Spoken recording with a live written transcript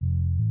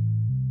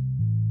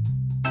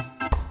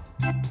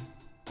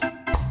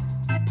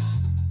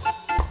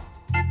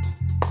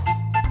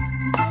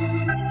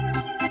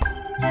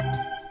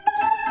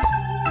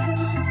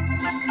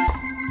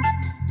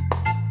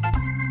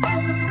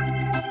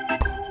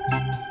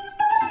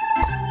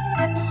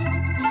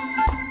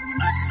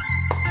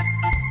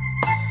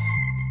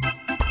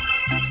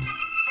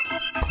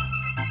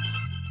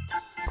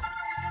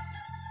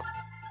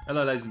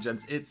Hello, ladies and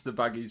gents. It's the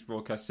Baggies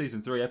Broadcast,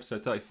 Season 3,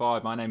 Episode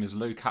 35. My name is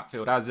Luke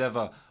Hatfield. As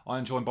ever, I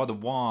am joined by the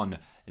one,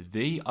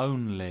 the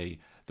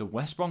only, the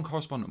West Brom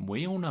correspondent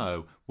we all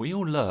know, we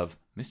all love,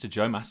 Mr.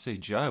 Joe Massey.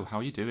 Joe, how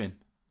are you doing?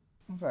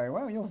 I'm very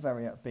well. You're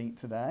very upbeat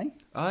today.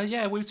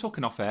 Yeah, we were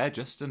talking off air,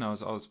 Justin.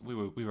 We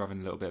were having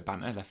a little bit of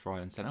banter, left,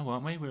 right, and centre,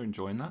 weren't we? We were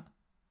enjoying that.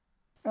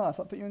 Oh, that's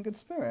put you in good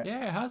spirits.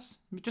 Yeah, it has.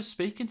 Just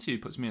speaking to you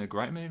puts me in a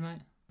great mood,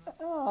 mate.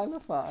 Oh, I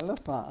love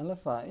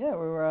that.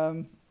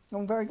 Yeah,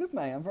 I'm very good,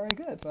 mate. I'm very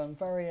good. I'm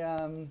very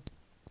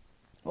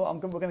we're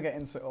going to get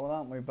into it all,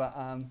 aren't we? But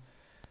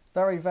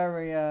very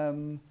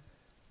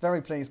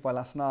pleased by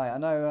last night. I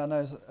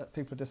know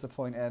people are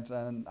disappointed,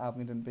 and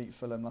Albion didn't beat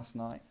Fulham last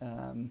night. They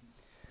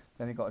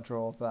only got a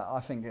draw, but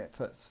I think it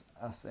puts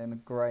us in a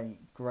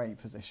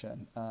great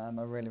position. I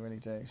really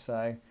do. So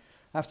I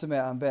have to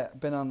admit,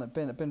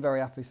 I've been very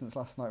happy since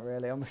last night.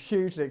 Really, I'm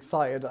hugely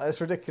excited. It's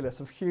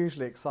ridiculous. I'm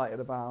hugely excited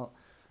about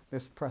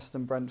this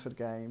Preston-Brentford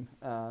game.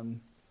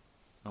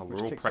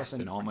 We're all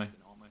Preston, aren't we?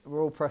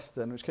 We're all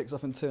Preston, which kicks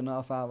off in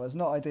 2.5 hours.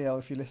 Not ideal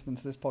if you're listening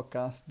to this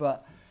podcast,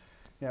 but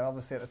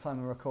obviously at the time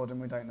of recording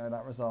we don't know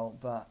that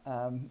result. But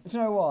do you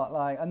know what?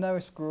 Like, I know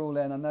it's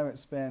grueling. I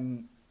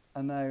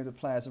know the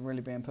players are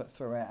really being put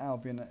through it.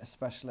 Albion,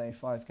 especially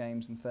 5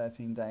 games in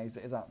 13 days.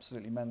 It is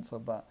absolutely mental.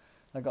 But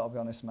I got to be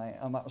honest, mate.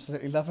 I'm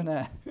absolutely loving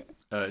it.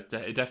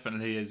 It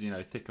definitely is,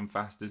 thick and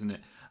fast, isn't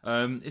it?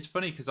 It's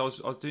funny because I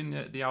was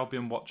doing the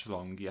Albion watch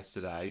along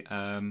yesterday,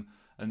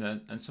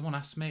 and someone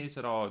asked me, he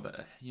said, do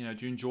you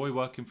enjoy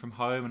working from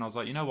home? And I was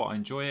like, you know what, I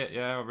enjoy it.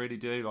 Yeah, I really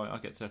do.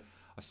 Like,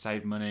 I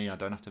save money. I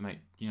don't have to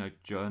make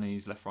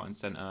journeys left, right, and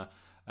centre.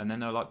 And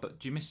then they're like, but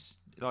do you miss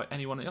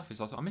anyone at the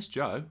office? I was like, I miss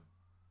Joe.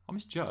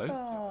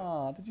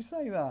 Ah, did you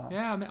say that?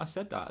 Yeah, I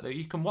said that.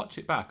 You can watch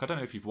it back. I don't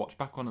know if you've watched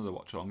back one of the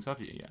watch-alongs, have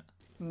you yet?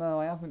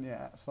 No, I haven't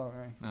yet.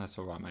 Sorry. No, it's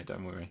all right, mate.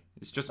 Don't worry.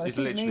 It's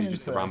literally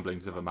just the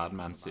ramblings of a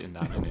madman sitting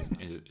down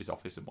in his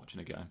office and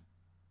watching a game.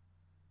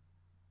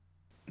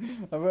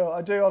 I will.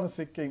 I do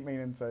honestly keep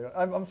meaning to.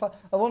 I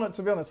want it,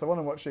 to be honest. I want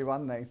to watch you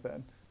and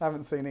Nathan. I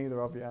haven't seen either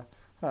of you.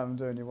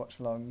 Doing your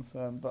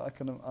watch-alongs, but I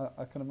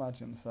can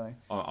imagine. So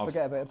I'll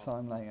get a bit of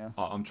time later.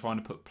 I'm trying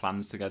to put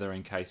plans together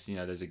in case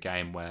there's a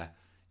game where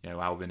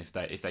Albion, if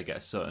they get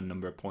a certain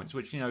number of points,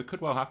 which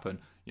could well happen,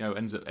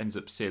 ends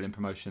up sealing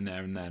promotion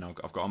there and then.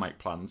 I've got to make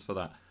plans for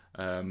that.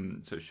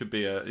 So it should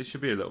be a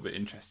little bit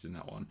interesting,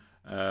 that one.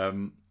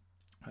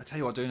 I tell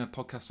you what, doing a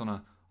podcast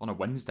on a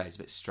Wednesday is a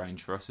bit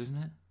strange for us, isn't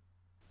it?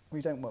 We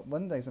don't work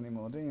Mondays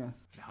anymore, do you?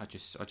 I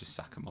just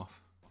sack them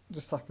off.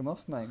 Just sack them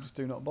off, mate. Just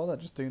do not bother.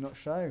 Just do not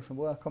show for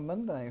work on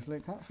Mondays.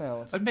 Luke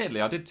Hatfield. Admittedly,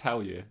 I did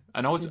tell you,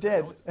 and you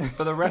did.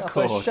 For the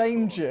record, I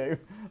shamed you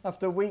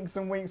after weeks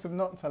and weeks of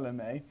not telling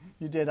me.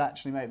 You did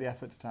actually make the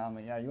effort to tell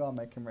me. Yeah, you are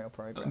making real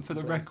progress. And for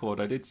the record,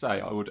 I did say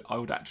I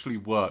would actually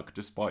work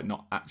despite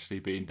not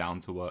actually being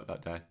down to work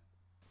that day.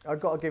 I've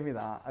got to give you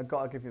that.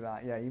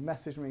 Yeah, you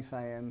messaged me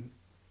saying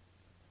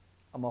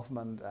I'm off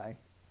Monday,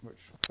 which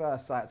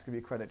first I had to give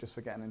you credit just for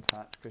getting in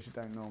touch because you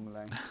don't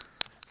normally.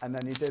 And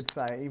then you did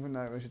say, even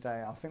though it was your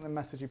day, I think the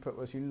message you put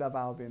was, you love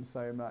Albion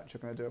so much, you're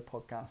going to do a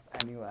podcast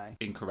anyway.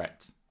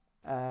 Incorrect.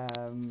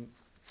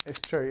 It's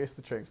true. It's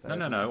the truth. No.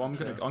 I'm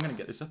gonna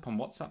get this up on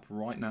WhatsApp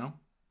right now.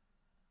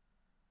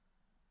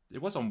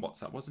 It was on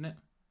WhatsApp, wasn't it?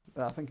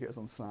 I think it was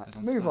on Slack.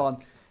 Move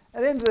on.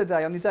 At the end of the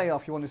day, on your day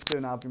off, you want us to do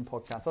an Albion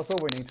podcast. That's all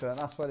we need to.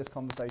 That's where this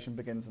conversation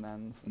begins and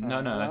ends.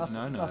 No.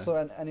 That's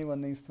all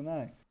anyone needs to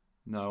know.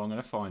 No, I'm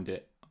going to find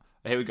it.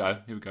 Here we go.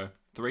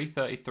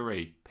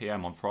 3:33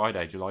 p.m. on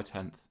Friday, July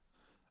 10th.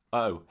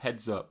 Oh,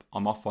 heads up,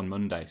 I'm off on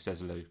Monday,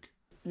 says Luke.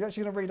 You're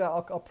actually going to read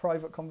out our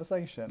private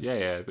conversation?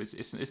 Yeah, but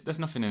it's there's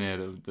nothing in here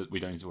that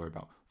we don't need to worry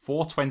about.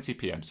 4:20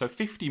 p.m, so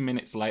 50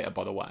 minutes later,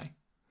 by the way,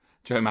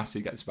 Joe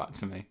Massey gets back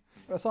to me.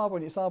 It's hard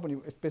when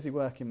it's busy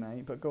working,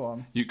 mate, but go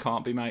on. You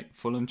can't be, mate.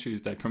 Fulham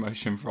Tuesday,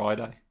 promotion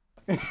Friday.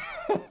 You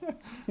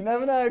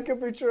never know, could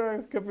be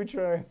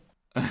true.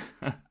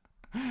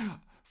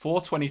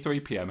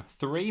 4:23 p.m,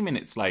 3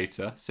 minutes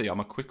later. See,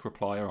 I'm a quick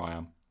replier, I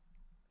am.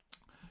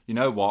 You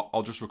know what?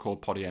 I'll just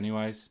record poddy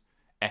anyways.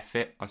 F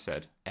it, I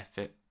said. F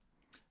it.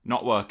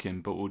 Not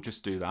working, but we'll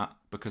just do that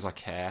because I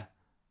care.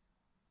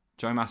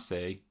 Joe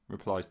Massey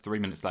replies 3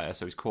 minutes later,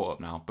 so he's caught up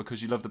now.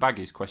 Because you love the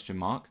Baggies, ?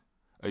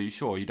 Are you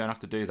sure? You don't have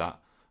to do that.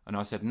 And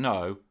I said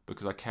no,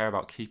 because I care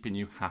about keeping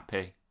you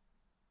happy.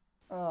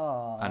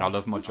 Oh. And I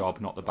love my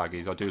job, not the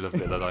Baggies. I do love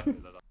Villa though.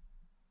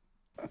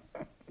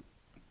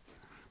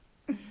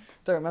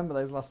 Don't remember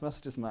those last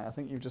messages, mate. I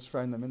think you've just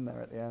thrown them in there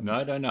at the end.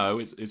 No.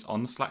 It's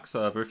on the Slack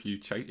server. If you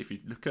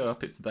look it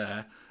up, it's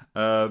there.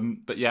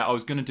 But yeah, I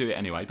was going to do it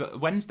anyway. But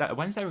Wednesday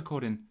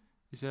recording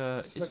is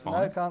fine.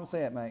 No, can't see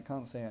it, mate.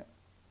 Can't see it.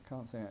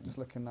 Just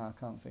looking now,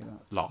 can't see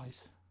that.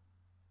 Lies.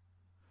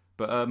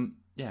 But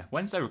yeah,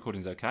 Wednesday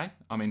recording's okay.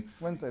 I mean,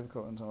 Wednesday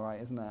recording's all right,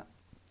 isn't it?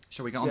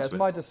 Shall we get on to it? Yeah, it's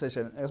my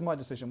decision. It was my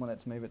decision when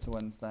to move it to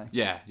Wednesday.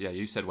 Yeah.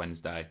 You said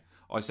Wednesday.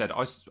 I was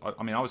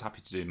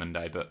happy to do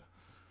Monday, but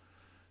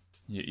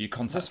you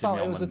contacted me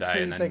on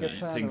Monday, and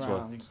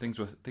then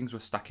things were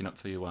stacking up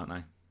for you, weren't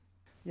they?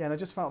 Yeah, and I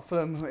just felt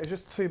Fulham. It was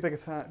just too big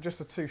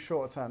just a too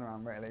short a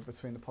turnaround really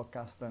between the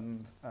podcast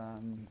and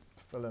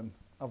Fulham.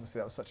 Obviously,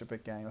 that was such a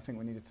big game. I think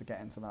we needed to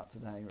get into that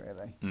today,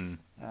 really.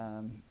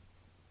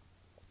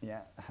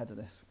 Yeah, ahead of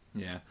this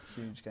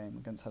huge game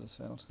against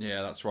Huddersfield.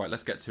 Yeah, that's right.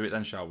 Let's get to it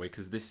then, shall we?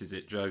 Because this is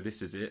it, Joe.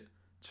 This is it.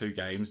 2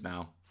 games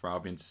now for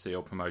Albion to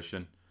seal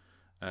promotion.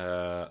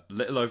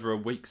 Little over a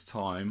week's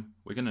time,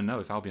 we're going to know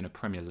if Albion are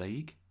Premier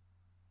League.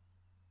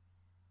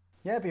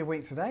 Yeah, it'll be a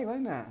week today,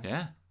 won't it?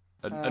 Yeah.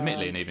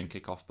 Admittedly, an even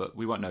kick-off, but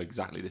we won't know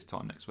exactly this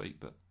time next week.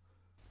 But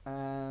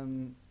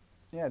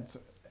yeah, it's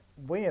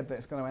weird that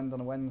it's going to end on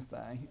a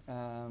Wednesday.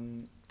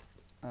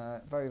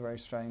 Very, very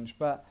strange.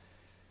 But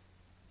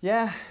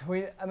yeah,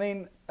 we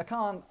only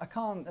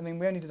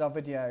did our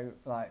video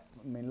it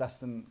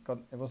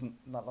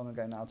wasn't that long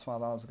ago now,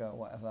 12 hours ago or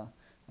whatever.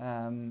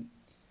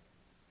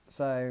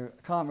 So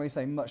I can't really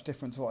say much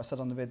different to what I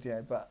said on the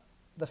video. But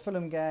the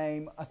Fulham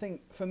game, I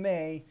think for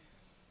me,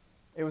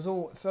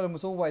 Fulham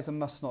was always a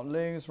must not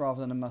lose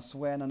rather than a must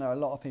win. I know a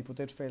lot of people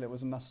did feel it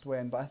was a must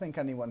win, but I think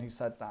anyone who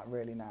said that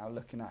really now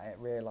looking at it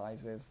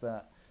realises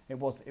that it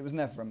was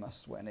never a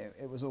must win.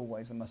 It was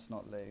always a must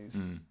not lose.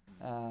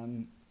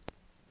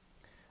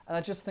 And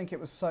I just think it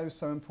was so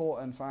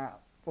important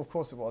of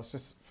course it was,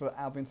 just for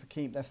Albion to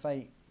keep their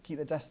fate, keep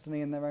their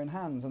destiny in their own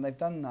hands, and they've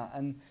done that.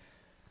 And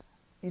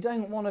you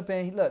don't want to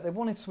they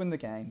wanted to win the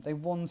game. They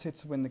wanted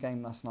to win the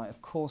game last night.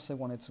 Of course they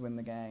wanted to win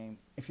the game.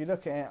 If you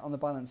look at it on the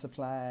balance of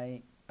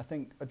play, I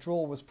think a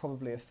draw was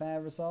probably a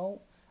fair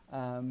result.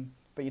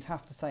 But you'd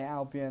have to say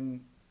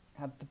Albion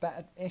had the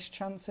better-ish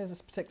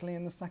chances, particularly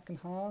in the second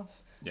half.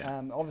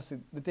 Yeah. Obviously,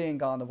 the Dean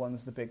Garner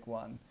one's the big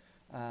one.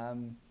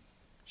 Shemi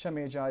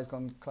Ajayi's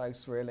gone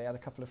close, really. Had a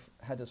couple of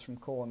headers from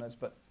corners,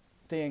 but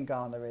Dean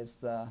Garner is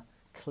the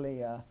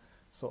clear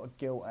sort of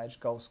gilt-edged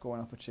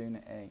goal-scoring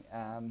opportunity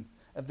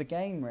of the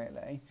game,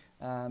 really.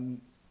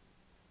 And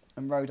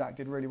Rodak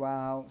did really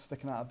well,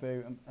 sticking out a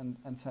boot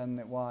and turning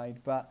it wide.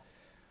 But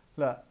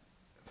look,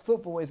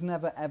 football is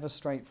never ever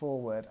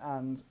straightforward,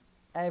 and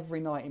every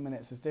 90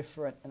 minutes is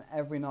different, and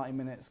every 90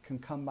 minutes can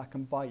come back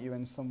and bite you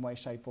in some way,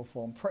 shape or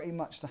form. Pretty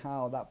much to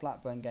how that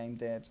Blackburn game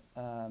did.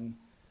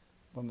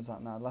 When was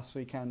that now? Last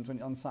weekend,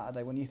 on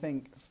Saturday, when you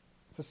think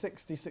for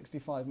 60,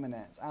 65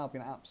 minutes,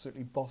 Albion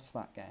absolutely bossed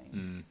that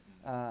game.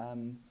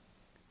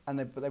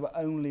 But they were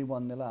only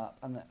 1-0 up,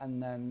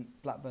 and then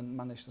Blackburn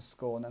managed to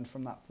score, and then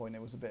from that point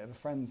it was a bit of a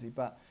frenzy.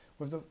 But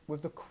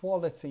with the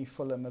quality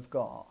Fulham have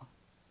got,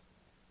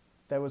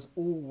 there was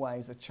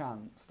always a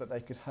chance that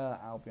they could hurt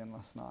Albion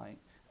last night.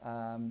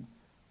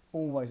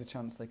 Always a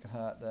chance they could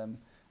hurt them.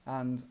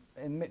 And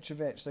in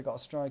Mitrovic, they got a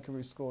striker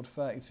who scored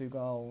 32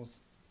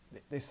 goals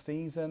this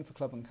season for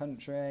club and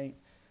country.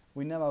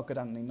 We know how good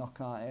Anthony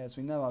Knockaert is.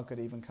 We know how good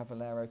even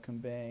Cavallero can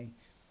be.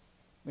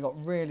 They've got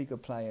really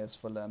good players,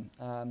 Fulham.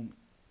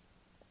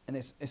 And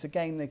it's a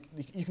game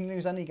you can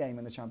lose any game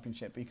in the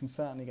Championship, but you can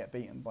certainly get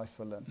beaten by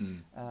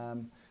Fulham.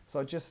 So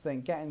I just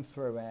think getting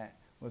through it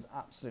was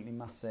absolutely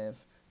massive.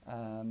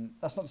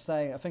 That's not to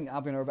say I think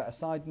Albion are a better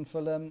side than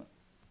Fulham.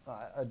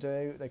 I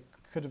do. They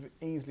could have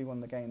easily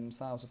won the game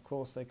themselves. Of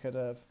course they could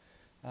have.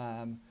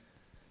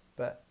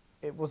 But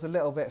it was a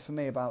little bit for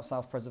me about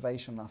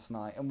self-preservation last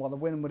night. And while the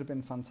win would have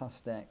been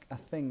fantastic, I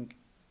think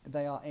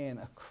they are in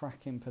a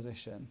cracking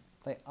position.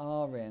 They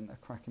are in a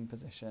cracking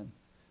position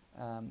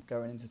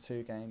going into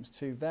 2 games,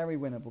 2 very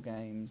winnable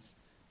games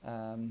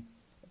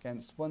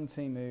against one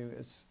team who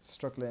is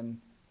struggling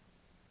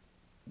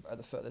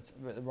at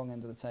the wrong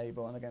end of the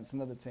table, and against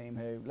another team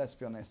who, let's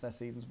be honest, their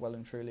season's well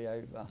and truly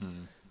over.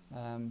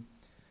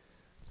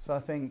 So I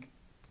think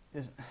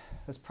there's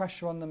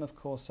pressure on them, of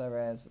course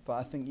there is, but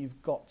I think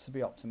you've got to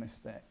be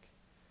optimistic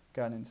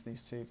going into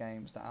these 2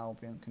 games that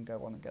Albion can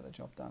go on and get the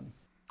job done.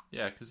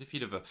 Yeah, because if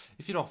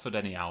you'd offered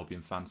any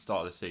Albion fan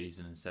start of the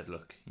season and said,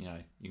 look, you're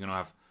going to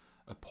have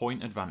a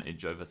point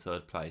advantage over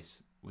third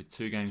place with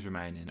 2 games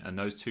remaining, and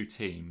those 2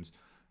 teams,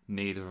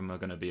 neither of them are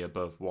going to be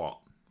above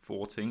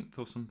 14th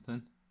or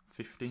something,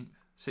 15th,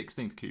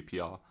 16th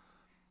QPR.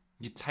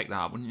 You'd take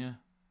that, wouldn't you?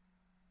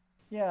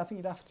 Yeah, I think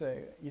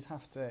you'd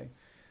have to.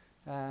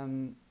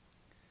 And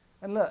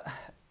look,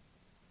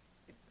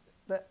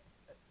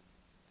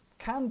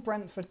 can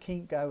Brentford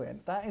keep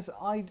going? That is,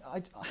 I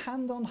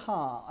hand on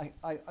heart,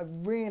 I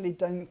really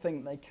don't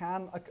think they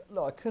can.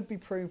 I could be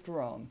proved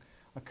wrong.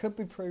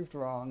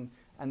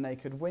 And they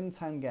could win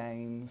 10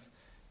 games.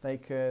 They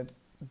could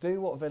do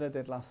what Villa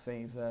did last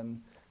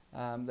season.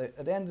 At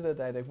the end of the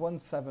day, they've won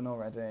 7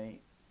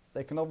 already.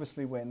 They can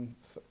obviously win.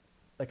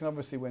 They can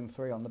obviously win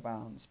 3 on the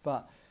bounce.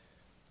 But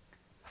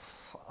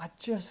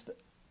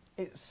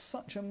it's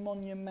such a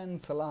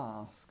monumental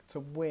ask to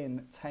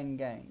win 10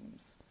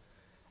 games.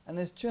 And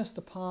there's just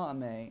a part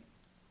of me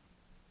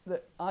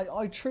that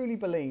I truly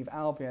believe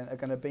Albion are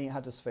going to beat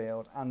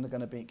Huddersfield and they're going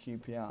to beat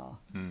QPR.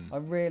 I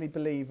really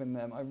believe in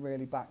them. I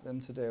really back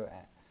them to do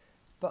it.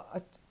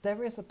 But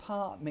there is a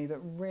part of me that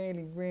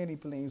really, really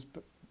believes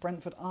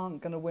Brentford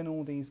aren't going to win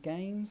all these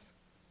games.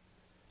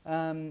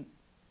 And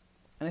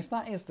if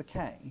that is the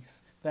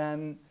case,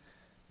 then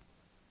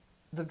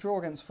the draw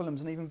against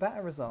Fulham's an even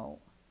better result.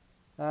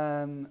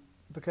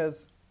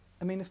 Because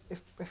I mean,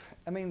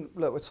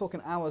 look, we're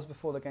talking hours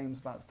before the game's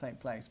about to take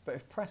place. But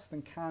if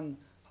Preston can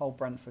hold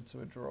Brentford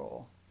to a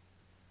draw,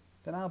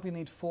 then Albion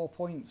need 4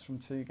 points from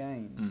 2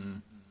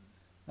 games.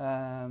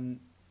 And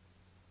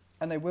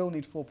they will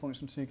need 4 points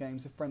from 2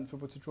 games if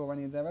Brentford were to draw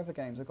any of their other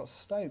games. They've got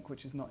Stoke,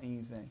 which is not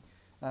easy.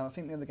 I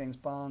think the other game's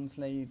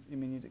Barnsley. I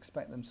mean, you'd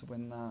expect them to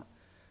win that.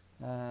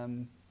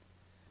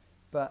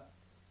 But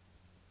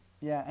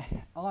yeah,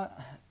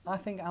 I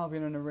think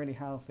Albion are in a really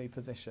healthy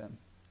position.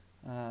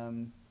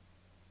 And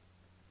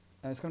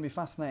it's going to be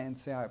fascinating to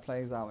see how it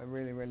plays out. It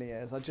really, really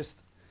is. I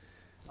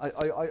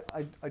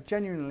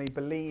genuinely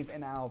believe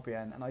in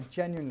Albion, and I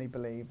genuinely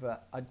believe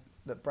that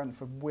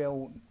Brentford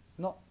will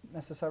not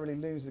necessarily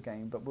lose a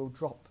game, but will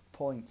drop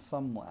points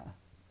somewhere.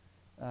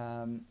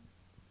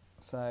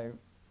 So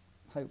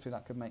hopefully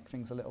that could make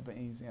things a little bit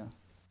easier.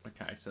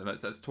 Okay, so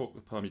let's talk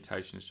the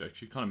permutations, Joe,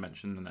 'cause you kind of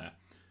mentioned them there.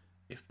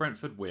 If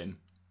Brentford win,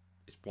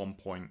 it's 1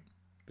 point,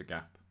 the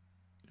gap.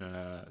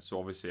 So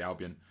obviously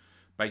Albion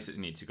basically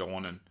need to go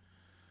on and,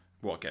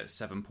 get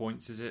 7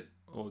 points, is it?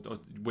 Or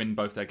win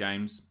both their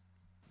games?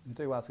 You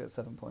do well to get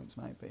 7 points,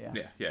 mate, but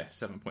yeah. Yeah,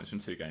 7 points from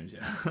 2 games,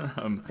 yeah.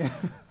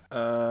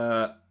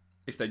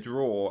 If they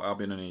draw,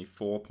 Albion only need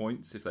 4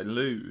 points. If they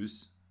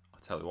lose,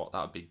 I'll tell you what,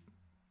 that would be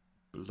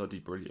bloody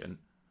brilliant.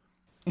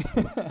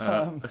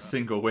 A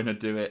single winner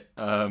do it.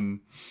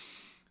 And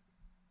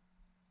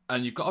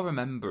you've got to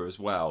remember as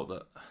well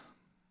that,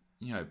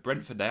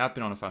 Brentford, they have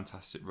been on a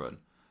fantastic run,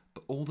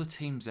 but all the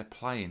teams they're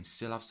playing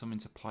still have something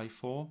to play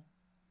for.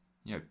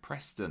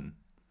 Preston,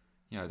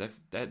 they're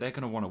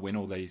going to want to win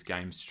all these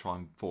games to try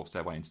and force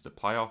their way into the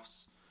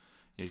playoffs.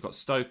 You've got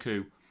Stoke,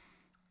 who,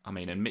 I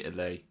mean,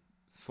 admittedly,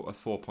 a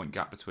 4 point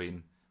gap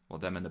between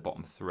them and the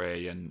bottom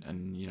 3, and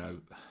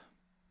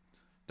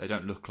they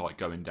don't look like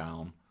going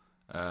down,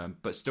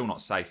 but still not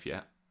safe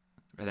yet.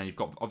 And then you've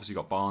obviously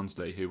got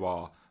Barnsley, who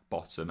are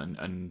bottom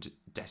and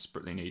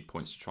desperately need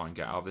points to try and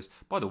get out of this.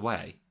 By the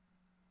way,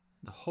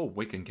 the whole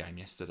Wigan game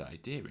yesterday,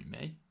 dearie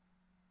me.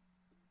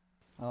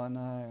 Oh, I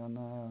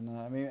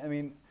know. I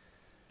mean,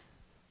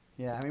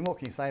 what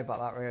can you say about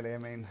that, really?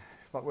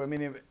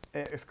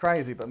 It's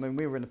crazy, but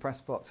we were in the press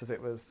box as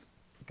it was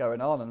going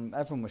on, and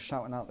everyone was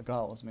shouting out the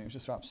goals. It was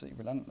just absolutely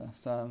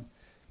relentless.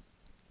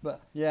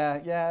 But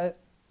yeah,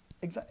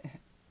 exactly.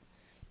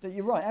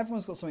 You're right.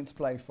 Everyone's got something to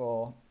play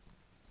for.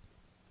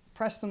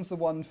 Preston's the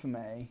one for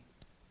me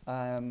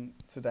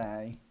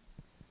today.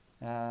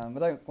 I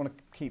don't want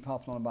to keep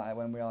harping on about it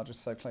when we are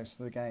just so close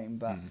to the game.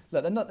 But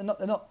look,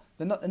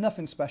 they're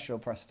nothing special,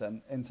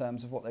 Preston, in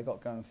terms of what they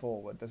got going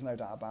forward. There's no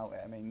doubt about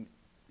it. I mean,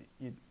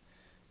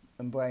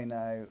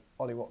 Bueno,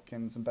 Ollie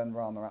Watkins, and Ben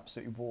Rama are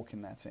absolutely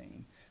walking their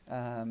team.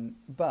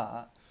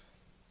 But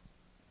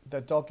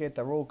they're dogged,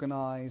 they're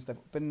organised,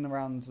 they've been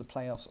around the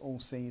playoffs all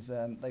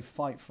season, they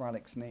fight for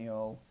Alex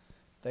Neil,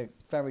 they're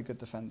very good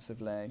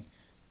defensively.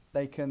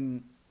 They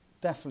can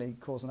definitely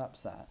cause an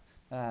upset.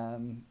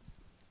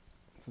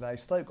 Today,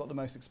 Stoke got the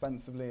most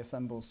expensively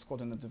assembled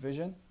squad in the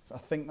division, so I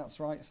think that's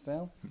right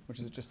still, which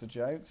is just a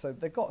joke. So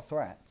they've got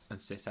threats.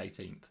 And sit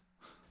 18th.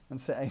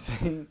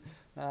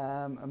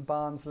 And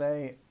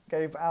Barnsley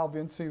gave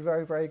Albion 2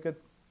 very, very good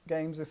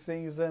games this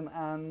season,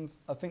 and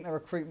I think their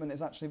recruitment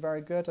is actually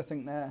very good. I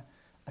think they're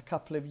a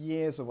couple of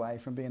years away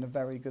from being a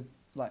very good,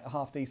 a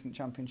half-decent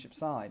championship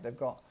side.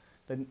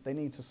 They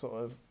need to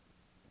sort of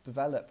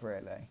develop,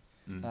 really.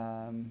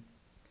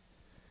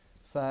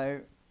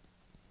 So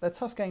they're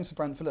tough games for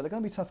Brentford. Look, they're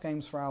going to be tough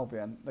games for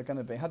Albion. They're going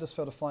to be.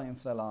 Huddersfield are fighting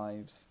for their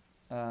lives.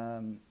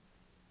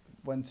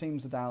 When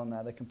teams are down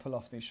there, they can pull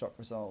off these shock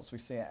results. We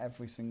see it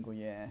every single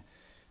year.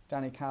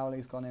 Danny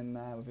Cowley's gone in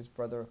there with his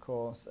brother, of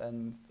course,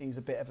 and he's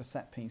a bit of a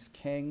set-piece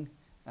king.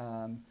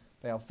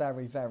 They are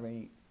very,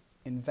 very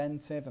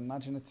inventive,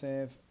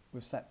 imaginative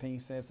with set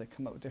pieces. They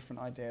come up with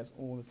different ideas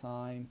all the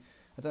time.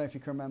 I don't know if you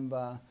can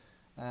remember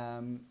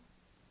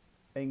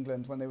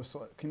England when they were can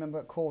you remember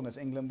at corners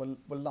England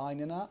were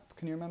lining up?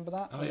 Can you remember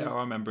that? Oh yeah, I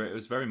remember it. It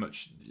was very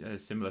much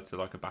similar to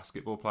like a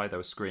basketball play. They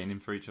were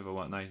screening for each other,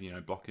 weren't they?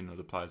 Blocking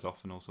other players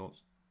off and all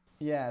sorts.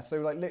 Yeah, so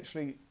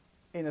literally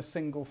in a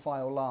single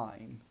file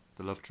line.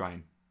 The love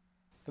train.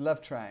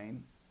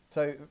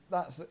 So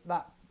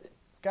that.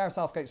 Gareth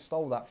Southgate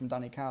stole that from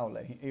Danny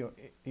Cowley.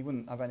 He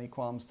wouldn't have any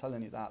qualms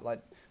telling you that.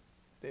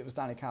 It was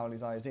Danny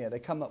Cowley's idea. They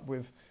come up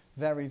with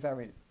very,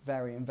 very,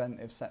 very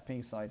inventive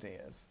set-piece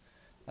ideas.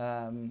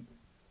 And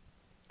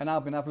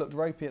Albion have looked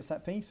ropey at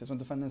set-pieces when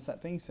defending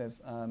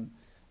set-pieces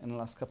in the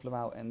last couple of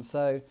outings.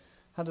 So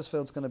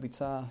Huddersfield's going to be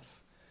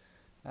tough.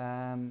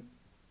 QPR,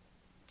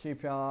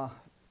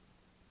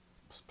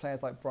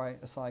 players like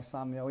Bright, Asai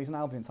Samuel, he's an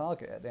Albion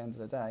target at the end of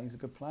the day. He's a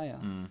good player.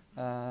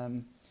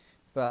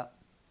 But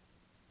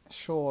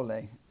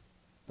surely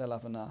they'll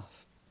have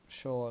enough.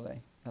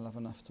 Surely they'll have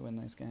enough to win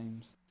those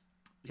games.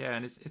 Yeah,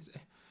 and it's.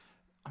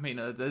 I mean,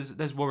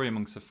 there's worry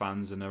amongst the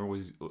fans, and there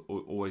always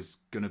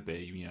going to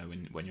be,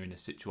 when you're in a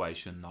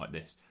situation like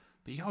this.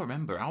 But you got to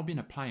remember, Albion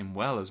are playing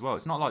well as well.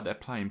 It's not like they're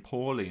playing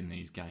poorly in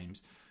these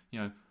games.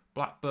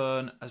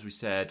 Blackburn, as we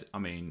said, I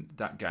mean,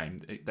 that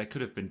game they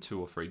could have been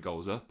 2 or 3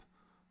 goals up.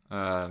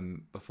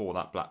 before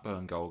that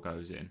Blackburn goal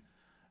goes in.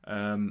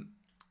 And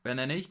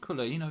then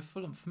equally,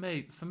 Fulham for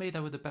me they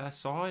were the better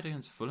side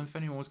against Fulham. If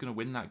anyone was going to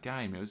win that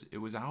game, it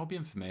was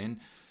Albion for me.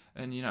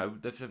 And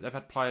they've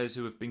had players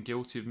who have been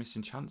guilty of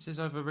missing chances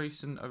over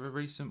recent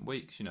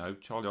weeks.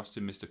 Charlie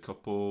Austin missed a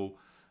couple.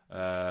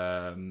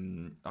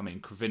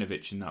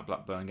 Krovinovic in that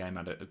Blackburn game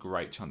had a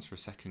great chance for a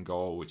second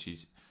goal, which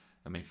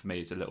for me,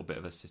 it's a little bit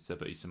of a sitter,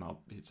 but he somehow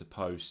hits a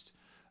post.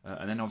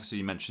 And then obviously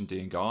you mentioned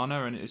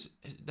Diangana, and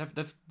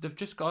they've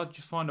just got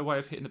to find a way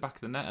of hitting the back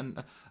of the net,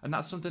 and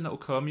that's something that will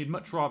come. You'd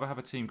much rather have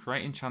a team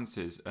creating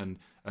chances and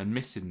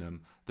missing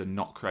them than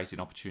not creating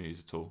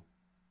opportunities at all.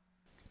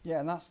 Yeah,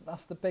 and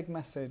that's the big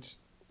message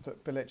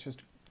that Bilic has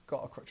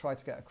tried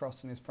to get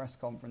across in his press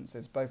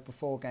conferences, both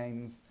before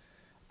games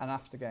and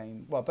after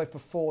games. Well, both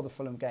before the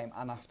Fulham game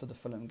and after the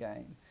Fulham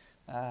game.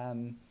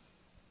 And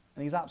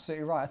he's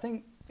absolutely right. I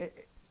think,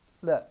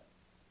 look,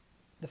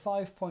 the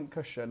 5-point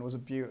cushion was a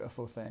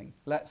beautiful thing.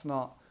 Let's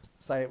not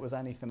say it was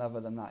anything other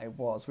than that. It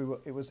was.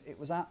 It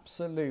was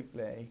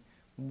absolutely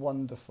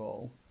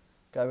wonderful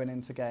going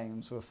into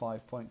games with a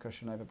 5-point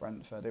cushion over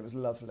Brentford. It was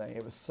lovely.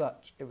 It was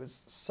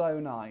so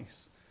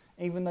nice.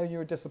 Even though you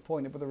were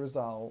disappointed with the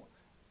result,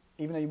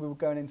 even though we were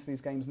going into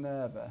these games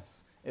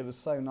nervous, it was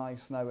so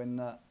nice knowing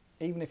that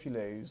even if you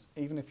lose,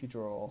 even if you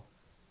draw,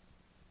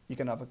 you're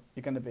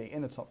going to be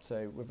in the top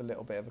 2 with a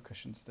little bit of a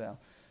cushion still.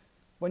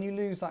 When you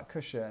lose that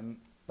cushion,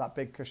 that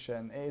big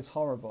cushion, it is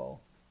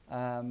horrible.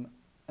 And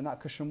that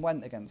cushion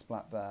went against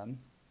Blackburn.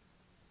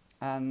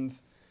 And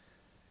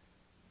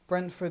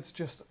Brentford's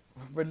just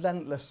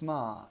relentless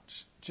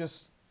march,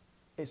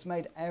 I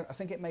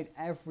think it made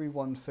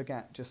everyone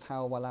forget just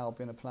how well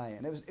Albion are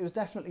playing. It was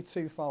definitely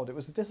twofold. It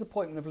was the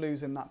disappointment of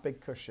losing that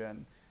big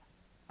cushion,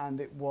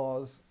 and it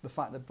was the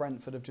fact that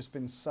Brentford have just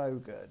been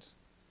so good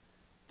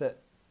that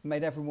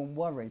made everyone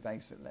worry,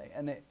 basically.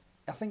 And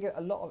I think it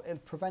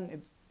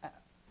prevented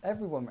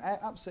everyone,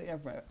 absolutely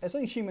everyone. It's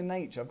only human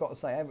nature, I've got to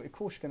say. Of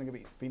course you're going to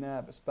be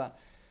nervous, but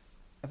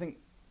I think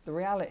the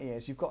reality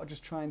is you've got to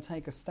just try and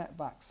take a step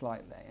back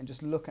slightly and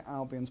just look at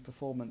Albion's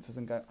performances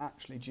and go,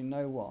 actually, do you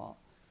know what?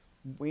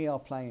 We are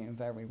playing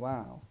very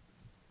well.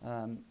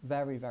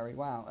 Very, very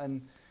well.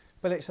 And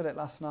Bilic said it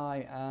last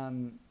night. I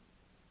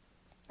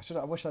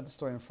wish I had the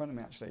story in front of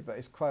me, actually, but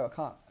his quote,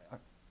 but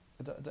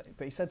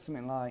he said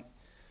something like,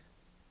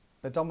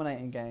 they're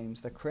dominating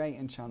games, they're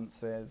creating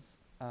chances,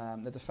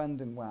 they're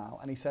defending well,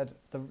 and he said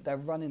their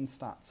running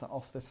stats are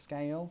off the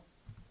scale,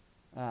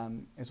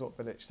 is what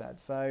Bilic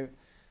said. So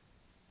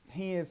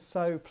he is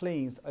so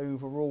pleased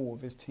overall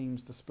with his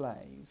team's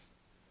displays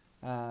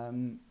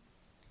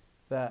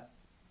that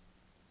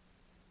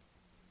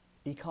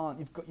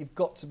you've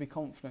got to be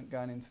confident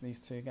going into these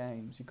 2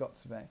 games. You've got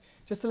to be.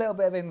 Just a little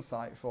bit of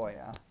insight for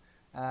you.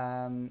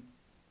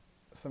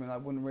 Something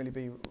that wouldn't really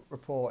be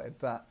reported,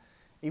 but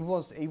he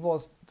was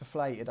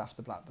deflated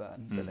after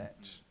Blackburn,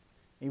 Bilic.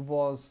 He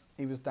was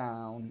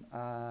down.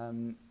 I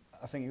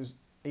think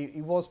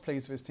he was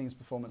pleased with his team's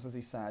performance, as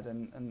he said,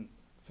 and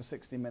for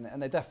 60 minutes,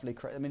 and they definitely.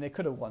 They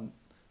could have won.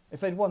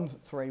 If they'd won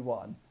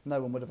 3-1,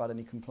 no one would have had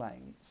any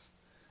complaints.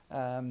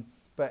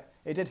 But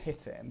it did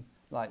hit him,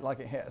 like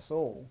it hit us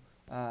all.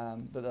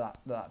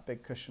 That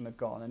big cushion had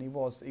gone, and he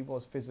was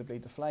visibly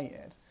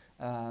deflated.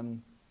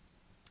 And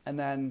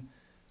then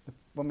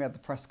when we had the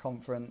press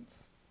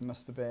conference, it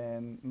must have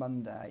been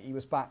Monday, he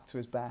was back to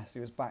his best. He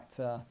was back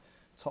to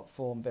top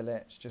form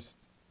Bilic, just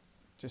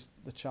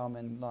the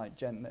charming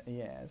gent that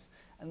he is.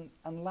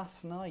 And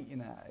last night,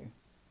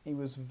 he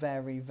was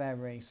very,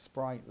 very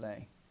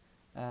sprightly,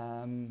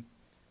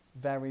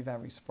 very,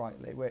 very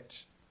sprightly,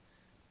 which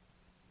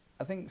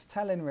I think is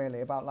telling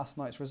really about last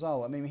night's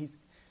result.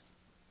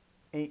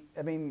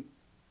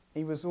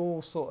 He was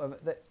all sort of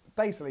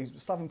basically.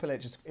 Slaven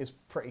Bilic is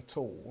pretty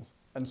tall,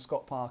 and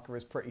Scott Parker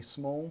is pretty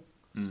small.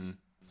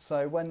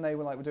 So when they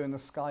were doing the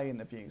Sky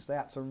interviews, they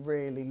had to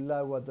really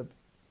lower the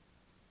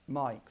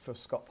mic for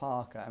Scott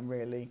Parker and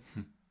really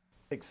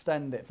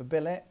extend it for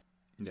Bilic.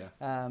 Yeah.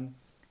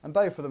 And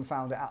both of them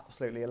found it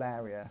absolutely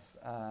hilarious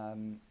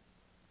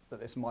that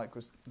this mic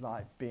was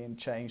being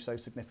changed so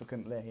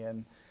significantly,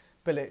 and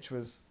Bilic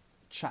was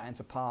chatting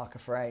to Parker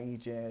for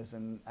ages,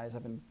 and I was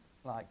having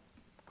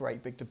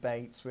great big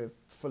debates with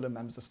Fulham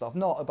members of staff,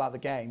 not about the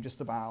game,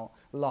 just about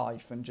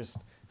life, and just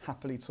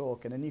happily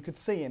talking. And you could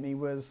see him. He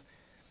was,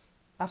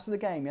 after the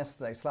game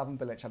yesterday, Slaven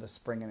Bilic had a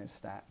spring in his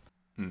step.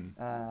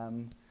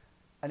 And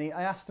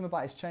I asked him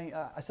about his change.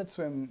 I said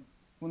to him,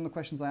 one of the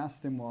questions I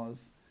asked him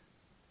was,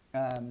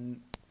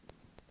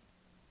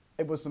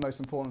 it was the most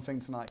important thing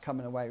tonight,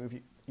 coming away with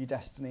your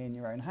destiny in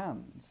your own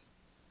hands.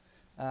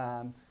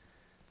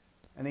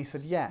 And he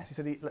said yes. He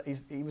said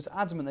he was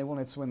adamant they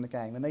wanted to win the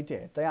game, and they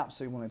did. They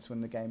absolutely wanted to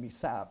win the game. He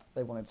set up,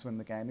 they wanted to win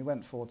the game. He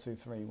went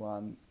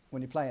 4-2-3-1.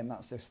 When you play in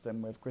that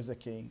system with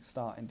Grzycki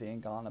starting,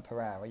 Diangana,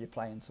 Pereira, you're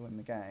playing to win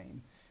the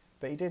game.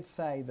 But he did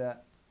say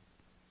that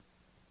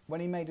when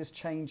he made his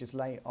changes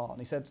late on,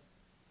 he said,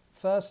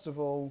 first of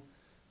all,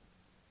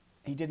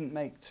 he didn't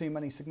make too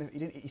many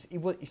significant.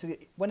 He said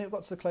when it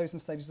got to the closing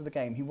stages of the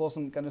game, he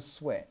wasn't going to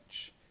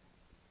switch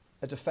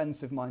a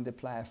defensive-minded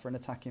player for an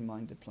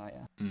attacking-minded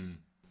player. Mm.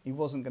 He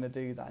wasn't going to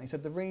do that. And he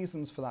said the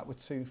reasons for that were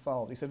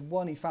twofold. He said,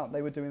 one, he felt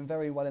they were doing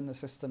very well in the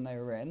system they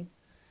were in,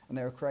 and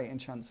they were creating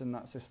chances in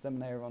that system,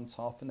 and they were on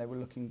top, and they were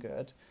looking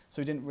good.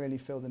 So he didn't really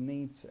feel the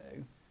need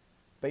to.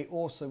 But he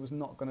also was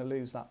not going to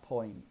lose that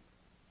point.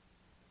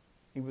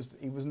 He was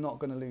not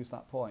going to lose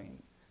that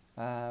point.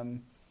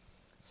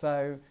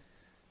 So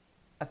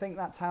I think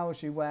that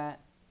tells you where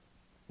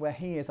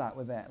he is at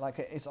with it. Like,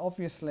 it's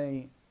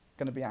obviously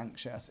going to be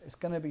anxious. It's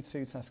going to be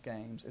 2 tough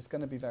games. It's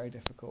going to be very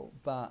difficult.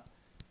 But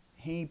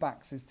he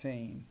backs his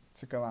team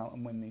to go out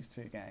and win these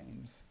 2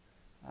 games.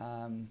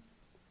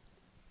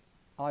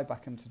 I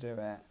back him to do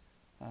it.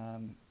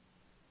 And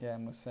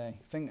we'll see.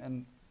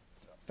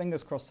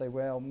 Fingers crossed they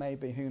will.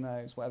 Maybe, who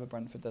knows, whatever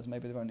Brentford does,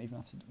 maybe they won't even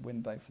have to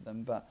win both of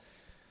them. But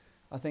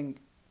I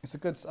think it's a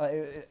good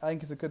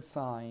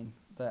sign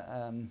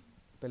that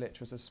Bilic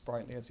was as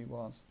sprightly as he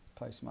was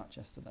post-match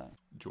yesterday.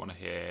 Do you want to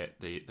hear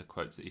the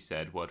quotes that he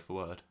said word for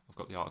word? I've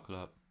got the article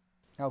up.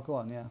 Oh, go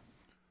on, yeah.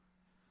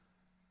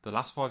 The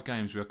last 5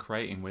 games we are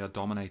creating, we are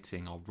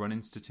dominating. Our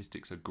running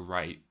statistics are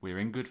great. We're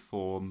in good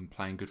form,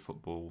 playing good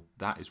football.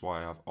 That is why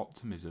I have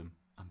optimism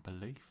and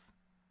belief.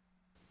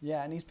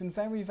 Yeah, and he's been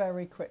very,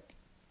 very quick.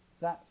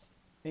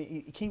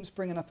 He keeps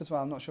bringing up as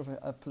well. I'm not sure if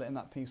I put it in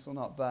that piece or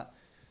not, but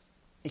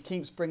he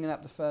keeps bringing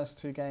up the first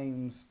 2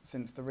 games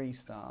since the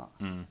restart.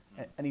 And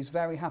he's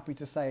very happy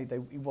to say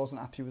that he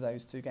wasn't happy with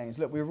those 2 games.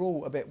 Look, we were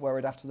all a bit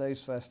worried after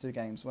those first 2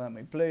 games, weren't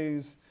we?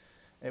 Blues,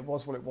 it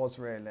was what it was,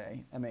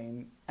 really. I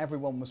mean,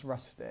 everyone was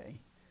rusty,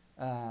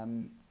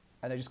 and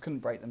they just couldn't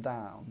break them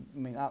down. I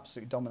mean,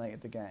 absolutely dominated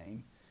the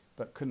game,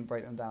 but couldn't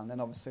break them down. Then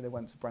obviously they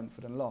went to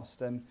Brentford and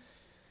lost. And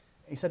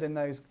he said in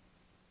those,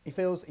 he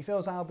feels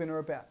Albion are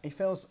a bit. He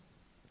feels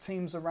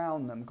teams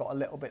around them got a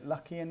little bit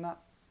lucky in that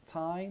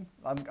time.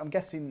 I'm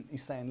guessing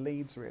he's saying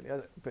Leeds, really,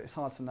 but it's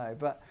hard to know.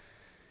 But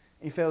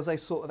he feels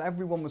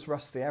everyone was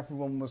rusty,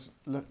 everyone was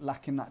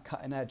lacking that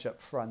cutting edge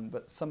up front,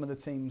 but some of the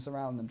teams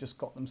around them just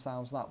got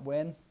themselves that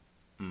win.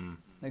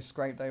 They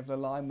scraped over the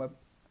line, where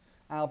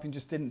Albion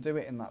just didn't do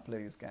it in that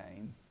Blues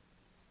game.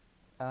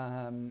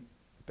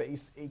 But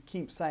he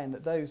keeps saying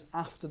that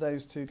after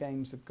those 2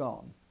 games have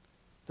gone,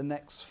 the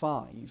next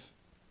 5,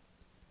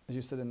 as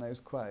you said in those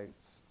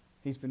quotes,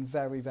 he's been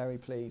very, very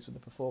pleased with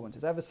the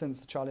performances. Ever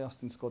since Charlie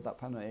Austin scored that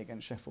penalty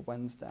against Sheffield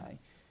Wednesday,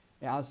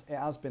 it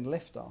has been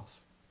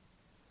lift-off.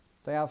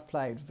 They have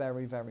played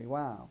very, very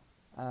well.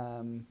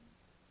 And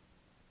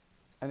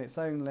it's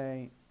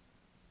only...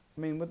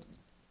 I mean,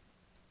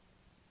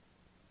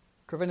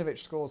 Krovinovic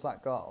scores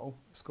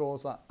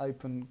that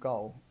open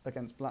goal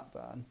against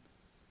Blackburn,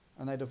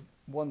 and they'd have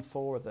won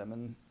 4 of them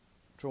and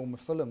drawn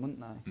with Fulham, wouldn't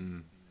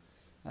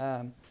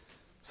they?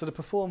 So the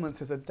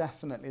performances are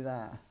definitely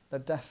there. They're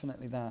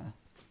definitely there.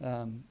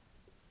 And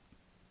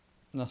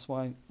that's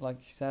why,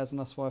 like he says, and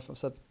that's why I've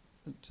said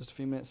just a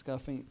few minutes ago, I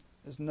think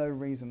there's no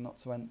reason not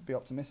to be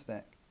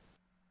optimistic.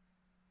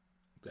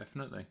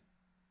 Definitely.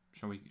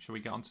 Shall we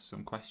get on to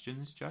some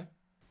questions, Joe?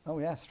 Oh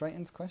yeah, straight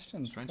into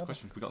questions.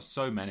 We've got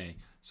so many,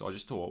 so I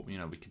just thought, we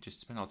could just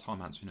spend our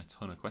time answering a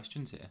ton of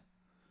questions here.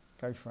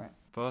 Go for it.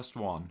 First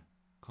one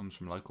comes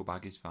from local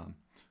Baggies fan.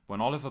 When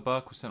Oliver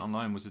Burke was sent on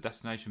loan, was the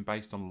destination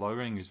based on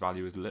lowering his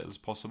value as little as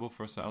possible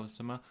for us at El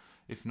Summer?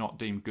 If not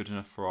deemed good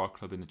enough for our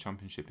club in the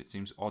Championship, it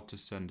seems odd to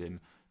send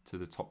him to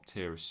the top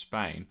tier of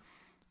Spain.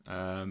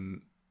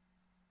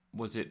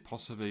 Was it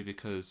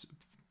because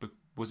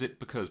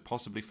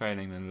possibly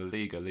failing in La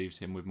Liga leaves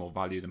him with more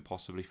value than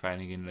possibly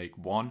failing in League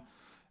One?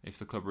 If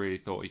the club really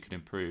thought he could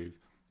improve,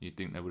 you'd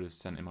think they would have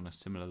sent him on a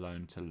similar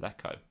loan to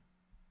Lecco.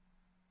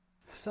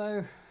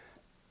 So,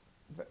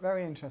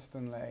 very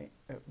interestingly,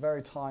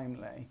 very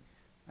timely,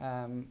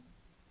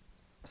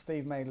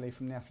 Steve Madeley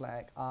from The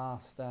Athletic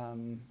asked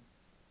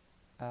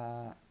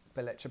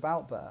Bilic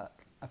about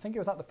Burke. I think it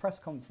was at the press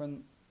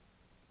conference.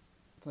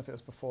 I don't know if it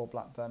was before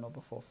Blackburn or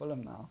before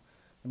Fulham now.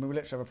 I mean, we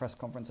literally have a press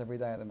conference every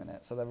day at the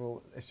minute,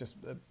 so it's just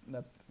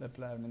they're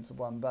blown into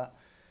one. But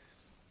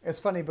it's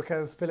funny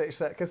because Bilic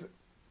said, because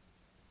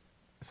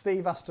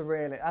Steve has to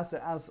really, as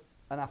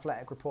an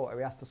Athletic reporter,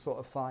 he has to sort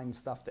of find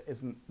stuff that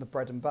isn't the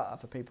bread and butter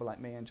for people like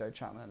me and Joe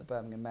Chapman at the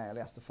Birmingham Mail. He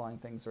has to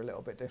find things that are a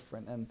little bit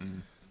different.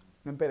 And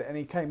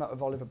he came up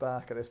with Oliver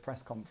Burke at this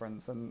press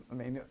conference. And I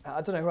mean,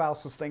 I don't know who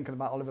else was thinking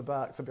about Oliver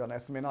Burke, to be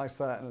honest. I mean, I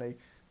certainly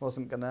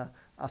wasn't going to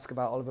ask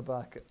about Oliver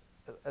Burke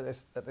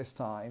at this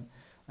time.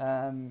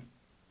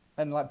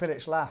 And like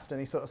Bilic laughed and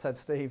he sort of said,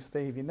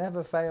 Steve, you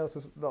never fail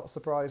to not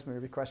surprise me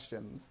with your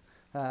questions.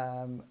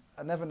 I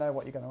never know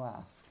what you're going to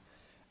ask.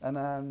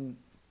 And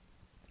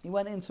he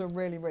went into a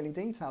really, really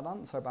detailed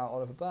answer about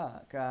Oliver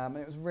Burke. And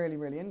it was really,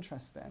 really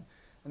interesting.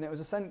 And it was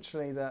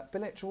essentially that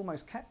Bilic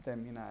almost kept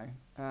him,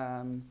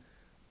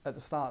 at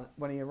the start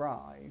when he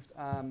arrived.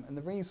 And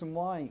the reason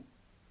why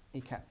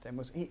he kept him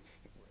was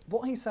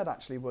what he said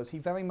actually was he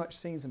very much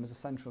sees him as a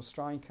central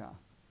striker.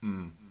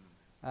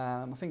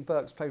 I think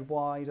Burke's played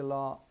wide a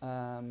lot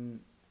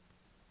and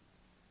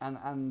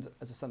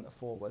as a centre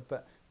forward.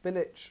 But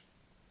Bilic,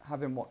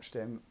 having watched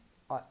him,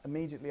 I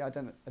immediately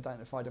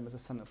identified him as a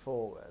centre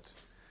forward.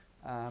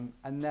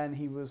 And then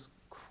he was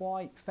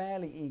quite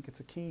fairly eager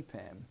to keep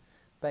him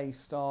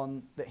based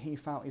on that he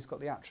felt he's got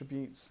the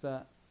attributes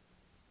that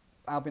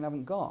Albion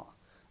haven't got,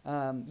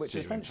 which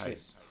is essentially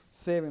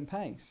searing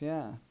pace,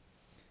 yeah.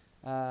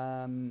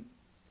 And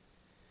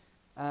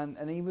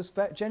he was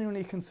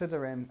genuinely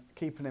considering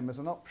keeping him as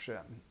an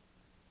option.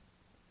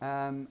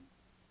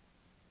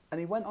 And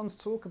he went on to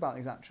talk about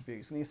these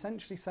attributes, and he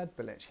essentially said,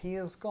 Bilic, he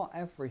has got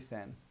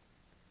everything.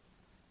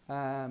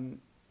 In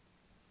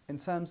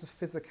terms of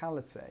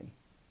physicality,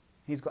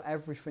 he's got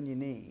everything you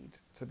need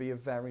to be a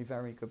very,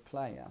 very good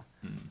player.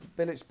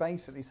 Bilic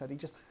basically said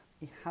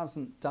he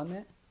hasn't done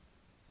it.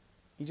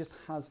 He just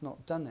has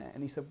not done it.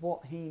 And he said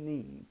what he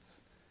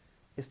needs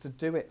is to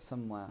do it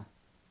somewhere.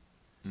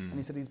 And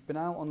he said he's been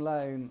out on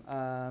loan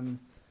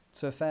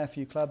to a fair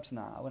few clubs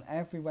now, and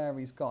everywhere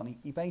he's gone,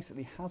 he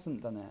basically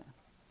hasn't done it.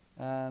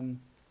 And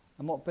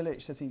what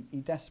Bilic says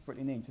he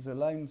desperately needs is a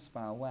loan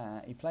spell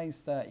where he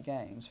plays 30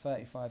 games,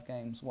 35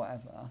 games,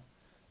 whatever,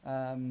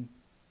 and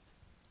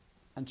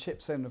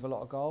chips in with a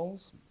lot of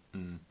goals.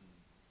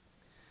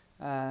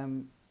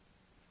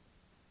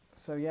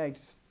 So yeah,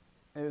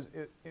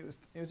 it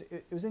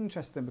was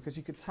interesting because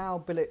you could tell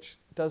Bilic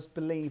does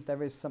believe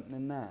there is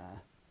something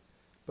there,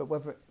 but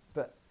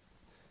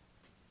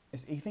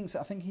he thinks.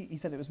 I think he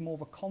said it was more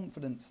of a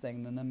confidence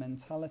thing than a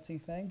mentality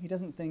thing. He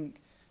doesn't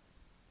think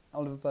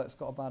Oliver Burke's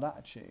got a bad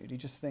attitude. He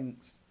just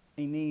thinks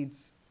he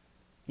needs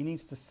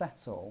to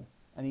settle,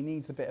 and he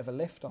needs a bit of a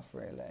lift off,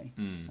 really.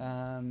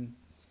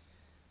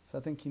 So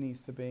I think he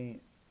needs to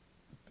be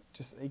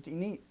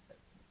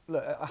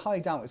look, I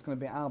highly doubt it's going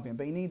to be Albion,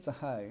 but he needs a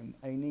home,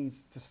 and he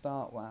needs to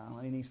start well,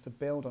 and he needs to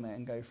build on it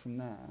and go from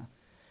there.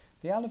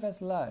 The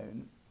Alaves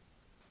loan,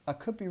 I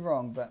could be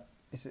wrong, but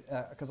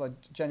because I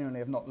genuinely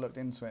have not looked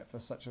into it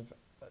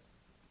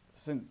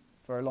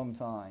for a long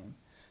time.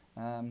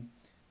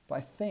 But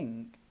I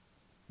think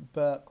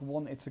Burke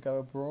wanted to go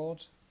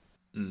abroad.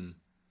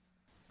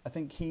 I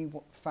think he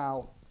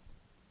felt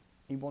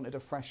he wanted a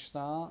fresh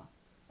start,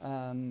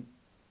 and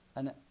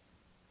I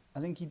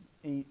think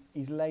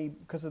he's laid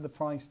because of the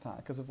price tag,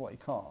 because of what he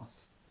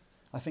cost.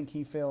 I think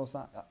he feels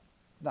that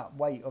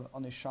weight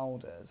on his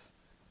shoulders,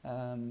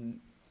 and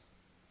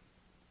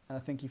I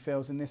think he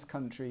feels in this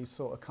country he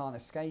sort of can't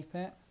escape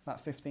it.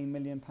 That £15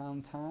 million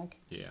tag.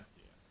 Yeah.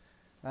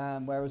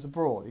 Whereas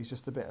abroad he's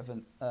just a bit of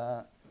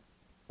a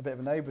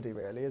nobody,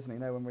 really, isn't he?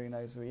 No one really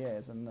knows who he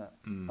is, and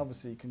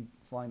obviously you can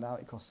find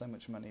out he costs so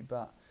much money,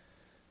 but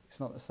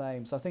it's not the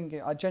same. So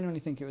I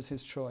genuinely think it was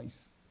his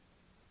choice.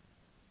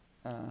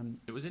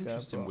 It was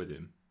interesting with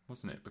him,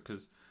 wasn't it?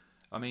 Because,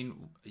 I mean,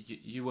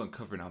 you weren't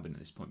covering Albion at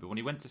this point, but when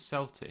he went to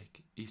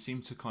Celtic, he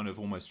seemed to kind of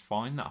almost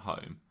find that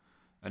home,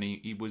 and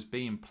he was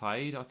being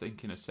played, I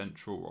think, in a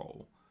central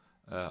role.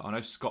 I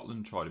know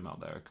Scotland tried him out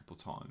there a couple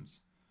of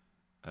times.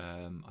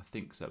 I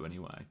think so,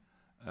 anyway.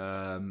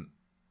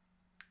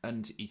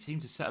 And he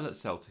seemed to settle at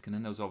Celtic, and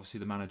then there was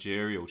obviously the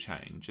managerial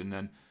change, and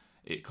then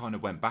it kind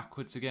of went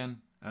backwards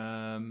again.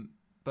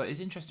 But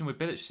it's interesting with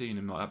Bilic seeing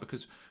him like that,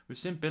 because we've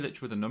seen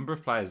Bilic with a number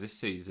of players this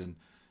season,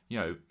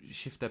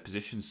 shift their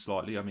positions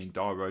slightly. I mean,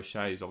 Dara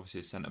Rocher is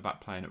obviously a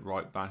centre-back playing at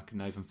right-back, and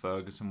Nathan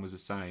Ferguson was the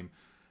same.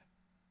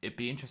 It'd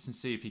be interesting to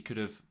see if he could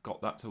have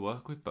got that to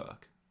work with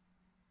Burke.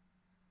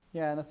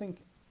 Yeah, and I think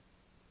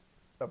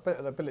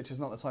Bilic is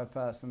not the type of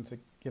person to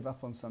give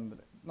up on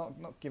somebody.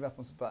 Not give up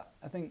on somebody, but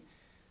I think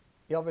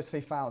he obviously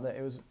felt that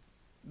it was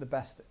the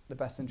best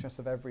interest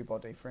of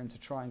everybody for him to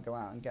try and go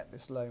out and get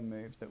this loan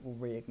move that will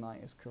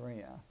reignite his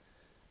career.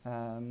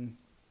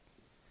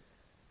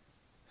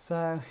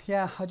 So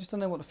yeah, I just don't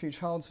know what the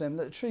future holds for him.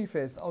 Look, the truth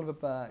is, Oliver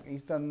Burke,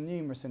 he's done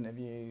numerous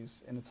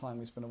interviews in the time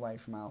he's been away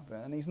from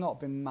Albion, and he's not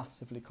been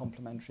massively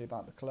complimentary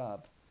about the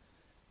club.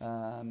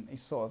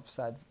 He's sort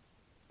of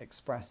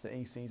expressed that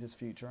he sees his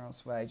future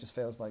elsewhere. He just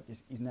feels like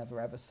he's never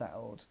ever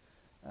settled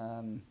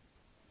at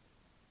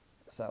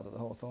the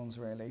Hawthorns,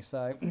 really.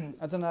 So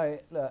I don't know.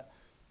 Look,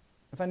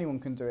 if anyone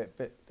can do it,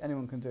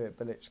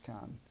 Bilic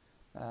can.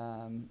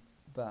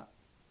 But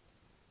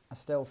I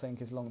still think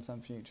his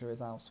long-term future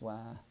is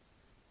elsewhere,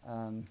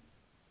 and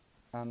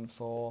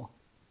for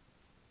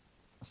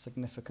a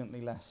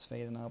significantly less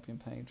fee than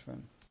Albion paid for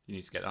him. You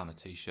need to get that on a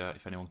T-shirt.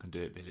 If anyone can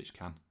do it, Bilic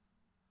can.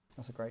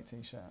 That's a great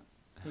T-shirt.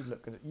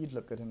 You'd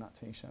look good in that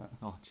T-shirt.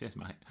 Oh, cheers,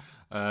 mate.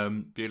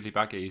 Beautifully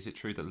Baggy, is it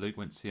true that Luke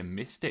went to see a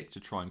mystic to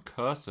try and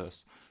curse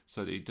us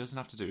so that he doesn't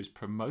have to do his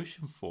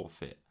promotion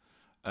forfeit?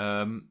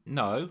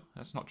 No,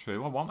 that's not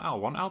true. I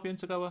want Albion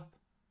to go up.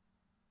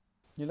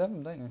 You love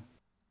them, don't you?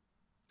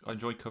 I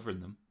enjoy covering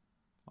them.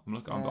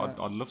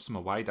 I'd love some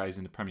away days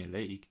in the Premier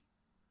League.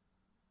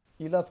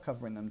 You love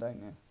covering them,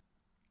 don't you?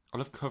 I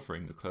love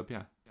covering the club,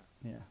 yeah.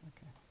 Yeah,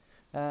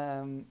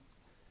 okay.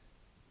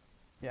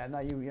 Yeah, no,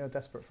 you're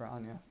desperate for it,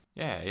 aren't you?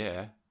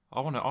 Yeah.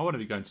 I want to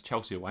be going to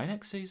Chelsea away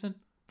next season,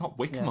 not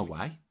Wickham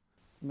away.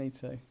 Me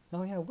too.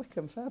 Oh yeah,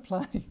 Wickham, fair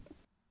play.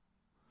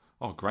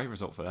 Oh, great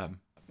result for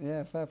them.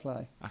 Yeah, fair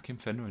play.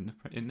 Akinfenwa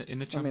in the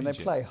Championship. I mean, they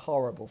play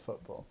horrible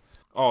football.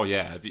 Oh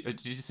yeah,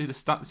 did you see the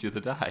stats the other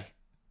day?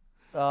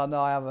 Oh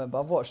no, I haven't.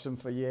 But I've watched them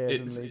for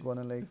years in League One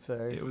and League Two.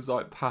 It was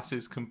like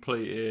passes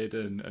completed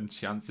and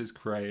chances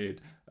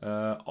created.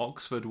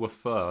 Oxford were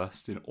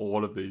first in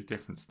all of these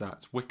different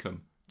stats.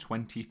 Wickham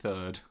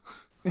 23rd.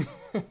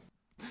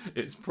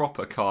 It's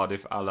proper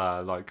Cardiff a la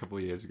like a couple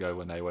of years ago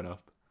when they went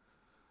up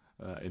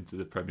into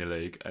the Premier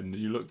League, and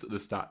you looked at the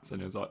stats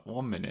and it was like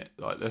 1 minute,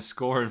 like they're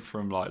scoring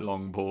from like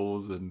long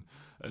balls and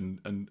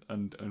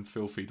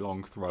filthy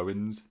long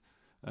throw-ins.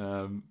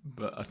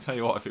 But I tell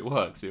you what, if it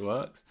works, it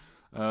works.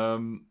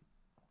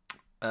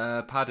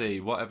 Paddy,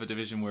 whatever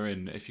division we're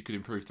in, if you could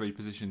improve 3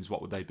 positions,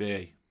 what would they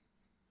be?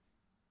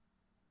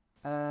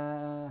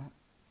 So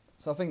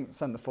I think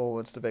centre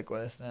forward's the big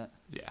one, isn't it?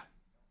 Yeah.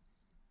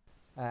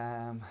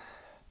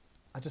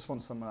 I just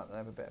want someone up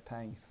there with a bit of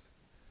pace.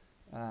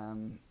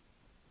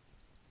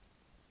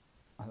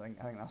 I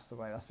think that's the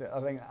way. That's it. I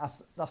think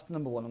that's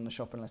number one on the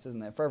shopping list,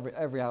 isn't it? For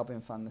every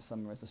Albion fan this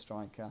summer is a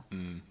striker.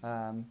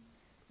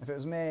 If it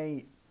was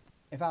me,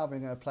 if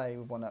Albion are going to play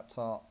with one up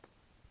top,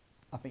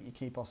 I think you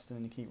keep Austin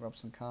and you keep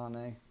Robson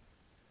Carney.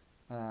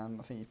 I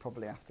think you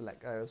probably have to let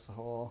go of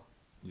Sahor.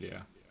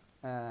 Yeah.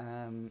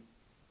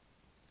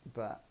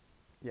 But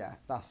yeah,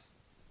 that's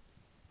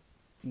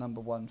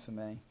number one for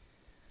me.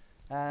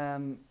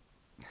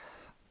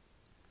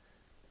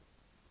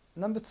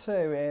 Number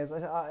two is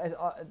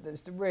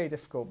it's really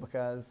difficult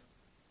because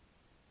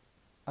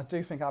I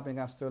do think Albion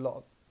have to do a lot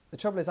of. The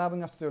trouble is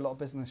Albion have to do a lot of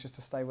business just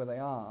to stay where they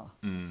are.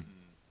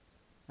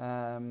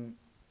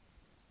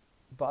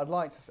 But I'd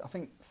like to. I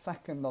think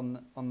second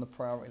on the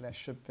priority list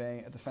should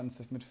be a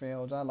defensive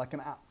midfielder, like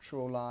an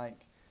actual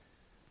like.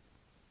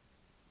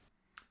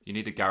 You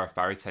needed Gareth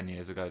Barry 10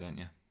 years ago, don't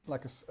you?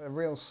 Like a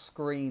real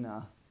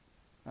screener,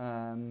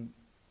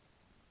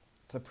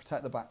 to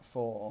protect the back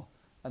four.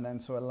 And then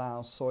to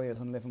allow Sawyers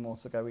and Livermore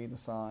to go either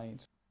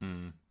side.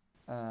 And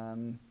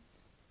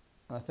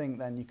I think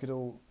then you could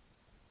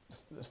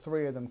the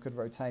 3 of them could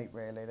rotate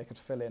really. They could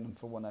fill in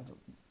for whatever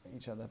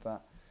each other.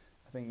 But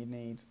I think you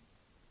need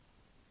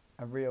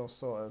a real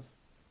sort of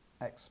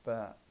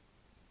expert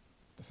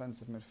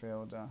defensive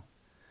midfielder.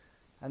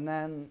 And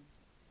then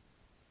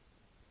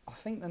I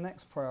think the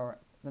next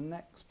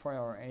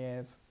priority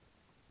is,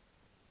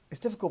 it's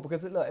difficult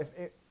because look,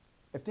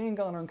 if Dean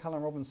Garner and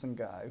Callum Robinson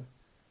go,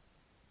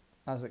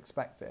 as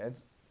expected,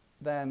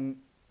 then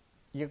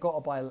you've got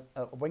to buy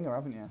a winger,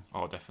 haven't you?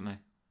 Oh, definitely.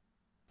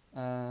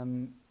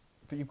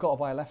 But you've got to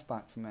buy a left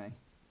back for me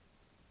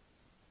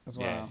as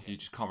well. Yeah, you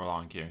just can't rely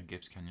on Kieran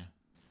Gibbs, can you?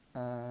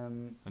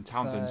 And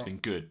Townsend's been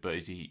good, but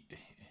is he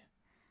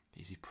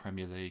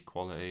Premier League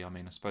quality? I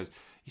mean, I suppose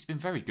he's been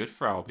very good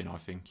for Albion. I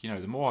think, you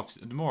know, the more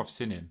I've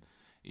seen him,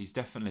 he's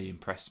definitely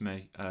impressed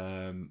me.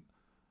 And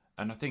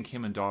I think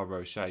him and Dara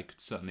O'Shea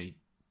could certainly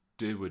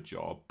do a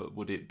job, but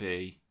would they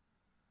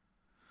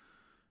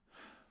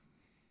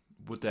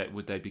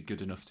be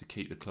good enough to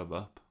keep the club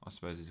up? I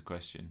suppose is a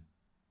question.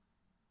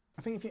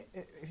 I think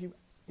if you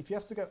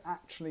have to go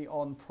actually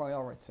on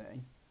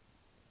priority,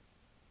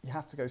 you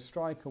have to go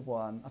striker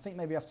 1. I think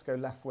maybe you have to go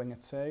left winger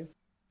 2.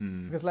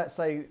 Because let's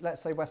say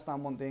West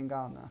Ham want Dean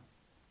Garner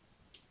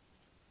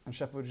and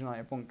Sheffield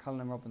United want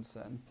Callum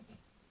Robinson.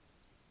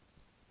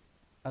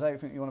 I don't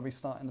think you want to be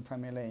starting the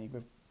Premier League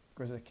with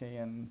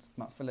Grzycki and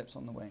Matt Phillips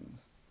on the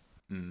wings.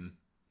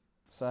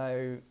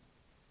 So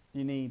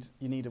you need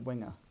a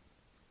winger.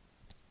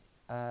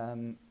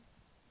 And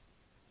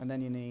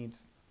then you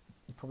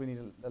probably need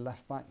a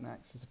left back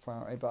next as a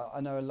priority. But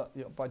I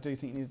do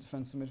think you need a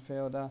defensive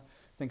midfielder.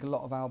 I think a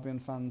lot of Albion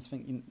fans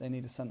think they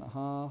need a centre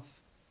half.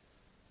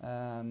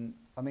 I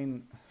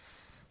mean,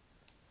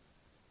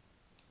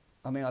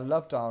 I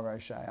love Dara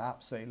O'Shea. I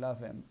absolutely love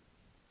him.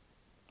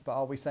 But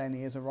are we saying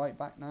he is a right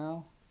back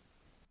now?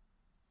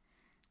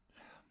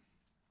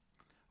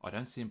 I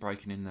don't see him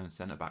breaking in those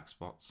centre back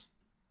spots.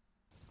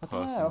 I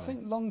don't know. I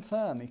think long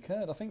term he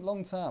could. I think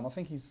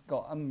he's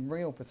got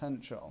unreal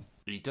potential.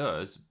 He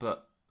does,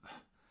 but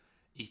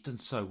he's done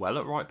so well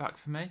at right back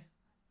for me.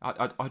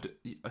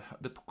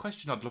 The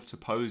question I'd love to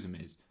pose him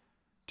is: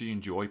 do you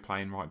enjoy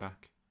playing right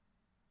back?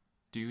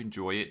 Do you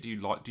enjoy it? Do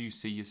you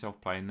see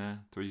yourself playing there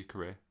through your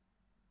career?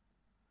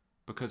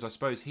 Because I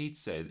suppose he'd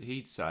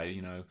say,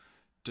 you know,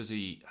 does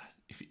he?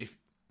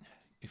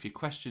 If you're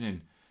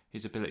questioning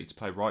his ability to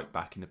play right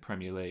back in the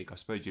Premier League, I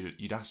suppose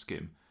you'd ask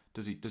him,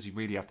 does he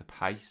really have the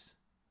pace?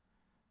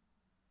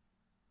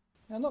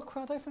 I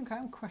don't think I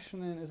am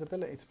questioning his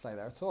ability to play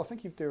there at all. I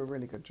think he'd do a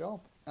really good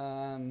job.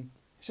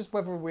 It's just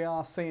whether we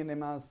are seeing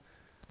him as.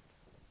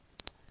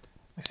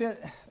 The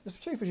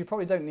truth is, you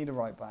probably don't need a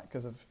right back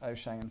because of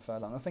O'Shea and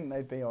Furlong. I think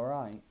they'd be all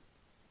right.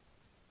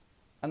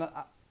 And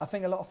I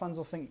think a lot of fans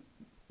will think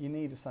you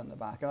need a centre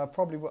back, and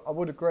I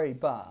would agree.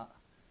 But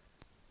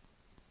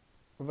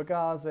with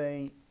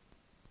Ghazi,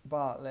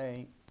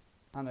 Bartley,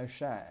 and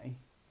O'Shea,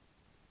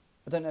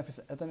 I don't know if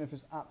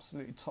it's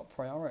absolutely top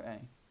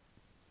priority.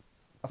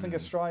 I think a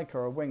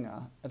striker, a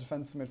winger, a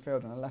defensive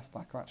midfielder, and a left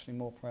back are actually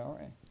more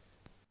priority.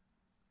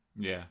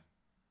 Yeah.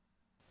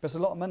 But it's a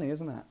lot of money,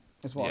 isn't it?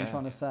 Is what I'm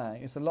trying to say.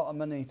 It's a lot of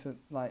money to,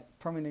 like,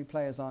 Premier League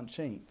players aren't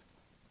cheap.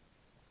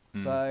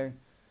 So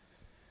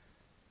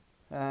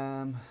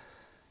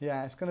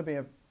Yeah, it's going to be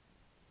a.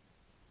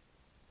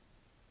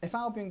 If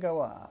Albion go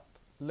up,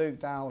 Luke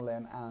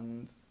Dowling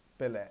and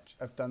Bilic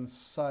have done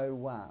so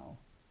well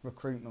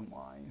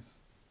recruitment-wise,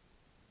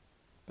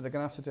 but they're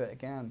going to have to do it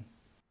again.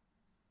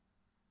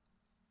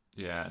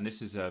 Yeah, and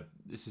this is a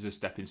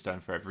stepping stone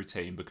for every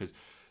team, because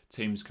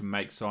teams can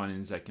make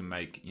signings, they can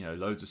make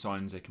loads of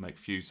signings, they can make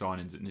few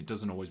signings, and it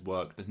doesn't always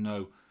work. There's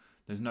no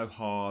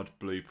hard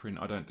blueprint,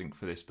 I don't think,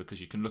 for this,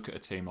 because you can look at a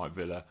team like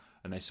Villa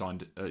and they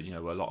signed a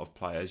lot of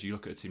players. You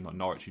look at a team like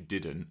Norwich who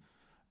didn't,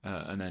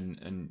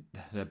 and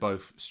they're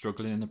both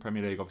struggling in the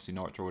Premier League. Obviously,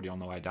 Norwich are already on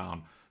the way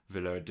down.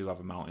 Villa do have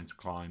a mountain to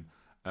climb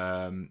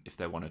if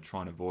they want to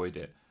try and avoid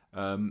it.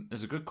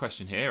 There's a good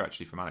question here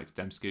actually from Alex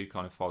Dembski, who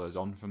kind of follows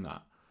on from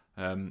that.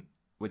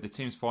 With the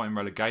teams fighting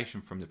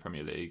relegation from the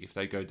Premier League, if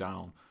they go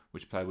down,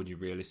 which player would you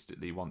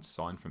realistically want to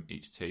sign from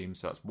each team?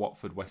 So that's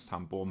Watford, West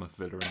Ham, Bournemouth,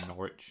 Villa and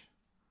Norwich.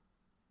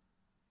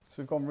 So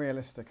we've gone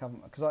realistic,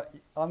 haven't we? Because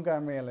I'm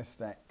going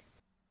realistic.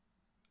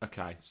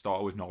 Okay,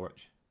 start with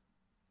Norwich.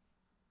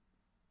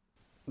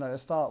 No,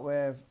 let's start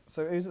with...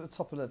 So who's at the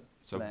top of the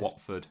list?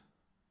 Watford.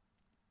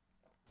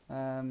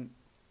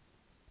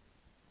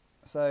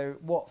 So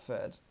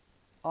Watford,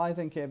 I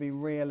think it'd be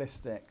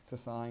realistic to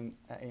sign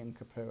Ian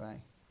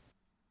Capoue.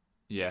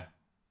 Yeah.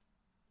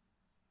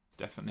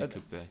 Definitely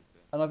could be.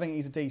 And I think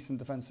he's a decent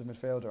defensive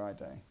midfielder, I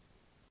do.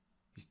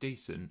 He's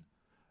decent.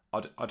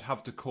 I'd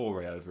have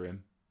Decore over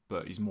him,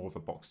 but he's more of a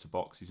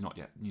box-to-box. He's not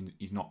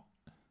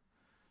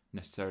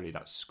necessarily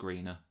that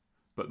screener.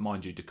 But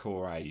mind you,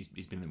 Decore,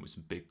 he's been in with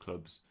some big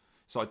clubs.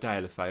 It's like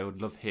Deulofeu,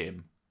 I'd love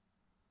him.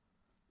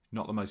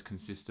 Not the most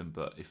consistent,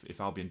 but if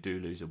Albion do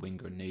lose a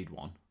winger and need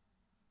one,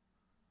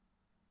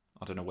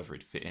 I don't know whether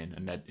he'd fit in.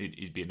 And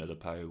he'd be another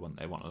player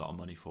they want a lot of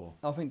money for.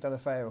 I think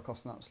Deulofeu will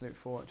cost an absolute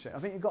fortune. I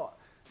think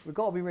we've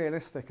got to be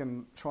realistic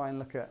and try and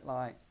look at,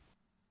 like...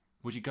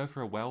 Would you go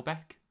for a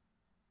Welbeck?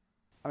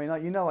 I mean,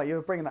 like, what,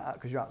 you're bringing that up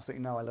because you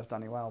absolutely know I love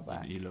Danny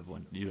Welbeck. You love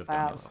Danny I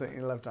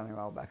absolutely love Danny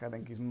Welbeck. I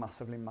think he's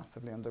massively,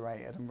 massively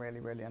underrated and really,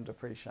 really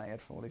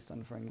underappreciated for what he's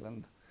done for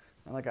England.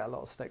 And I get a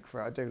lot of stick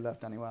for it. I do love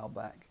Danny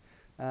Welbeck.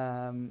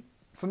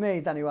 For me,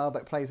 Danny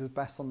Welbeck plays his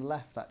best on the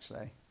left,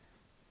 actually.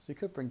 So you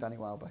could bring Danny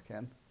Welbeck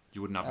in.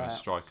 You wouldn't have him as a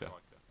striker?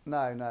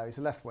 No, he's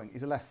a left wing.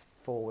 He's a left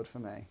forward for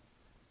me.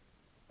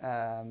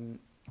 I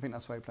think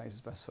that's where he plays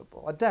his best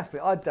football. I'd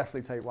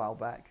definitely take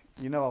Welbeck.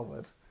 You know I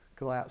would,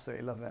 because I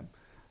absolutely love him.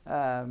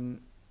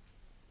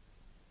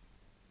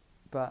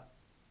 But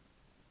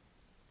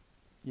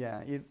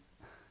yeah,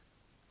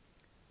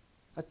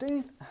 I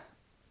do.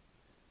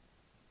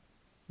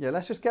 Yeah,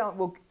 let's just get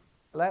on.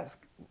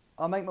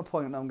 I'll make my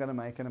point that I'm going to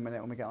make in a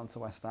minute when we get on to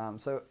West Ham.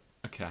 So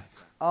okay,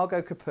 I'll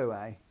go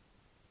Capoue,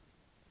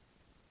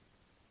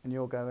 and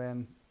you'll go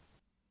in.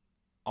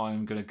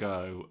 I'm going to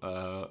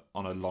go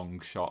on a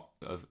long shot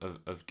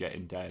of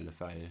getting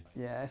Deulofeu.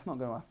 Yeah, it's not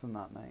going to happen,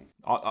 that, mate.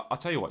 I'll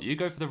tell you what, you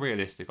go for the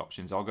realistic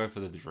options, I'll go for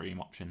the dream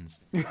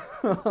options.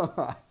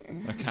 Alright.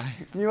 Okay.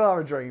 You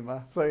are a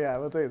dreamer, so yeah,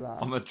 we'll do that.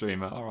 I'm a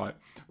dreamer, alright.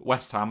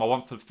 West Ham, I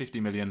want for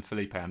 50 million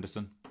Felipe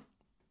Anderson.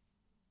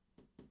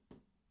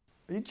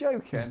 Are you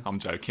joking? I'm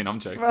joking.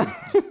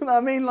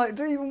 I mean, like,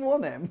 do you even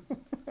want him?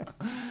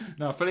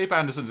 No, Felipe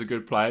Anderson's a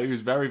good player. He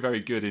was very, very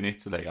good in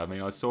Italy. I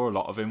mean, I saw a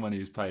lot of him when he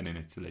was playing in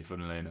Italy,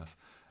 funnily enough.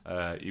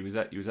 He was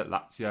at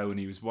Lazio, and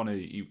he was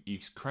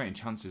he's creating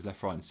chances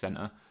left, right and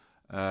centre.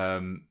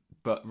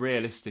 But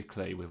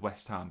realistically, with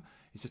West Ham,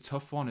 it's a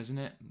tough one, isn't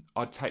it?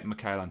 I'd take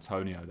Michail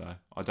Antonio, though.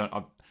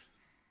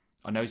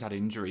 I know he's had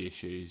injury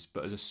issues,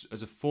 but as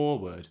a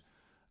forward...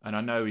 And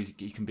I know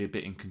he can be a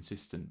bit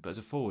inconsistent, but as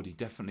a forward, he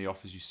definitely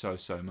offers you so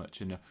much.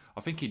 And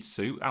I think he'd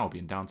suit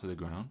Albion down to the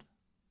ground.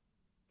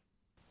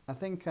 I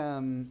think,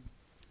 again,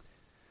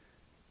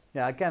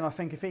 I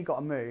think if he got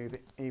a move,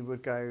 he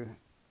would go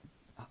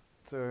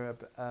to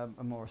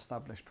a more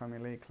established Premier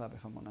League club,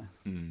 if I'm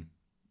honest. Mm.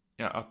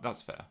 Yeah,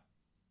 that's fair.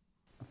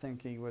 I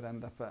think he would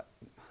end up at...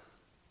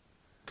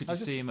 Could you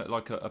see him at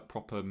like a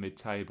proper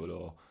mid-table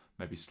or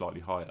maybe slightly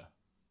higher?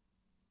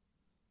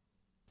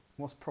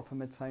 What's proper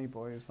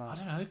mid-table? Who's that? I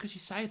don't know, because you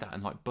say that,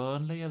 and like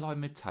Burnley are like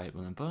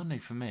mid-table, and Burnley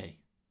for me,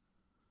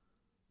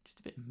 just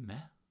a bit meh.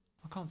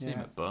 I can't see him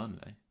at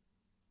Burnley.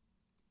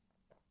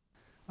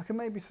 I can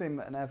maybe see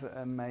him at an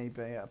Everton,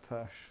 maybe at a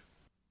push.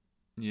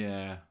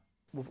 Yeah.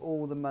 With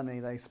all the money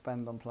they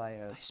spend on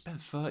players. They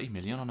spent 30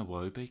 million on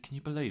Iwobi, can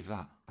you believe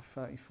that?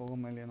 34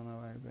 million on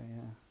Iwobi,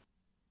 yeah.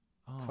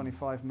 Oh.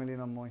 25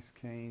 million on Moise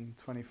Kean,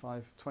 20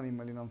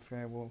 million on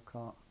Theo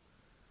Walcott,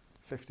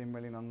 15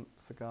 million on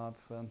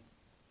Sigurdsson.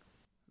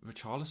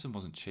 Richarlison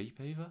wasn't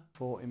cheap either.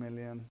 40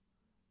 million.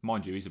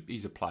 Mind you,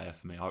 he's a player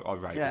for me. I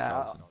rate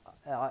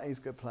Richarlison. He's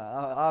a good player.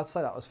 I'd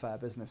say that was fair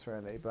business,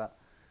 really, but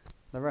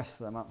the rest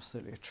of them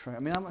absolutely true. I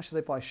mean, how much did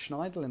they buy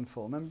Schneiderlin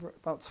for? Remember,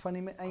 about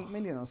 28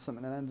 million or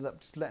something, and ended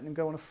up just letting him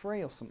go on a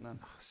free or something.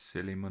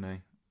 Silly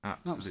money.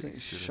 Absolutely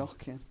silly.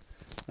 Shocking.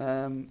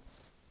 But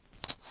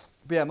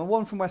yeah, my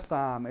one from West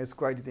Ham is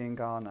Grady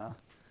Diangana.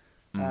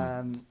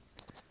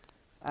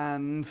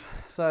 And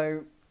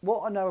so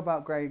what I know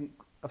about Grady...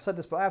 I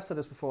have said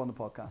this before on the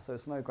podcast, so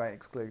it's no great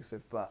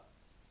exclusive, but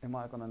it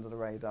might have gone under the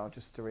radar.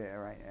 Just to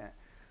reiterate it,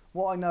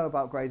 what I know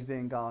about Grady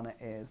Diangana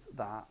is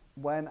that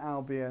when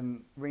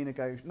Albion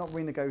not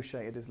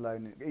renegotiated his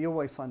loan, he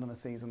always signed on a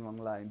season-long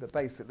loan, but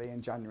basically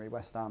in January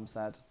West Ham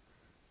said,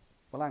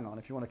 well, hang on,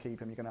 if you want to keep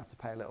him, you're going to have to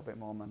pay a little bit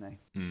more money.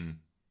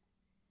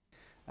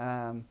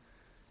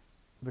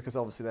 Because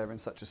obviously they're in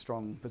such a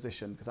strong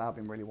position, because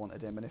Albion really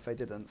wanted him, and if they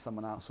didn't,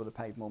 someone else would have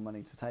paid more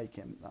money to take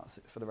him. That's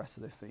it for the rest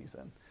of this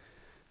season.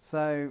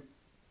 So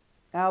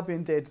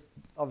Albion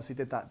obviously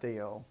did that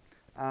deal,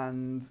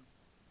 and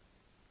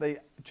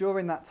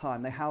during that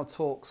time they held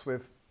talks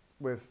with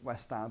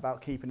West Ham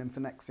about keeping him for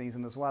next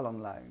season as well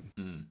on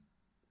loan.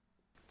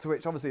 To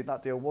which obviously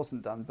that deal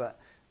wasn't done, but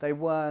they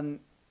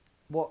weren't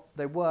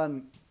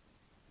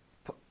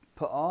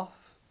put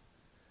off.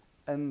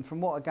 And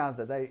from what I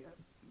gather,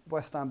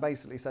 West Ham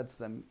basically said to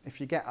them, if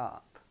you get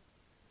up,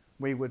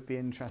 we would be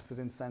interested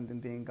in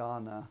sending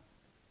Diangana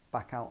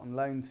back out on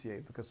loan to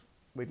you, because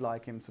we'd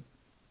like him to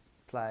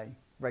play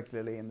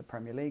regularly in the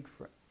Premier League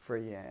for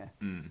a year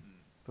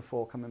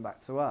before coming back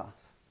to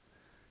us.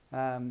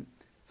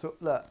 So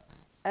look,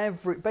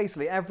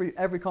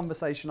 every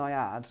conversation I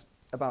had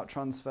about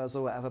transfers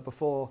or whatever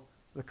before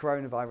the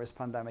coronavirus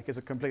pandemic is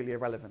completely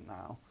irrelevant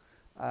now,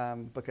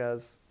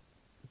 because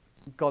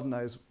God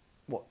knows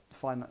what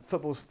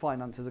football's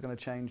finances are going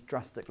to change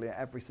drastically at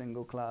every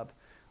single club.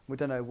 We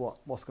don't know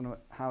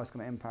how it's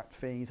going to impact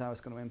fees, how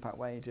it's going to impact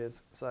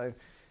wages. So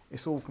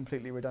it's all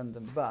completely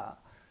redundant. But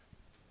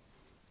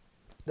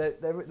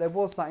there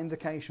was that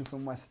indication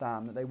from West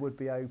Ham that they would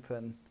be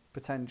open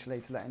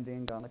potentially to letting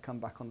Diangana come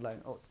back on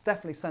loan, or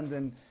definitely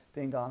sending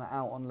Diangana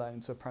out on loan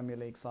to a Premier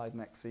League side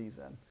next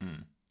season.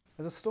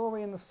 There's a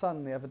story in The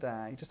Sun the other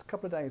day, just a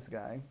couple of days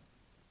ago,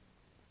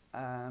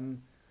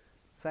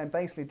 saying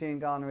basically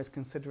Diangana is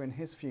considering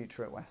his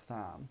future at West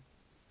Ham,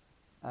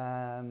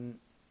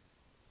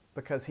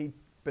 because he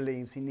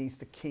believes he needs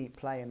to keep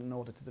playing in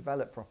order to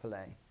develop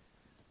properly,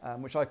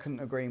 which I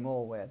couldn't agree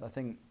more with. I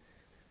think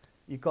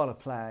you've got to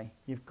play.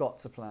 You've got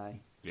to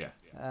play. Yeah.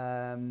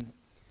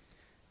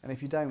 And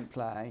if you don't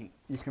play,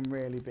 you can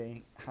really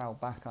be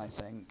held back, I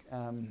think.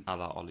 A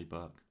la Ollie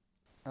Burke.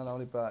 A la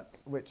Ollie Burke,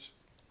 which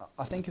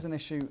I think is an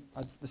issue.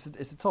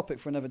 It's a topic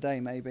for another day,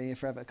 maybe,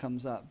 if ever it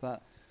comes up.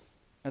 But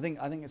I think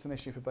it's an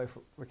issue for both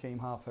Raheem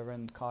Harper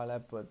and Kyle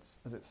Edwards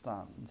as it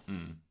stands.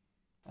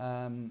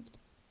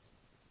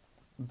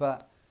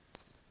 But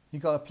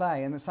you've got to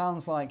play, and it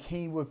sounds like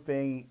he would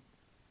be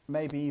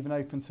maybe even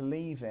open to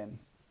leaving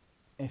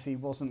if he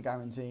wasn't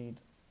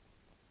guaranteed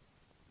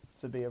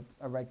to be a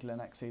regular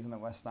next season at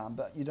West Ham.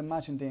 But you'd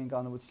imagine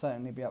Diangana would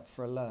certainly be up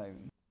for a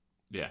loan.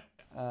 Yeah.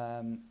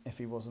 If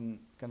he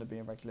wasn't going to be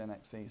a regular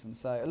next season.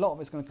 So a lot of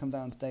it's going to come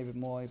down to David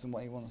Moyes and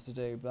what he wants to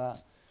do.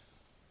 But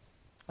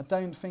I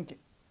don't think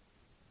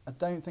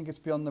it's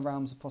beyond the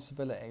realms of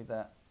possibility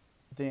that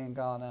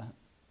Diangana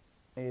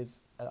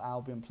is an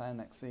Albion player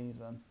next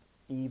season,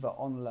 either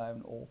on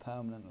loan or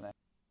permanently.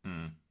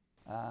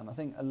 I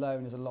think a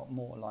loan is a lot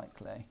more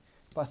likely.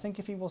 But I think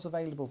if he was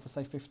available for,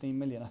 say, 15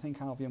 million, I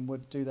think Albion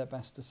would do their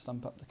best to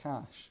stump up the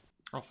cash.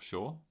 Oh, for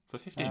sure. For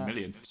 15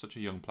 million for such a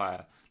young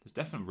player, there's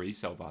definite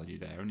resale value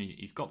there, and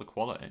he's got the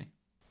quality.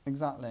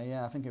 Exactly,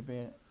 yeah. I think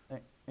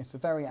it's a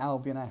very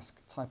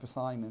Albion-esque type of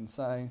signing.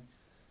 So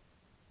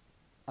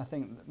I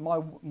think my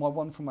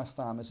one from West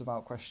Ham is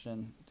without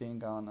question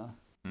Diangana.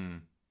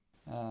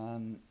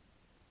 And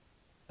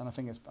I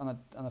think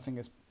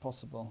it's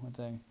possible. I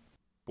do.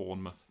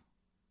 Bournemouth.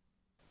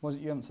 Was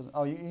it you haven't said?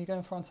 Oh, you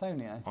going for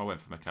Antonio? I went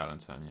for Mikel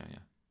Antonio. Yeah.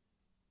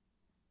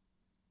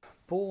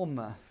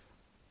 Bournemouth.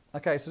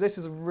 Okay, so this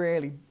is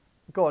really.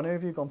 Go on. Who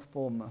have you gone for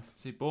Bournemouth?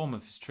 See,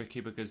 Bournemouth is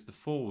tricky because the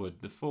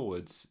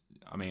forwards.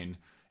 I mean,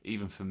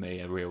 even for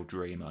me, a real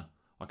dreamer.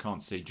 I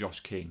can't see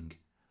Josh King,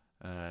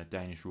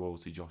 Danish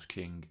royalty Josh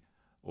King,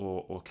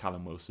 or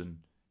Callum Wilson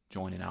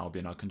joining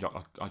Albion. I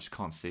just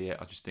can't see it.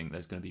 I just think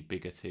there's going to be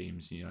bigger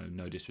teams. You know,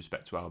 no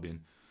disrespect to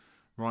Albion.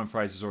 Ryan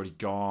Fraser's already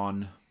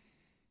gone.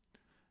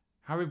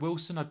 Harry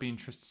Wilson, I'd be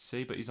interested to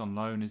see, but he's on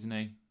loan, isn't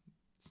he?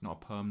 It's not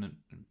a permanent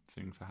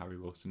thing for Harry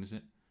Wilson, is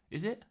it?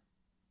 Is it?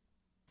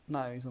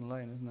 No, he's on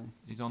loan, isn't he?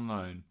 He's on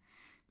loan.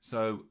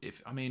 So, I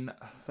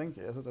think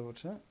it is, I'll double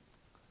check.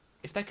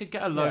 If they could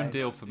get a loan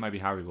deal for maybe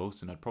Harry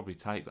Wilson, I'd probably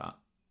take that.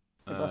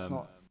 But that's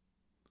not...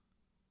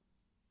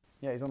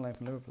 Yeah, he's on loan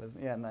from Liverpool,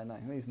 isn't he? Yeah, no,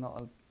 he's not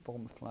a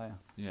Bournemouth player.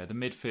 Yeah, the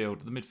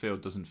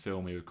midfield doesn't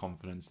fill me with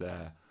confidence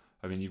there.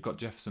 I mean, you've got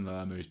Jefferson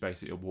Lerma, who's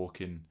basically a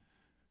walk-in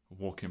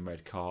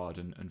red card,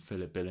 and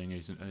Philip Billing,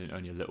 who's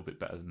only a little bit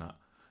better than that.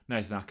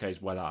 Nathan Ake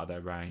is well out of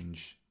their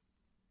range.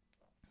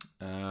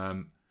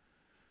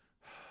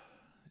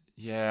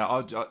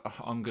 Yeah,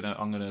 I'm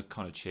gonna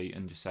kind of cheat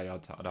and just say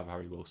I'd have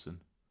Harry Wilson.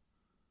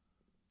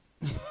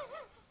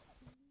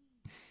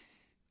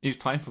 He's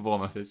playing for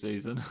Bournemouth this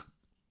season.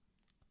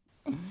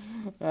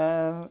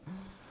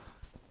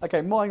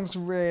 Okay, mine's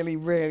really,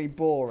 really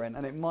boring,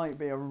 and it might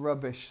be a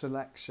rubbish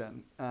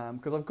selection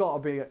because I've got to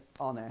be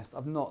honest.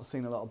 I've not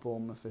seen a lot of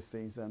Bournemouth this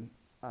season.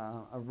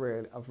 I've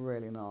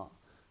really not.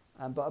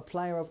 But a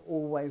player I've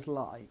always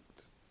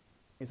liked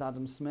is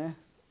Adam Smith,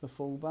 the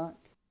fullback.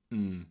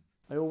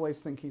 I always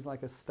think he's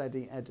like a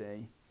steady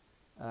Eddie.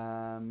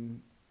 I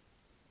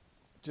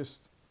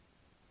just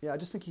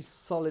think he's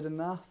solid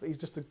enough. He's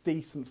just a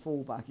decent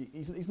fullback.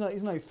 He's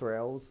no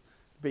thrills,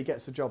 but he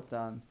gets the job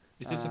done.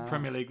 Is this a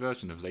Premier League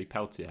version of Lee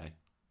Peltier?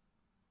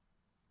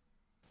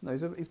 No, I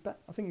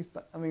think he's.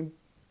 I mean,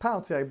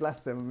 Peltier,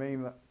 bless him.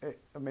 He's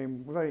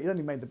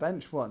only made the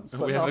bench once. Are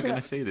but we no, ever going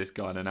to see this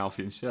guy in an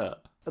Albion shirt?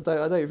 I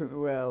don't think we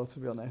will, to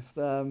be honest.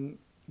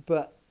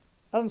 But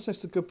Adam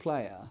Smith's a good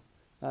player,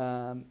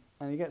 and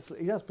he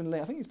has been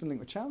linked. I think he's been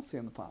linked with Chelsea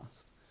in the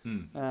past.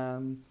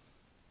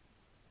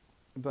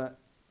 But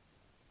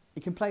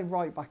he can play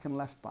right back and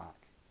left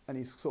back, and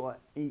he's sort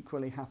of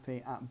equally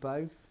happy at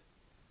both,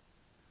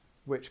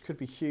 which could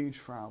be huge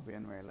for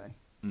Albion, really.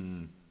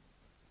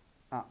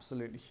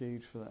 Absolutely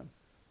huge for them.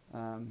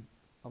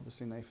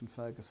 Obviously Nathan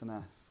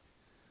Ferguson-esque.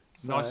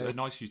 So, a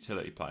nice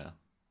utility player.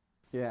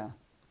 Yeah,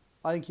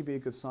 I think he'd be a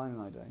good signing.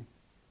 I do.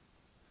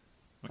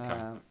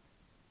 Okay.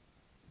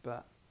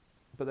 But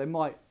they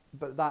might.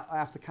 But that I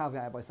have to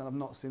caveat it by saying I've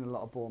not seen a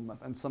lot of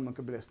Bournemouth, and someone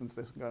could be listening to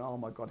this and going, "Oh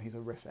my God, he's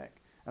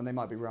horrific," and they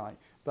might be right.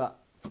 But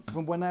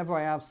from whenever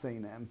I have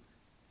seen him,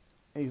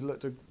 he's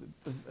looked a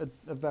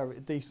very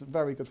decent,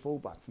 very good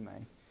fullback for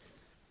me.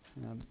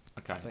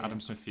 Okay, Adam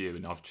Smith for you,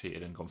 and I've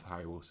cheated and gone for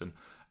Harry Wilson.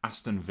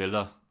 Aston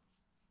Villa.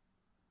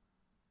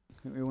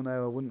 I think we all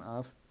know I wouldn't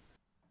have.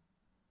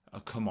 Oh,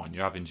 come on,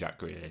 you're having Jack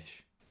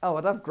Grealish. Oh,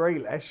 I'd have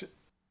Grealish.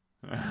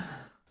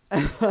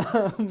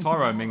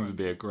 Tyrone Mings would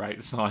be a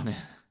great signing.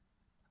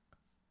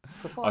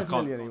 For 5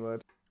 million, he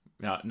would.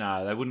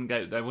 No, they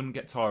wouldn't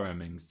get Tyrone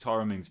Mings.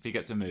 Tyrone Mings, if he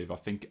gets a move, I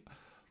think,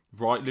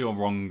 rightly or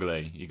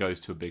wrongly, he goes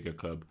to a bigger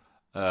club.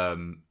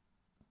 John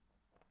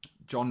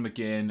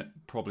McGinn,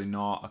 probably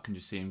not. I can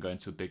just see him going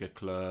to a bigger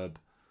club.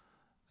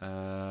 That's.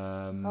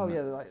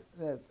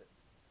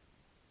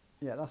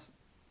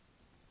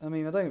 I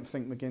mean, I don't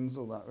think McGinn's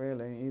all that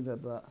really either,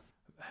 but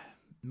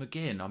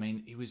McGinn, I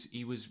mean,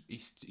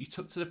 he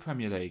took to the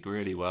Premier League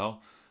really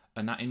well,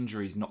 and that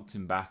injury's knocked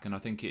him back. And I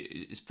think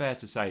it's fair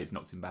to say it's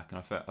knocked him back,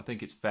 and I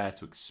think it's fair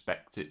to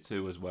expect it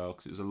to as well,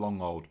 because it was a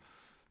long old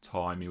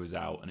time he was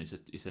out, and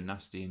it's a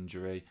nasty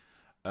injury.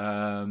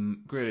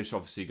 Grealish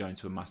obviously going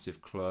to a massive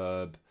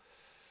club.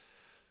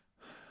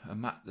 A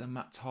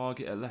Matt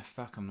Target at left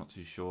back, I'm not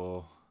too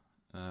sure.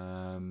 Do you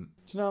know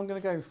what I'm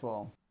going to go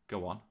for?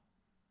 Go on.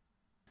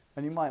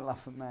 And you might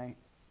laugh at me,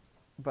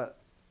 but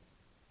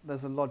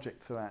there's a logic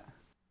to it.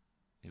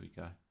 Here we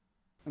go.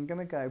 I'm going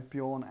to go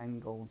Bjorn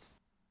Engels.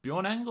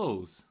 Bjorn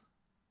Engels?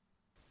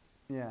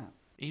 Yeah.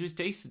 He was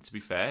decent, to be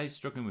fair. He's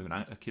struggling with an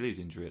Achilles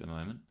injury at the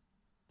moment.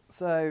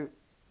 So,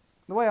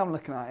 the way I'm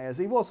looking at it is,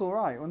 he was all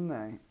right, wasn't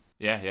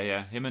he?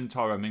 Yeah. Him and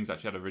Tyrone Mings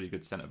actually had a really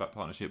good centre-back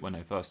partnership when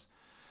they first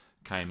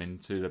came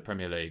into the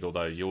Premier League,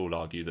 although you all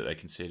argue that they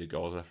conceded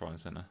goals left, right and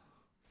centre.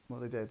 Well,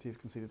 they did. You've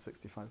conceded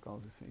 65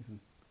 goals this season.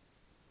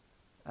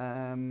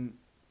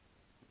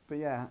 But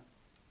yeah,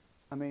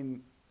 I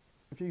mean,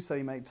 if you say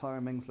you make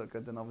Tyrone Mings look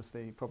good, then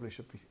obviously he probably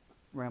should be.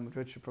 Real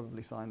Madrid should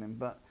probably sign him.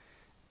 But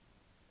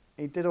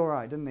he did all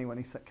right, didn't he, when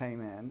he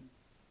came in?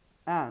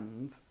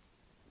 And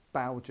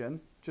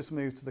Belgian, just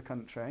moved to the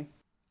country.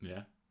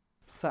 Yeah.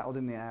 Settled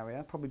in the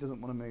area. Probably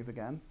doesn't want to move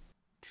again.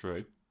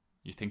 True.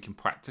 You're thinking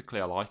practically.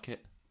 I like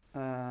it.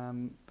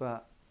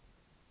 But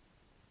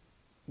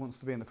wants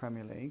to be in the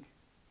Premier League.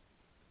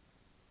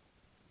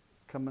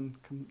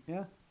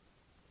 Yeah.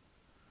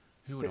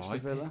 Who would Ditch I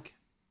the Villa. pick?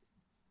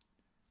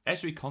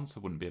 Esri Konsa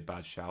wouldn't be a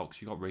bad shout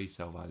because you got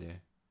resale value.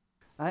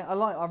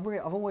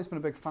 I've always been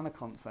a big fan of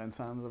Konsa in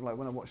terms of like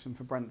when I watched him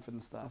for Brentford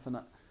and stuff, and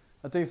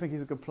I do think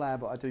he's a good player,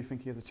 but I do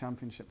think he is a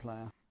Championship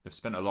player. They've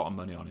spent a lot of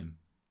money on him.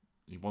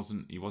 He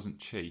wasn't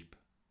cheap.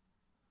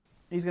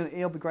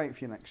 He'll be great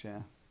for you next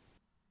year.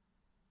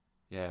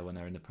 Yeah, when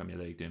they're in the Premier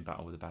League doing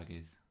battle with the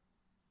baggies.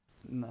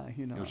 No,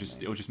 you know.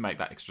 It'll just make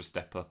that extra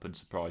step up and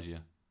surprise you.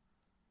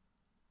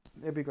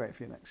 It'll be great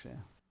for you next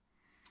year.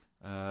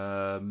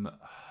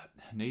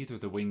 Neither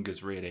of the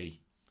wingers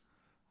really.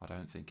 I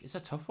don't think it's a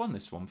tough one.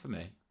 This one for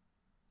me,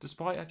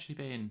 despite actually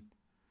being.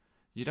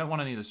 You don't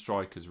want any of the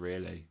strikers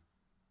really.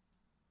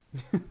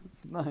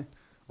 No.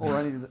 Or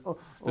any.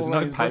 There's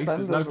no pace.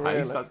 There's no pace.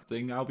 Really. That's the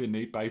thing. Albion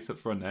need pace up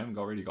front. They haven't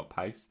really got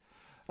pace.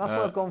 That's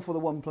why I've gone for the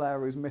one player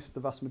who's missed the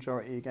vast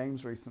majority of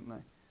games recently.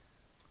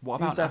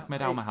 What about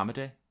Ahmed Al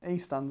Mohammadi? He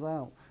stands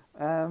out.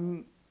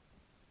 Al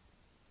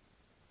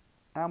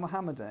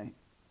Mohammadi.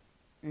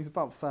 He's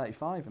about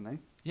 35, isn't he?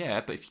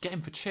 Yeah, but if you get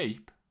him for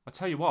cheap, I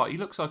tell you what, he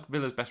looks like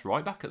Villa's best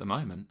right back at the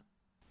moment.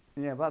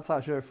 Yeah, but that's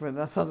actually everything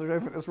that's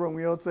wrong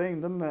with your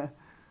team, doesn't it?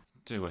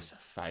 Do us a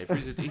favour.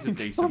 He's a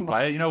decent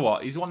player. You know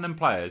what? He's one of them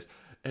players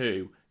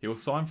who he'll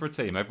sign for a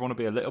team. Everyone will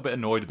be a little bit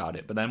annoyed about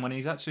it, but then when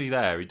he's actually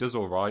there, he does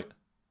all right.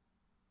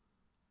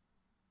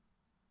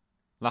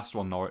 Last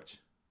one, Norwich.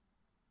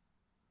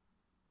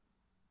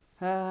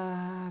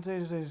 Jamal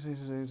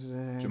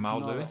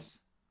Lewis.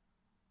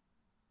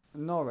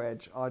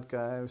 Norwich, I'd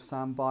go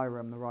Sam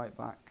Byram, the right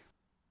back.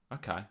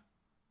 Okay.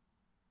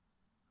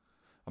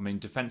 I mean,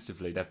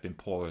 defensively, they've been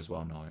poor as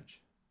well, Norwich.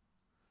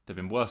 They've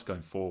been worse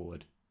going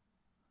forward.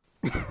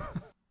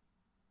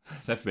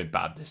 They've been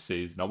bad this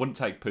season. I wouldn't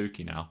take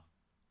Pookie now.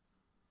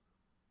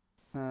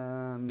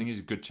 I think he's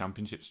a good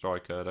Championship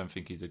striker. I don't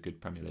think he's a good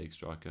Premier League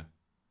striker.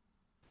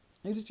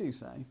 Who did you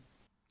say?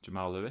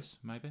 Jamal Lewis,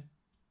 maybe?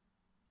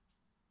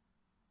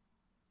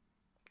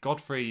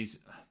 Godfrey's...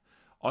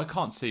 I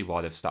can't see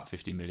why they've slapped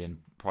 50 million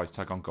price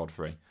tag on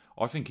Godfrey.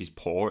 I think he's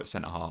poor at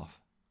centre-half.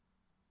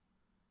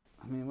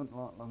 I mean, it wasn't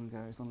that long ago.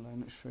 He was on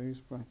loan at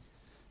Shrewsbury.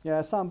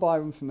 Yeah, Sam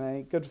Byram for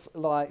me. Good,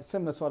 like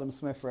similar to Adam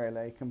Smith,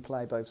 really. Can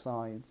play both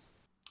sides.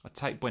 I'd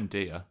take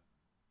Buendia.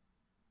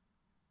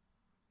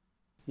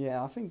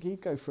 Yeah, I think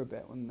he'd go for a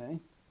bit, wouldn't he?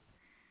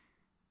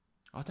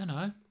 I don't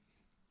know.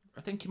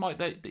 I think he might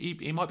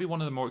be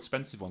one of the more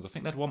expensive ones. I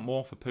think they'd want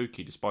more for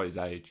Pookie despite his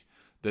age.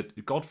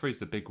 That Godfrey's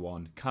the big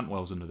one.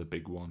 Cantwell's another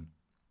big one.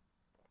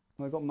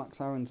 Well, they've got Max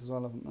Aarons as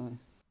well, haven't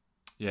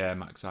they? Yeah,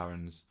 Max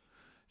Aarons.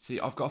 See,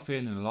 I've got a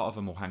feeling a lot of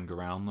them will hang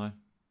around though.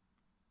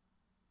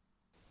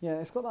 Yeah,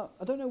 it's got that.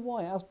 I don't know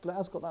why it has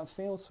got that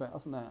feel to it,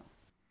 hasn't it?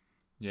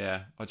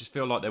 Yeah, I just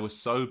feel like they were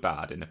so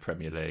bad in the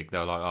Premier League. They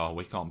were like, oh,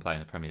 we can't play in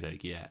the Premier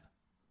League yet.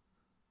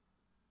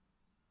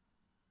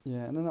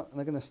 Yeah, and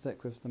they're going to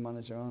stick with the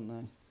manager, aren't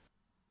they?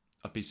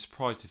 I'd be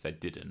surprised if they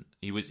didn't.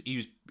 He was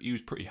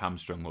pretty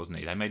hamstrung, wasn't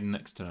he? They made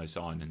next to no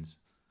signings.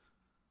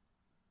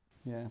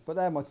 Yeah, but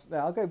I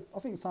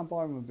think Sam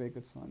Byram would be a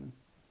good signing.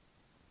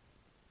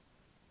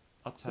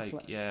 I'd take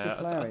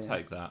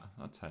that.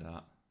 I'd take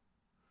that.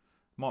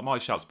 My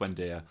shout's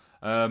Buendia.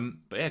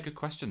 But yeah, good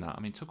question that.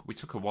 I mean, we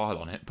took a while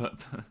on it,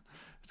 but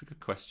it's a good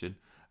question.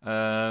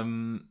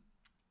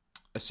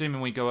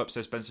 Assuming we go up,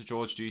 says Spencer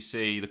George, do you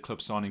see the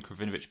club signing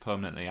Krovinovic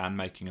permanently and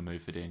making a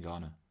move for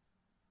Diangana?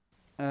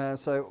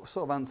 So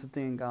sort of answered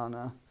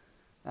Diangana.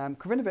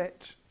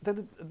 Krovinovic,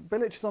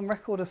 Bilic is on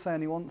record as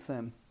saying he wants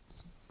him.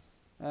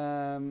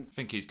 I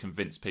think he's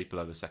convinced people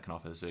over the second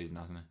half of the season,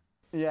 hasn't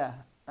he? Yeah,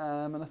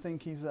 and I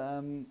think he's,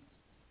 and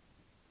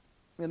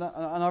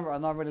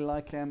I really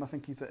like him. I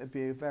think it'd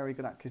be a very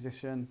good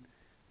acquisition.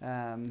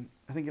 I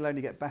think he'll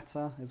only get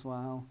better as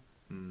well.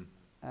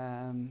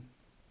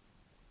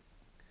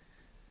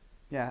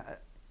 Yeah.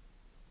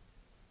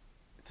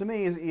 To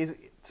me,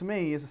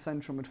 he's a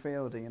central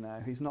midfielder. You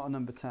know, he's not a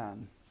number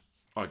 10.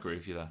 I agree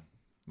with you there.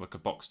 Like a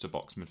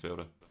box-to-box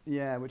midfielder.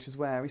 Yeah, which is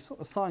where he sort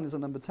of signed as a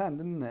number 10,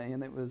 didn't he?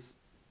 And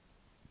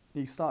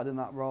he started in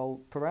that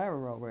role, Pereira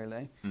role,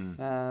 really.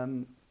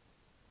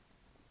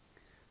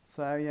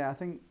 So yeah, I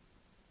think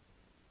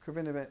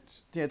Krovinovic,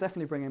 yeah,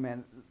 definitely bring him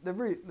in.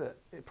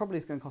 It probably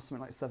is going to cost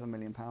something like £7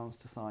 million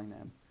to sign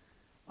him.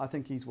 I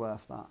think he's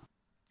worth that.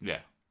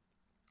 Yeah,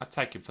 I'd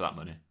take him for that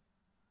money.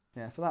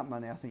 Yeah, for that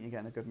money, I think you're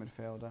getting a good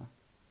midfielder.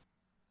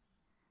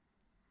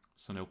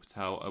 Sunil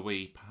Patel, are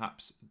we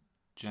perhaps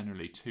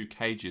generally 2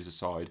 cages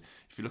aside?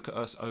 If you look at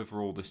us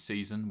overall this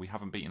season, we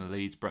haven't beaten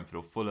Leeds, Brentford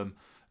or Fulham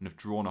and have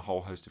drawn a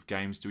whole host of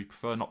games. Do we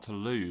prefer not to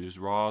lose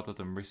rather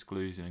than risk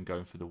losing and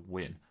going for the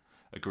win?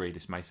 Agree,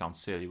 this may sound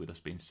silly with us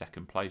being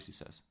second place, he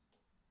says.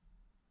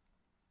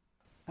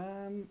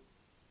 I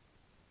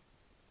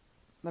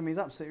mean, he's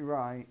absolutely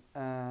right.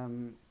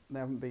 They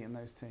haven't beaten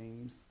those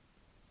teams.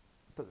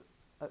 But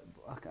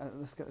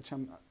let's get the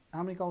champ.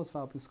 How many goals have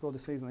Albion scored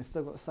this season? They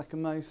still got the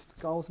second most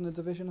goals in the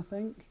division, I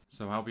think.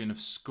 So Albion have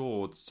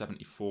scored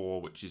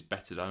 74, which is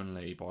bettered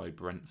only by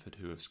Brentford,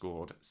 who have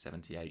scored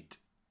 78.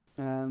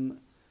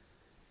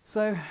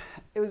 So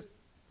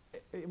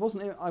it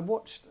wasn't. I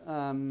watched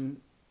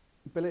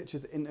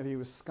Bilic's interview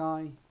with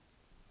Sky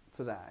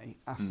today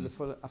after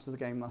the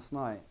game last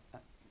night.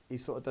 He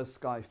sort of does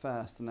Sky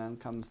first and then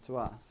comes to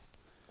us,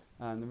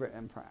 the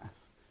written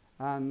press.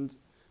 And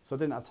so I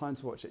didn't have time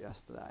to watch it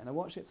yesterday. And I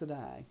watched it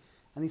today.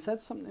 And he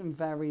said something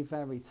very,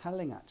 very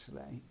telling,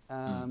 actually.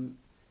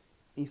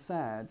 He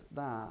said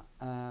that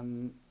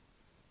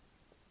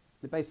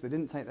they basically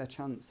didn't take their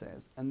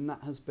chances. And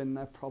that has been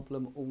their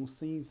problem all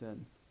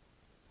season.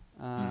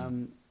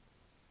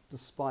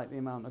 Despite the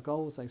amount of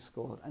goals they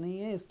scored. And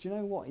he is. Do you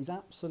know what? He's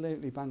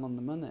absolutely bang on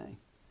the money.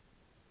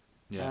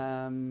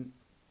 Yeah.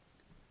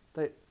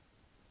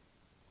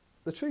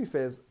 The truth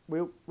is,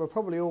 we're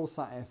probably all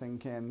sat here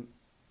thinking,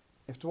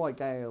 if Dwight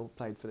Gale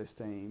played for this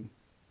team,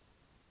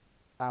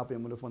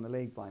 Albion would have won the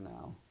league by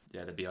now.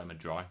 Yeah, they'd be home and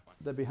dry.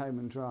 They'd be home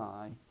and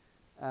dry.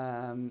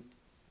 And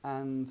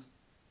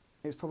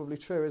it's probably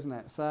true, isn't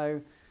it?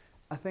 So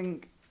I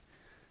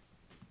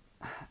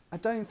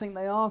don't think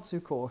they are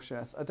too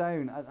cautious. I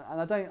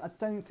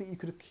don't think you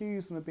could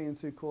accuse them of being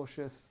too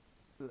cautious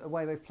the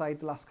way they've played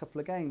the last couple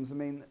of games. I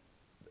mean,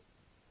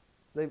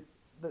 the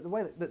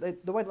way,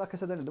 like I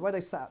said earlier, the way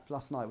they set up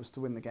last night was to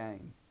win the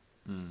game.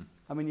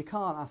 I mean, you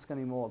can't ask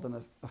any more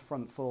than a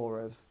front four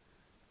of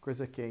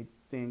Grzycki,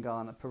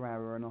 Diangana,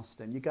 Pereira and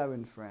Austin. You're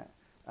going for it.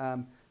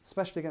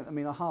 Especially against, I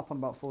mean, I harp on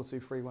about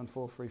 4-2-3-1,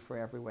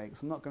 4-3-3 every week,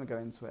 so I'm not going to go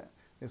into it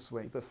this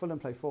week. But Fulham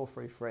play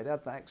 4-3-3. They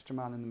had that extra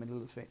man in the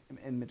middle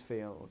in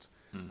midfield.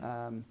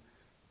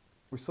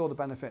 We saw the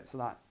benefits of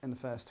that in the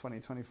first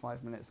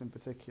 20-25 minutes in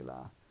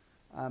particular.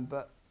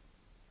 But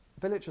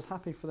Bilic was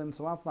happy for them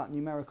to have that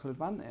numerical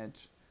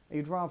advantage.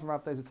 He'd rather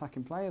have those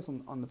attacking players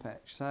on the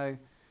pitch. So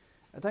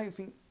I don't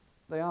think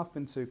they have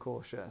been too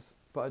cautious.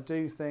 but I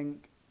do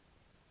think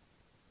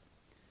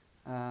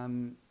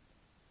that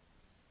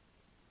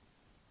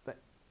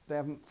they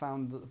haven't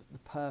found the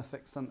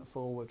perfect centre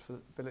forward for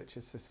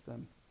Bilic's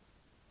system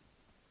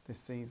this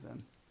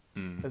season.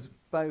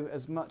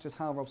 As much as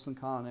Hal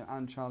Robson-Kanu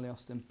and Charlie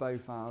Austin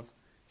both have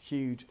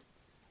huge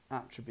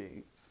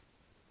attributes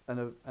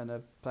and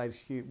have played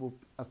huge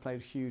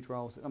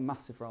roles,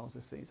 massive roles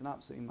this season,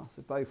 absolutely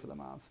massive. Both of them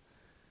have.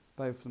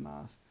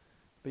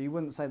 But you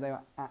wouldn't say they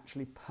were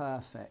actually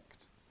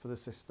perfect for the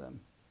system.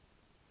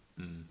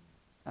 And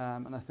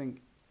I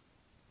think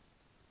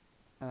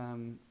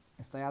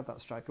if they had that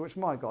striker, which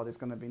my God is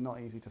going to be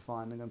not easy to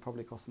find and going to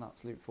probably cost an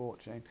absolute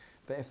fortune,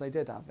 but if they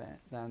did have it,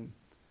 then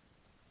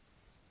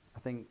I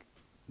think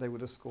they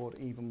would have scored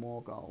even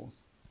more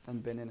goals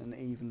and been in an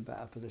even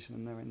better position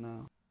than they're in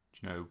now. Do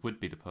you know who would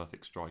be the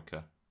perfect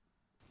striker?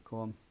 Go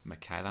on.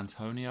 Michail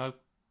Antonio.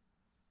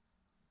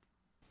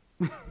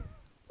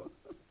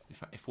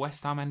 If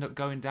West Ham end up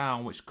going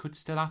down, which could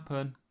still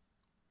happen,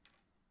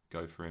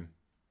 go for him.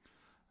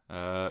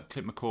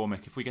 Clint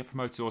McCormick, if we get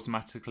promoted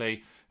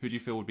automatically, who do you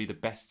feel would be the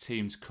best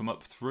team to come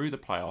up through the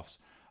playoffs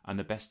and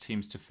the best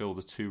teams to fill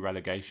the 2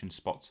 relegation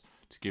spots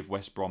to give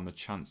West Brom the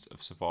chance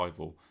of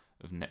survival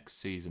of next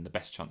season? The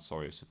best chance,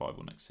 of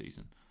survival next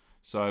season.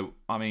 So,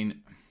 I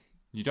mean,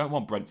 you don't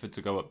want Brentford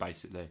to go up,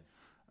 basically,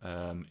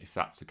 if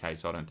that's the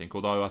case, I don't think.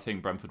 Although I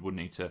think Brentford would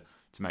need to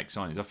make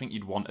signings. I think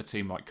you'd want a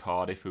team like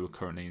Cardiff, who are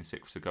currently in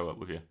 6th, to go up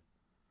with you.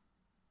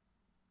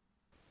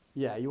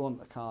 Yeah, you want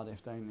the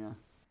Cardiff, don't you?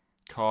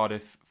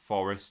 Cardiff,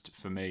 Forest,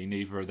 for me,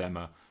 neither of them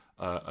are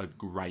a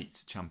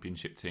great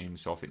championship team,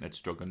 so I think they'd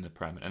struggle in the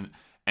Prem. And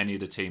any of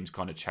the teams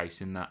kind of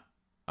chasing that,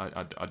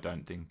 I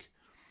don't think.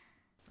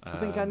 I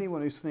think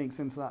anyone who sneaks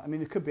into that, I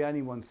mean, it could be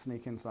anyone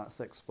sneak into that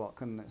 6th spot,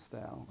 couldn't it,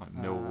 still? Like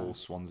Millwall,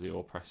 Swansea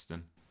or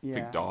Preston. Yeah. I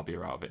think Derby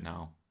are out of it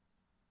now.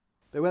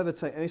 Whoever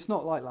it's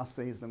not like last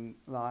season.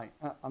 Like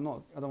I don't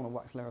want to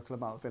wax lyrical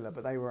about Villa,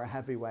 but they were a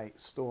heavyweight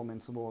storming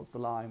towards the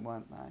line,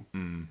 weren't they?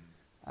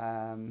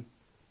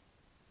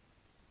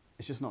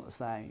 It's just not the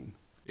same.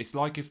 It's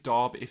like if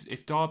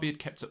Derby had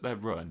kept up their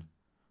run,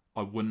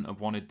 I wouldn't have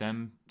wanted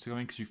them to go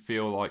in, because you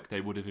feel like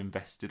they would have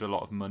invested a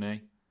lot of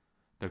money.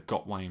 They've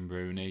got Wayne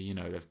Rooney,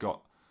 they've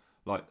got,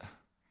 like,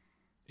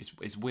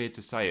 it's weird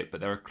to say it,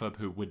 but they're a club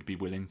who would be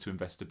willing to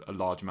invest a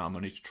large amount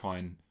of money to try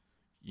and,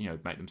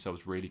 make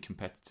themselves really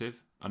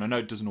competitive. And I know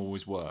it doesn't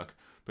always work,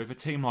 but if a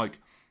team like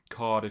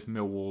Cardiff,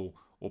 Millwall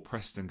or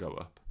Preston go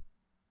up,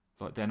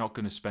 like, they're not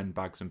going to spend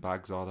bags and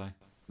bags, are they?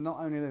 Not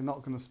only are they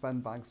not going to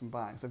spend bags and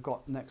bags, they've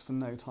got next to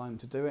no time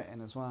to do it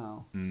in as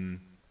well.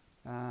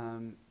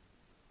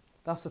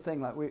 That's the thing.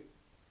 Like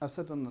I've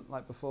said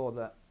before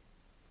that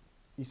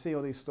you see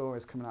all these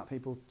stories coming out.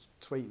 People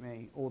tweet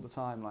me all the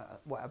time, like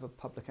whatever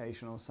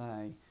publication will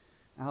say,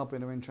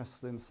 Albion are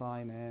interested in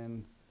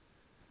signing,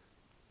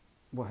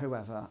 well,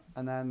 whoever.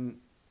 And then,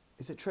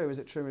 is it true? Is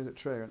it true? Is it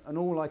true? And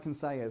all I can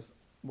say is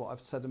what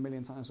I've said a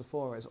million times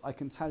before is I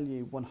can tell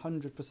you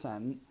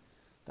 100%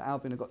 that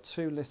Albion have got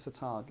 2 lists of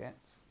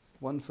targets,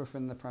 one for if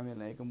they're in the Premier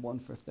League and one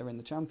for if they're in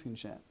the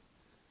Championship.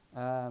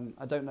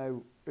 I don't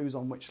know who's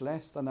on which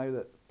list. I know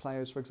that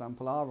players, for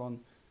example, are on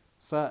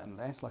certain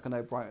lists. Like I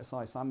know Bright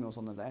Asai Samuel's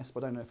on the list,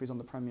 but I don't know if he's on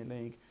the Premier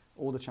League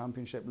or the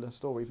Championship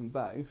list or even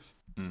both.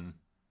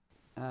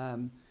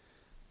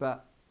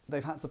 But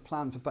they've had to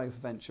plan for both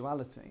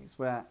eventualities.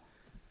 But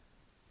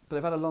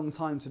they've had a long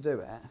time to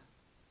do it.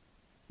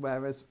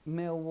 Whereas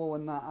Millwall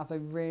and that, have they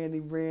really,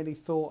 really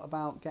thought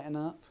about getting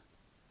up?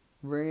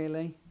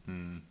 Really?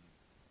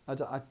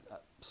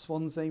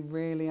 Swansea,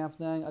 really, have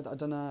they? I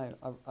don't know.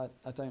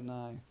 I don't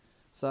know.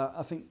 So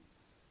I think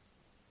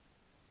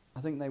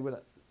they would.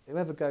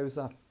 Whoever goes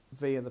up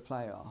via the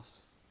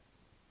playoffs,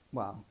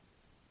 well,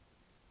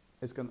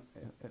 is going.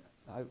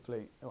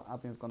 Hopefully,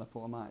 Albion have gone up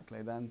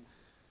automatically. Then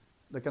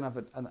they're going to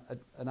have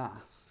an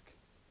ask.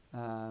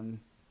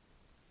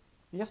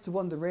 You have to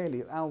wonder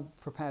really how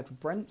prepared for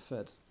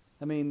Brentford.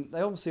 I mean,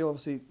 they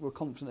obviously were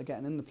confident of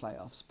getting in the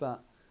playoffs,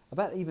 but I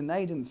bet even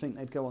they didn't think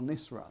they'd go on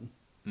this run.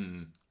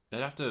 They'd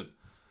have to.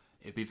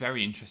 It'd be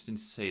very interesting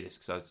to see this,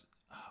 because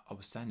I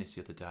was saying this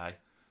the other day.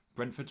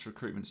 Brentford's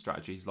recruitment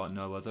strategy is like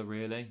no other,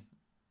 really.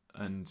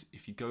 And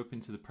if you go up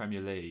into the Premier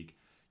League,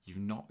 you're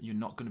not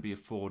going to be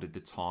afforded the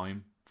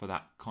time for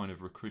that kind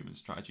of recruitment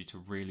strategy to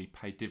really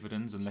pay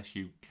dividends unless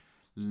you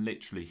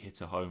literally hit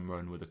a home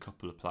run with a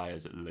couple of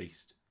players at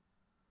least.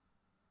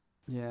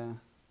 Yeah.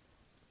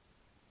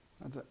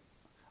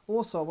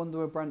 Also, I wonder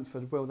with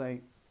Brentford, will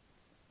they?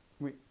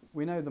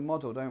 We know the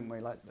model, don't we?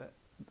 Like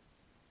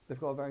they've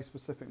got a very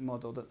specific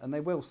model, and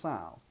they will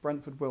sell.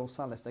 Brentford will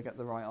sell if they get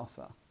the right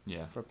offer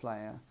for a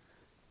player.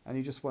 And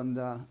you just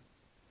wonder,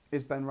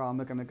 is Ben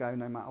Rama going to go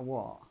no matter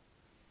what?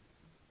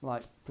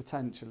 Like,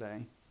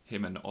 potentially.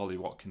 Him and Ollie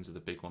Watkins are the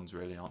big ones,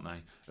 really, aren't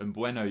they? And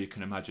Bueno, you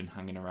can imagine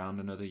hanging around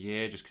another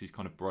year just because he's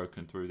kind of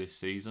broken through this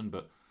season.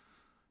 But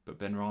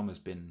Ben Rama's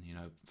been,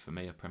 for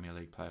me, a Premier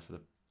League player for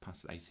the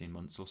past 18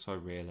 months or so,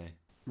 really.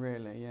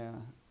 Really, yeah.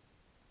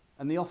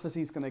 And the offers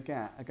he's going to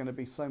get are going to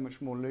be so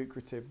much more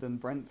lucrative than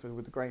Brentford,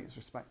 with the greatest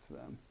respect to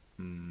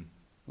them.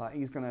 Like,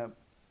 he's going to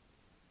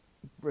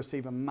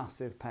receive a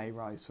massive pay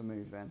rise for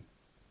moving,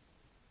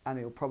 and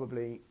he'll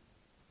probably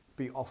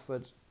be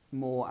offered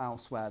more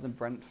elsewhere than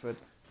Brentford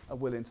are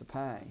willing to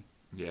pay.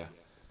 Yeah.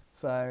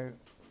 So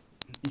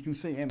you can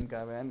see him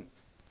going.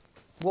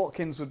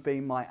 Watkins would be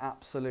my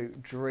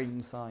absolute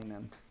dream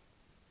signing.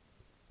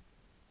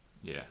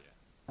 Yeah.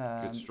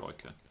 Good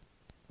striker.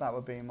 That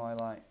would be my,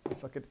 like,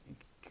 if I could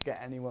get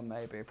anyone,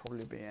 maybe it'd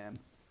probably be him.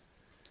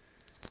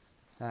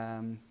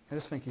 I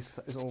just think his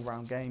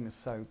all-round game is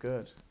so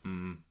good.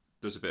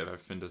 Does a bit of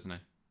everything, doesn't he?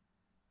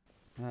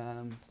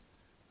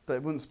 But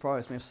it wouldn't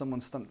surprise me if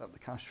someone stumped up the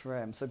cash for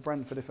him. So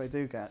Brentford, if they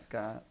do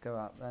go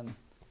up, then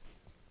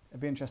it'd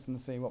be interesting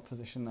to see what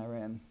position they're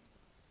in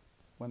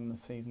when the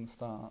season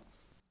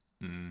starts.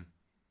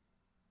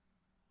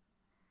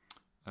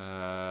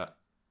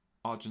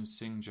 Arjun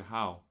Singh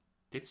Jahal.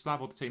 Did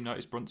Slav or the team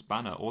notice Brunt's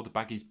banner or the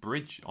Baggies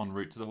bridge en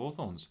route to the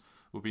Hawthorns?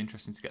 Would be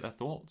interesting to get their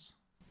thoughts.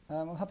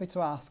 I'm happy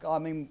to ask. I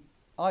mean,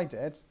 I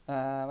did.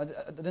 I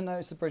didn't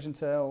notice the bridge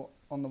until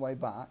on the way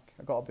back,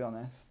 I've got to be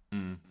honest.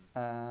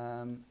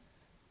 And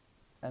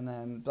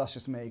then that's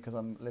just me because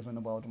I'm living in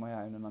a world of my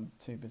own and I'm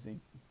too busy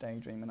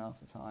daydreaming half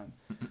the time.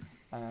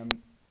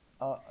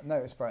 I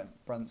noticed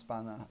Brunt's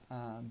banner,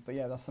 but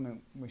yeah, that's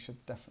something I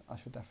should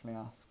definitely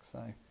ask.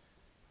 So,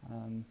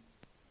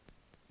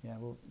 yeah,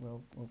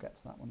 we'll get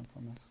to that one, I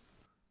promise.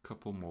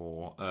 Couple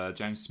more.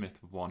 James Smith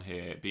with one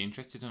here. Be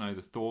interested to know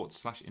the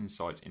thoughts /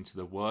 insights into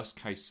the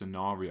worst case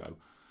scenario.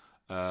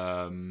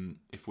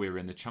 If we're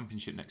in the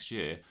Championship next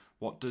year,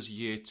 what does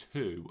year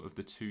 2 of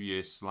the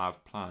 2-year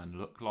Slav plan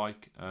look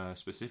like?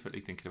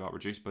 Specifically thinking about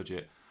reduced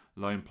budget,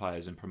 loan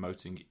players, and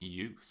promoting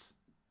youth.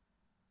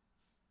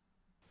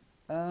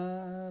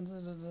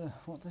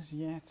 What does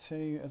year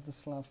 2 of the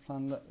Slav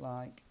plan look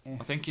like?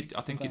 I think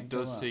it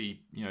does see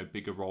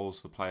bigger roles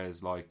for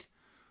players like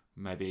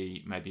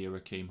maybe a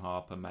Raheem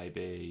Harper,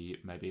 maybe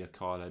a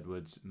Kyle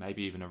Edwards,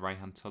 maybe even a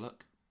Rayhan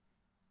Tulloch.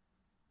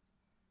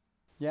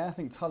 Yeah, I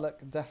think Tulloch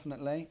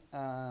definitely.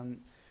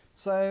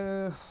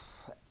 So,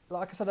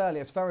 like I said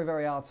earlier, it's very,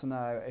 very hard to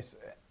know.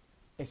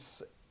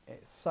 It's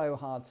so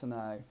hard to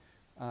know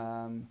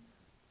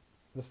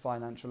the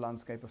financial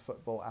landscape of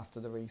football after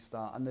the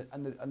restart.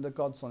 And the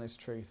God's honest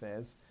truth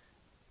is,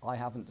 I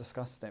haven't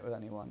discussed it with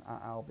anyone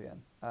at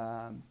Albion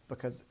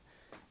because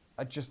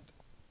I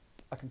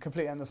can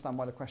completely understand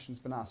why the question's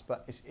been asked,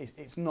 but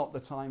it's not the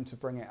time to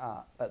bring it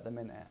up at the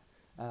minute.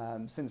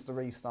 Since the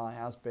restart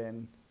has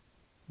been,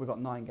 we've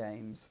got 9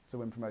 games to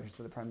win promotion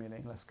to the Premier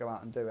League. Let's go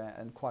out and do it.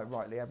 And quite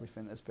rightly,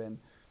 everything has been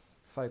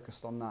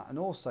focused on that. And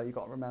also, you've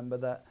got to remember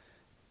that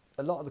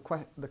a lot of the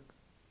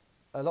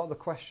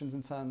questions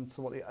in terms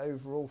of what the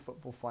overall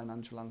football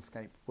financial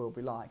landscape will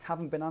be like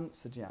haven't been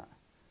answered yet.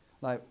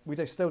 Like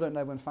still don't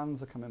know when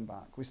fans are coming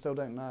back. We still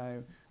don't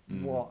know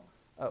what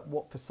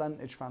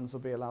percentage fans will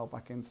be allowed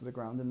back into the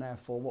ground, and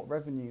therefore what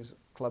revenues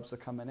clubs are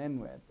coming in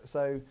with.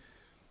 So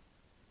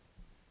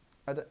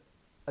I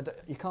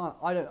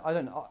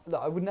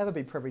would never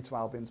be privy to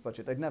Albion's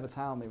budget. They'd never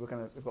tell me we've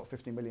got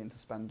 50 million to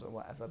spend or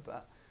whatever.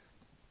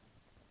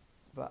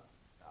 But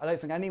I don't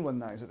think anyone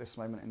knows at this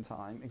moment in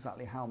time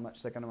exactly how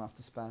much they're going to have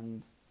to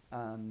spend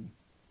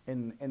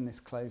in this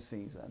close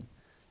season.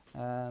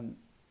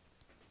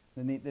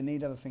 They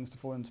need other things to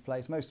fall into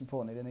place. Most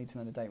importantly, they need to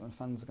know the date when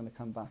fans are going to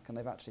come back and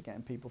they've actually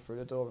getting people through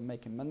the door and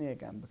making money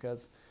again,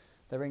 because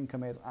their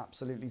income is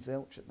absolutely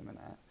zilch at the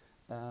minute,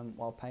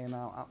 while paying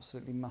out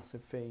absolutely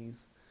massive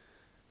fees,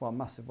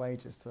 massive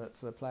wages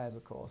to the players,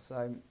 of course.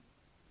 So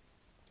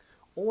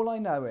all I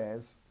know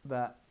is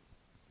that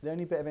the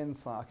only bit of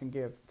insight I can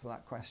give to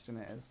that question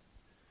is,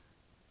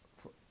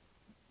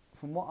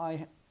 from what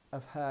I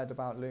have heard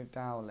about Luke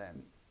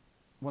Dowling,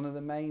 one of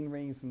the main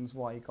reasons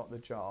why he got the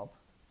job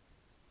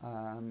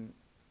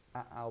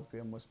at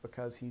Albion was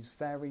because he's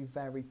very,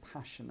 very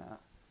passionate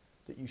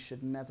that you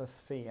should never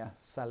fear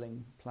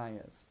selling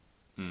players.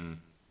 And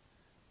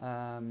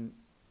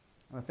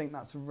I think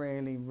that's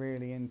really,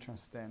 really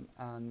interesting,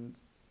 and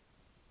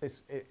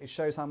it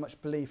shows how much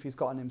belief he's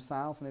got in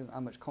himself and how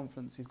much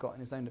confidence he's got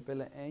in his own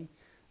ability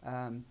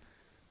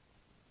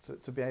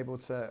to be able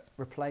to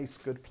replace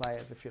good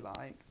players, if you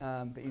like.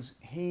 But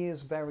he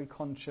is very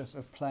conscious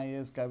of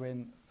players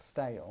going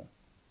stale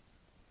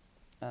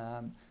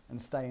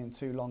and staying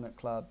too long at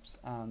clubs,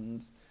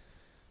 and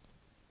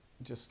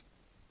just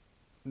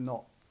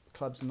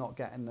clubs not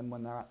getting them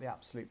when they're at the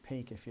absolute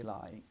peak, if you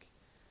like.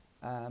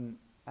 And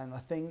I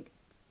think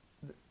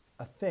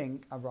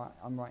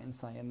I'm right in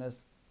saying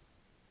there's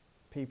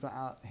people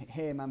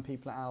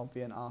people at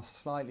Albion are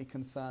slightly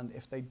concerned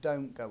if they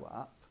don't go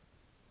up,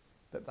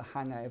 that the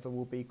hangover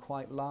will be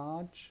quite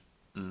large.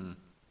 And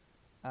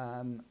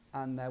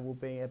there will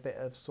be a bit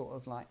of sort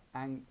of like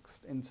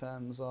angst in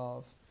terms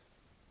of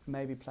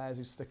maybe players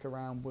who stick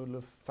around will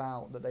have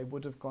felt that they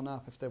would have gone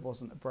up if there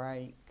wasn't a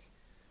break,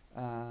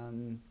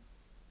 and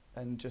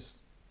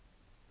just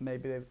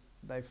maybe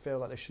they feel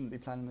like they shouldn't be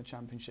playing in the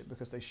Championship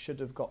because they should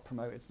have got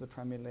promoted to the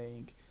Premier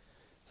League.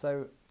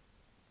 So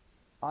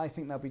I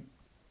think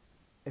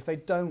if they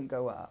don't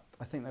go up,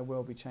 I think there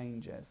will be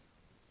changes.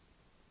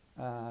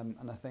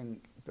 And I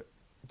think, but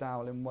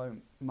Dowling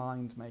won't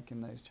mind making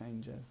those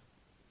changes.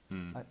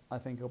 I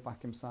think he'll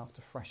back himself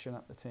to freshen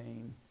up the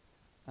team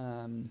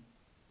and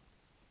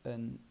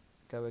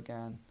go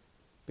again.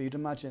 But you'd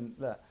imagine,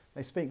 look,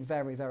 they speak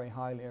very, very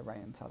highly of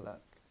Rayan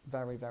Tulloch,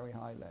 very, very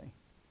highly.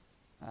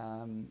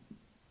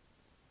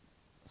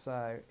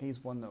 So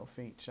he's one little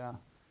feature.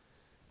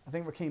 I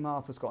think Raheem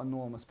Harper's got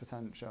enormous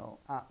potential,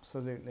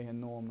 absolutely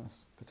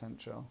enormous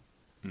potential.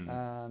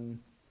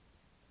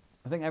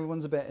 I think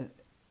everyone's a bit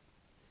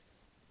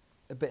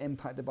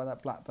impacted by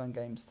that Blackburn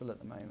game still at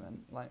the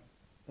moment. Like,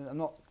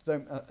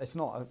 it's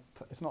not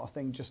a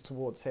thing just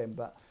towards him,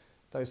 but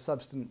those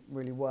subs didn't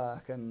really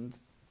work, and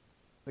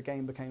the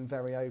game became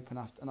very open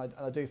after. And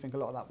I do think a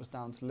lot of that was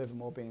down to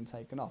Livermore being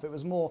taken off. It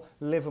was more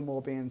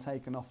Livermore being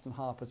taken off than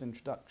Harper's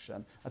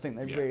introduction. I think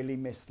they really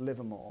missed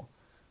Livermore,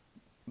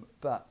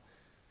 but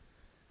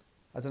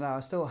I don't know. I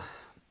still,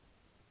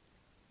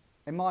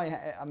 in my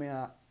head, I mean,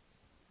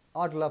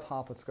 I'd love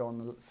Harper to go on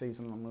the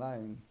season-long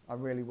loan. I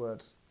really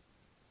would,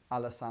 a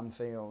la Sam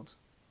Field.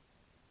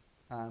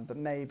 But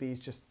maybe he's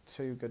just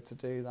too good to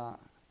do that.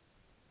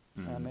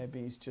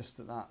 Maybe he's just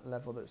at that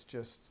level that's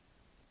just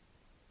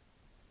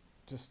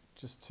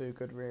too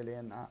good, really,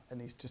 and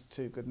he's just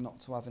too good not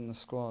to have in the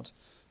squad.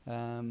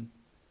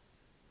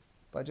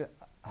 But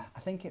I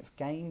think it's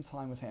game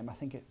time with him. I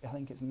think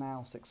it's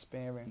Nous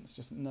experience,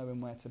 just knowing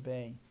where to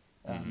be.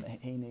 That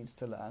he needs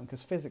to learn,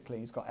 because physically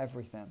he's got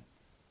everything.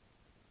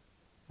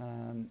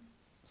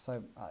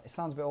 So it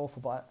sounds a bit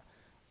awful, but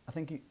I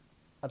think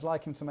I'd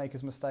like him to make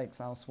his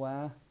mistakes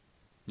elsewhere.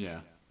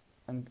 Yeah.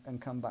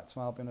 And come back to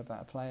Albion a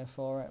better player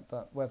for it.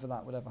 But whether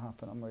that would ever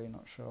happen, I'm really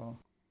not sure.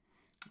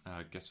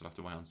 I guess we'll have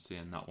to wait on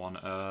seeing that one.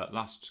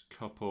 Last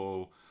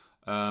couple.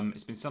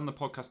 It's been said on the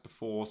podcast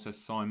before, says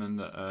Simon,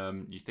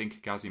 that you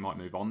think Ghazi might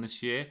move on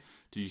this year.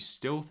 Do you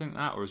still think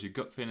that, or has your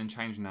gut feeling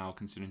changed now,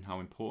 considering how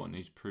important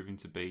he's proving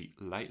to be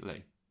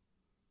lately?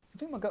 I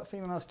think my gut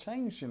feeling has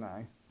changed, you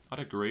know. I'd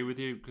agree with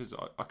you, because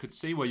I could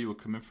see where you were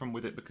coming from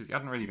with it, because he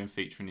hadn't really been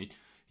featuring.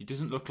 He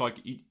doesn't look like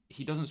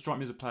he doesn't strike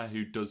me as a player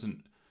who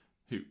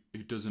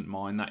doesn't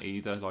mind that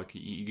either. Like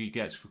he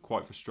gets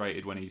quite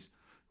frustrated when he's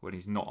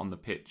not on the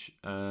pitch,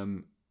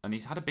 and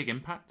he's had a big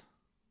impact.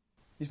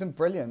 He's been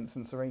brilliant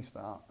since the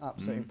restart,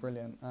 absolutely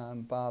brilliant.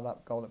 Bar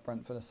that goal at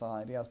Brentford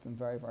aside, he has been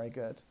very, very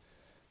good.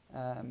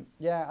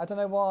 Yeah, I don't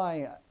know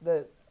why.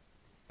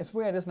 It's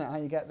weird, isn't it, how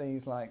you get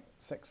these like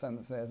sixth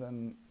senses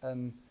and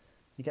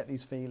you get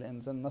these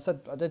feelings. And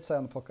I did say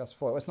on the podcast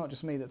before, it's not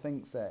just me that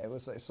thinks it.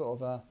 It's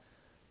sort of a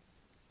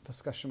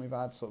discussion we've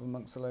had sort of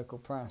amongst the local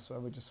press, where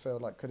we just feel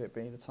like, could it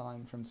be the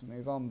time for him to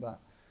move on? But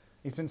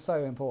he's been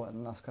so important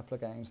in the last couple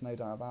of games, no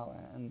doubt about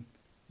it. And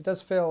it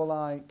does feel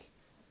like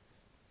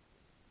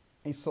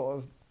he's sort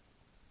of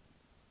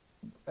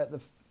at the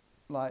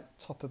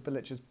top of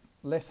Bilic's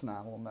list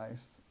now,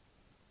 almost.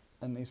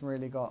 And he's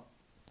really got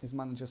his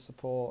manager's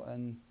support.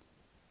 And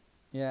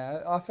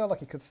yeah, I feel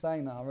like he could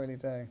stay now, I really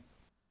do.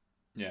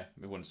 Yeah,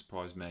 it wouldn't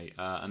surprise me.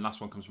 And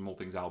last one comes from All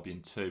Things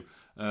Albion too.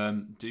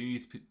 Do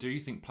you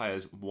think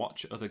players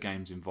watch other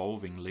games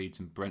involving Leeds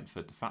and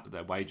Brentford? The fact that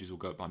their wages will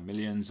go up by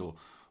millions or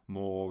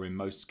more in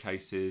most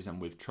cases,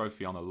 and with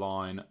trophy on the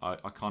line,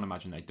 I can't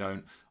imagine they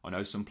don't. I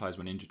know some players,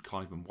 when injured,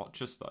 can't even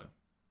watch us though.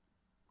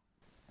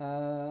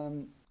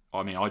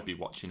 I mean, I'd be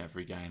watching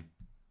every game.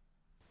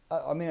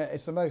 I mean,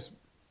 it's the most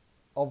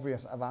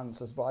obvious of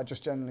answers, but I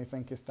just generally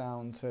think it's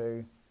down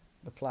to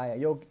the player.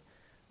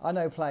 I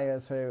know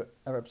players who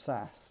are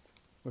obsessed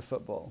with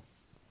football,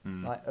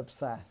 like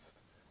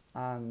obsessed,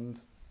 and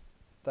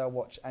they'll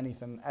watch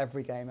anything,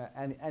 every game,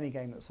 any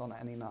game that's on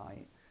at any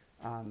night,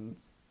 and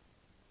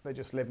they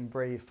just live and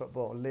breathe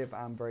football, live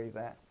and breathe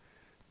it.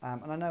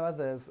 And I know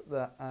others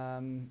that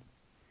are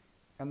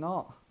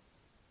not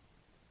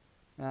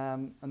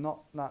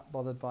that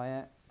bothered by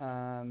it,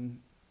 and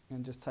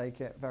just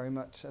take it very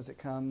much as it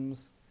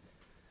comes.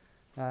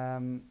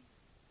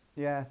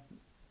 Yeah.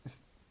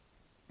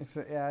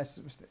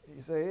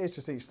 It's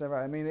just each their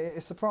own. I mean,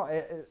 it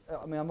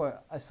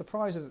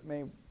surprises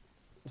me.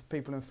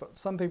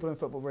 Some people in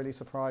football really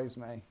surprise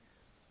me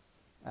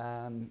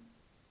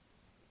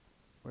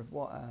with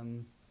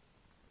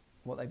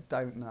what they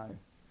don't know,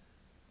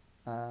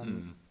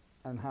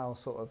 and how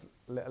sort of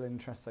little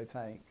interest they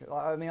take.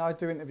 I mean, I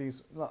do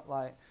interviews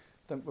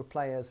with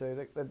players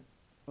who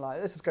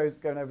like this is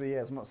going over the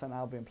years. I'm not saying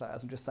Albion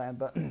players. I'm just saying,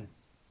 but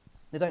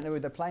they don't know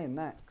who they're playing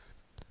next,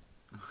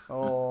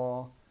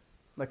 or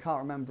they can't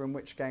remember in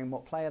which game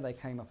what player they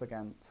came up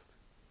against.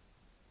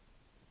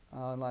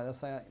 Like they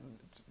say,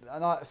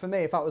 for me,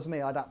 if that was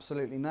me, I'd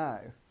absolutely know.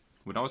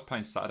 When I was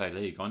playing Saturday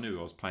League, I knew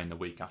I was playing the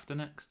week after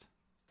next.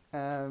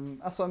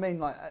 That's what I mean.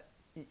 Like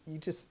you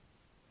just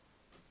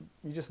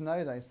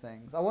know those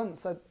things. I once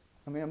said,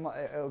 I mean,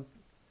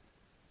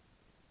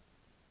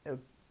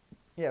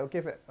 it'll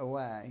give it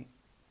away,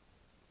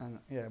 and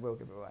yeah, we'll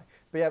give it away.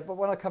 But yeah, but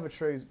when I covered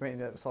Shrewsbury,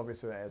 it's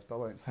obvious who it is, but I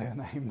won't say her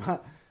name.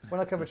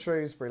 When I covered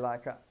Shrewsbury,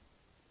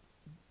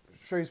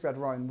 Shrewsbury had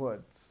Ryan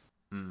Woods,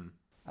 who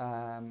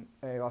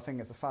I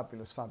think is a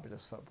fabulous,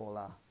 fabulous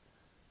footballer,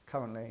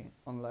 currently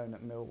on loan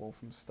at Millwall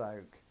from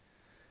Stoke.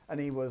 And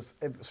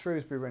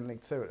Shrewsbury were in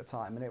League Two at the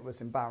time, and it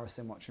was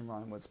embarrassing watching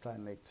Ryan Woods play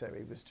in League Two.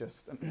 He was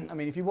just, I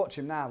mean, if you watch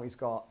him now, he's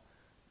got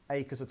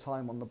acres of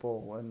time on the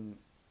ball, and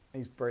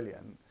he's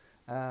brilliant.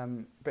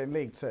 But in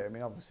League Two, I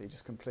mean, obviously,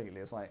 just completely,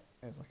 he was like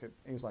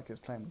he was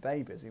playing with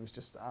babies. He was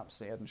just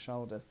absolutely head and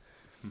shoulders.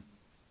 And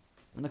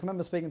I can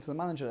remember speaking to the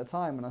manager at the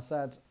time, and I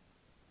said,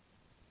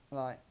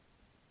 like,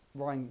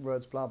 Ryan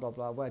Woods, blah blah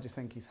blah. Where do you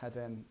think he's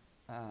heading?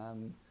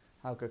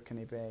 How good can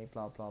he be?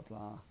 Blah blah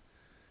blah.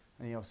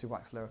 And he obviously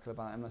waxed lyrical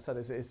about him. And I said,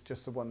 it's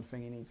just the one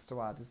thing he needs to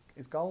add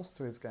is goals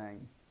to his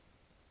game.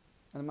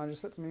 And the manager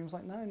looked at me and was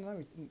like, no,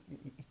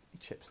 he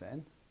chips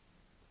in.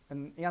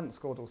 And he hadn't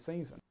scored all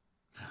season.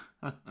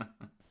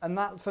 And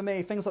that, for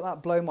me, things like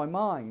that blow my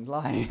mind.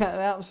 Like, they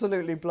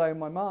absolutely blow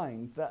my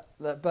mind. But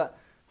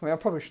I mean, I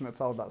probably shouldn't have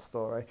told that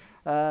story.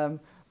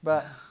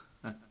 But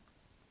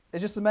it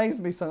just amazes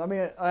me.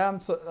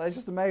 It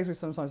just amazes me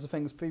sometimes the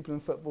things people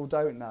in football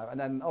don't know. And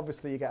then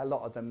obviously you get a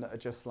lot of them that are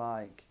just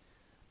like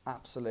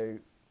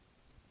absolute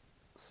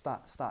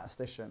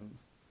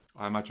statisticians.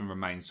 I imagine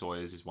Romain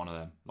Sawyers is one of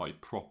them, like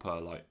proper,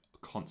 like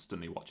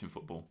constantly watching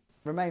football.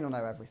 Romain will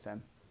know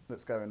everything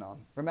that's going on.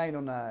 Romain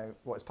will know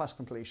what his pass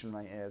completion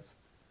rate is,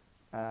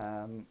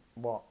 how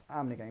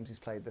many games he's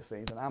played this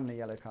season, how many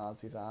yellow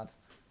cards he's had,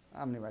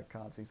 how many red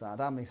cards he's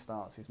had, how many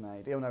starts he's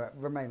made.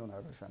 Romain will know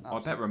everything.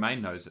 Absolutely.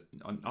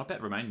 I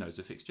bet Romain knows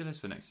the fixture list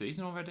for next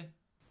season already.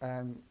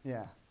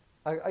 Yeah.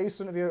 I used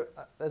to interview.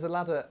 There's a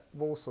lad at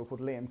Walsall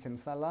called Liam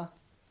Kinsella.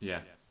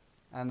 Yeah.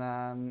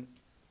 And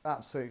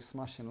absolute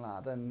smashing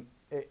lad. And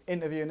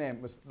interviewing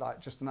him was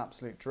like just an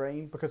absolute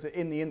dream, because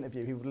in the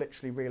interview he would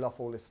literally reel off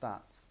all his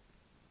stats.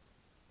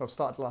 I've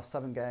started the last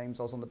 7 games.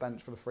 I was on the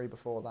bench for the 3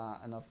 before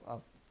that, and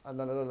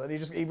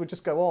he would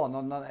just go on,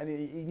 and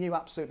he knew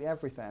absolutely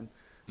everything.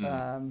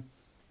 And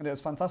it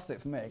was fantastic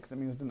for me because it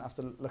means I didn't have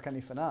to look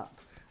anything up.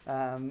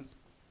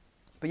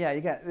 But yeah,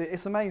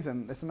 it's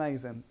amazing. It's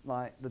amazing,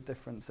 like the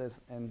differences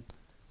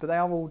but they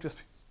are all just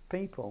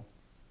people.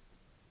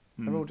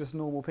 They're all just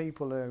normal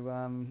people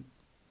who,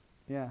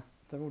 they're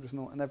all just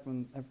normal, and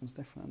everyone's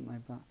different,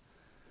 aren't they? But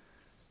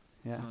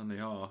yeah, certainly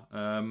are.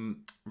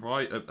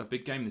 Right, a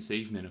big game this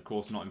evening, of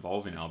course, not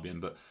involving Albion,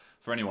 but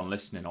for anyone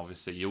listening,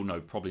 obviously you'll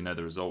probably know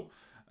the result.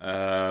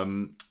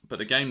 But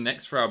the game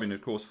next for Albion,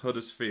 of course,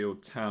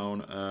 Huddersfield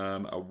Town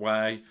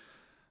away.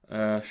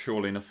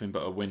 Surely nothing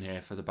but a win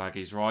here for the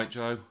Baggies, right,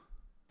 Joe?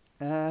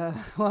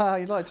 Well,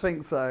 you'd like to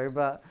think so,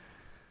 but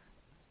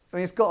I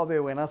mean, it's got to be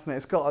a win, hasn't it?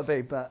 It's got to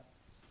be. But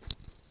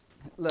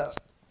look,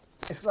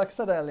 it's like I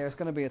said earlier, it's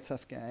going to be a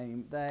tough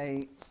game.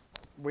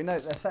 We know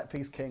they're set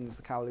piece kings,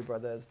 the Cowley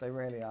brothers. They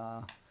really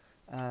are.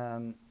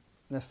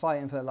 They're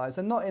fighting for their lives.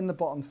 They're not in the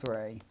bottom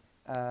 3.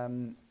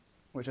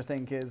 Which I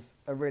think is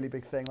a really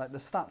big thing. Like the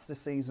stats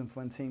this season for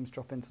when teams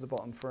drop into the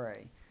bottom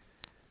 3,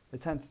 they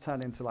tend to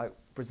turn into like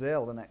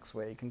Brazil the next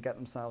week and get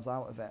themselves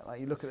out of it. Like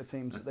you look at the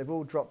teams, they've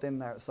all dropped in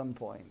there at some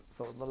point.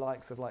 Sort of the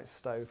likes of like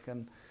Stoke,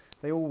 and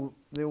they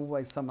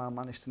always somehow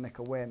manage to nick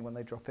a win when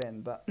they drop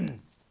in. But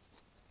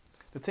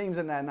the teams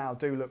in there now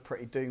do look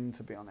pretty doomed,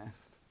 to be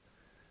honest.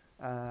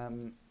 Yeah,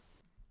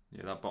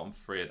 that bottom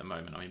 3 at the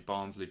moment. I mean,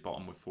 Barnsley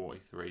bottom with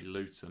 43,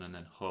 Luton, and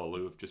then Hull,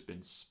 who have just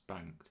been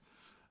spanked.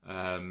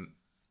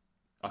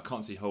 I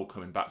can't see Hull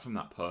coming back from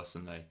that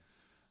personally.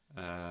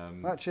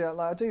 Actually,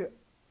 I do.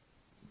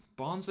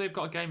 Barnsley have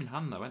got a game in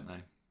hand though, haven't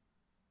they?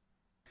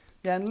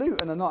 Yeah, and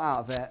Luton are not out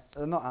of it.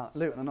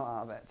 Luton are not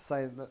out of it.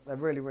 So they're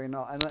really, really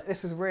not. And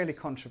this is really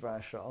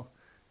controversial.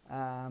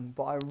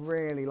 But I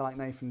really like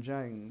Nathan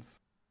Jones.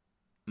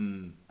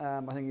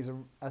 I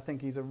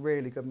think he's a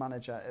really good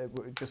manager.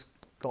 It just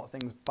got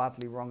things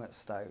badly wrong at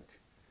Stoke.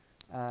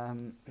 I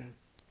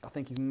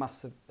think he's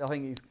massive.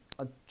 I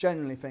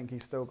genuinely think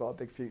he's still got a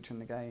big future in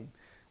the game.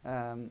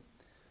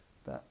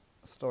 But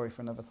a story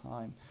for another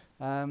time.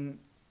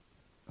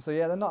 So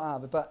yeah, they're not out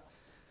of it, but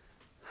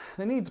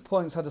they need the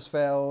points,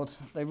 Huddersfield.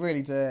 They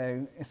really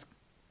do. It's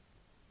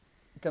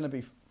going to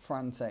be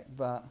frantic,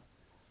 but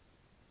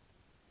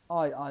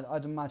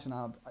I'd imagine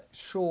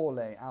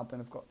surely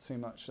Albion have got too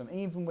much. And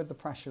even with the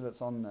pressure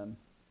that's on them,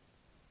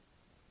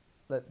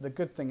 the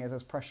good thing is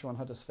there's pressure on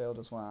Huddersfield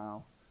as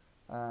well.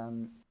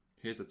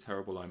 Here's a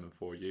terrible omen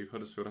for you.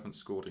 Huddersfield haven't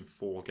scored in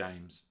 4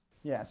 games.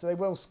 Yeah, so they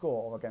will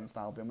score against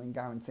Albion. We can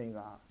guarantee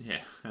that.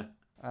 Yeah.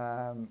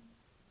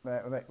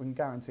 We can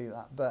guarantee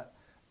that. But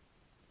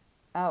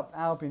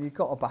Albion, you've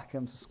got to back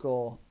them to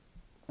score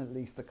at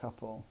least a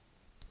couple.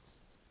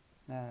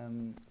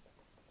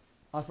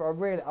 I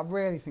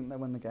really think they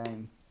win the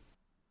game.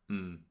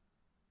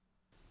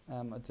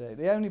 I do.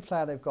 The only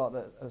player they've got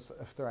that is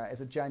a threat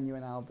is a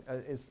genuine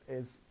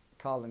is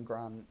Carlin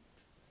Grant.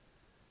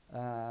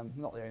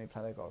 Not the only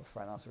player they've got a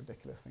threat. That's a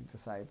ridiculous thing to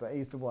say, but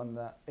he's the one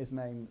that his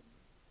name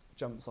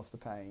jumps off the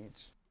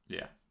page.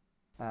 Yeah.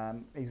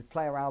 He's a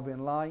player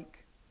Albion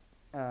like.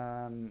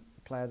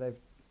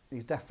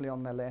 He's definitely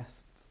on their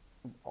list,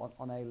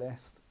 on a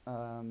list,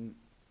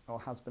 or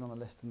has been on a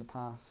list in the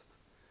past.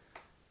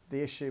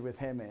 The issue with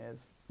him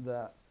is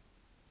that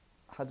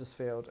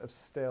Huddersfield are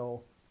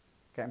still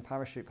getting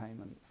parachute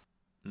payments.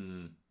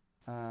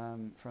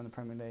 from the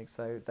Premier League,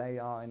 so they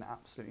are in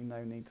absolutely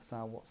no need to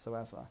sell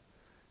whatsoever.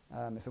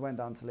 If it went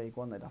down to League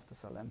One, they'd have to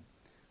sell him.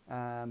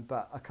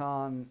 But I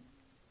can't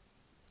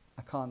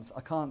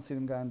see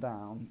them going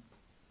down.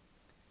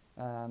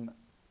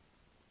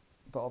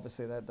 But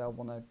obviously they'll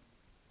want to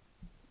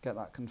get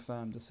that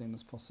confirmed as soon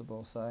as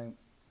possible. So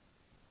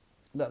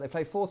look, they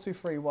play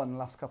 4-2-3-1 the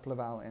last couple of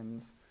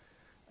outings.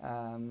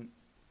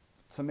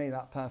 To me,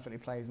 that perfectly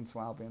plays into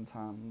Albion's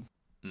hands.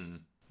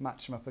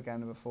 Match them up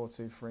again with a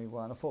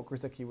 4-2-3-1. I thought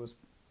Grzycki was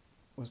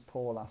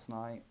poor last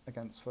night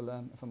against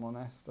Fulham, if I'm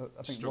honest.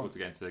 I think struggled to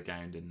get into the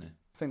game, didn't he?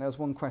 I think there was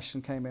one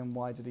question came in: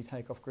 why did he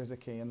take off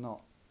Grzycki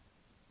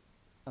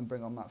and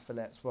bring on Matt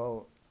Phillips?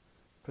 Well,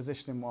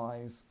 positioning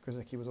wise,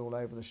 Grzycki was all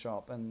over the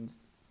shop, and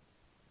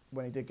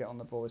when he did get on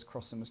the ball, his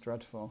crossing was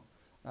dreadful.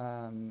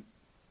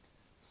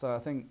 So I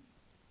think,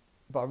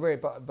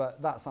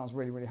 but that sounds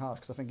really, really harsh,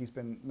 because I think he's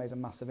made a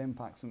massive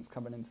impact since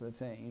coming into the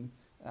team.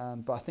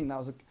 But I think that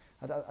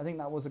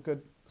was a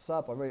good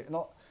sub.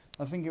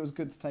 I think it was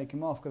good to take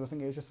him off, because I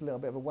think it was just a little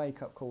bit of a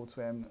wake up call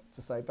to him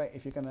to say,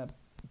 if you're going to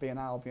be an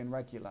Albion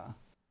regular,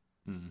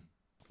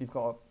 you've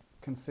got to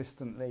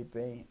consistently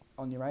be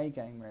on your A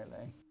game,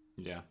 really.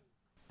 Yeah.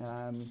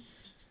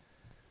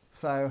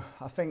 So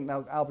I think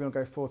Albion will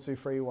go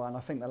 4-2-3-1. I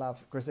think they'll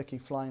have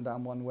Grzycki flying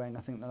down one wing.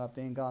 I think they'll have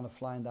Diangana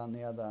flying down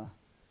the other.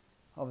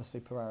 Obviously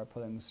Pereira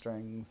pulling the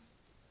strings.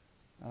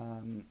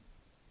 And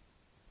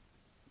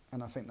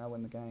I think they'll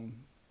win the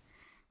game.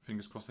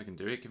 Fingers crossed they can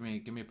do it. Give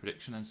me a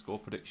prediction and score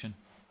prediction.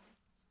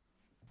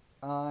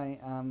 I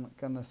am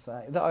going to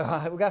say...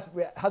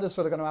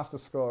 Huddersfield are going to have to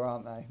score,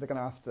 aren't they? They're going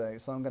to have to.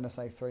 So I'm going to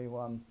say 3-1. Do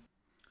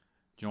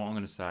you know what I'm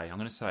going to say? I'm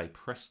going to say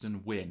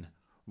Preston win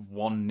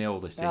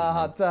 1-0 this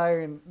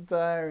evening.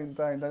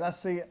 Don't. Let's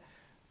see it.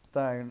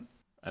 Don't.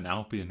 And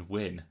Albion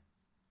win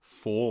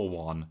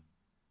 4-1.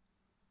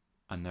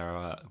 And there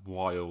are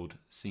wild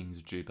scenes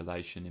of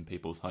jubilation in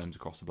people's homes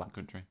across the Black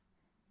Country.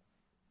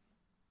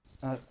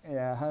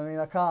 Yeah, I mean,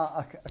 I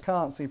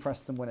can't see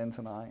Preston winning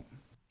tonight.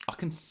 I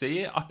can see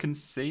it.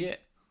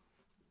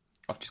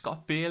 I've just got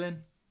a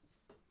feeling.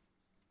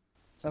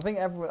 I think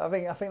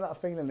that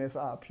feeling is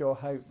out of pure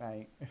hope,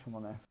 mate, if I'm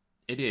honest.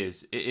 It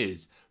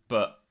is.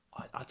 But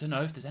I don't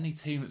know if there's any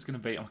team that's going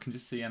to beat them. I can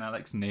just see an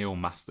Alex Neil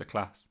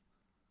masterclass.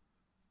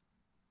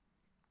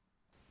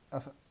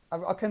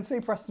 I can see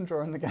Preston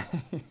drawing the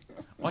game.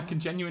 I can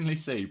genuinely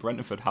see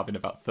Brentford having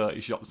about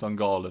 30 shots on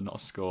goal and not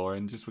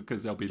scoring, just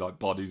because there'll be like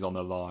bodies on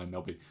the line.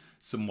 There'll be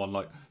someone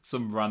like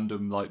some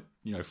random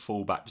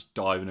fullback just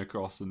diving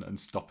across and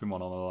stopping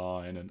one on the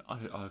line, and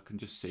I can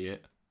just see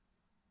it.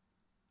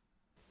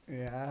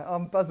 Yeah,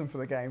 I'm buzzing for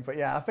the game, but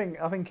yeah, I think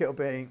it'll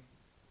be.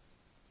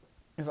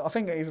 I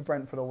think either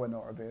Brentford will win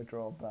or it'll be a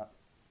draw, but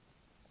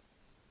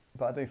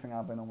I do think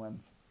Albion will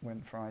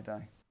win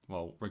Friday.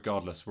 Well,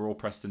 regardless, we're all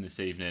Preston this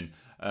evening.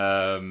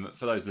 For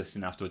those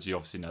listening afterwards, you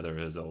obviously know the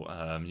result.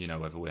 You know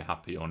whether we're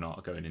happy or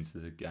not going into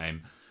the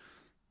game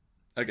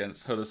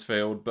against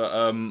Huddersfield. But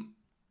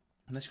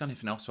unless you've got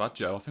anything else to add,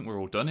 Joe, I think we're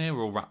all done here.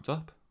 We're all wrapped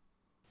up.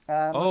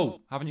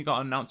 Haven't you got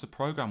to announce a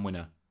programme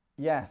winner?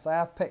 Yes, I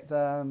have picked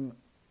a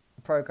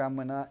programme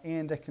winner,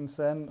 Ian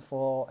Dickinson,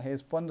 for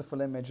his wonderful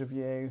image of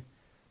you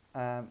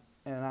in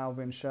an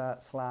Albion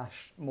shirt /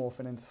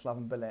 morphing into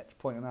Slaven Bilic,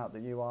 pointing out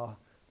that you are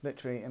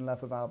literally in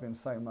love with Albion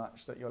so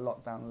much that your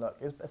lockdown look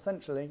is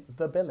essentially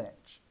the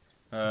Bilic.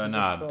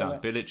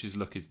 Bilic's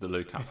look is the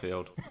Luke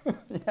Hatfield.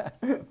 Yeah,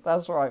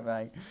 that's right,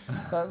 mate.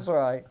 That's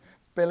right.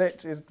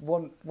 Bilic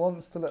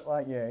wants to look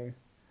like you.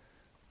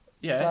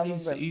 Yeah,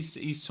 he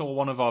saw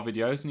one of our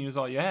videos and he was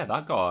like, yeah,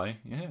 that guy.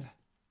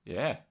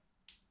 Yeah.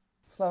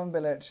 Slaven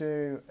Bilic,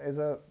 who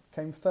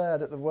came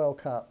third at the World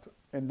Cup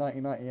in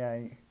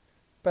 1998,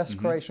 best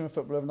Croatian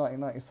footballer of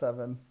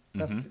 1997,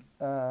 best,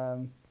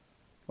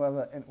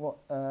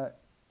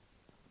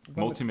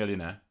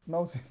 multi-millionaire.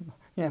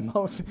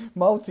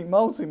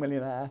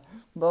 Multi-millionaire.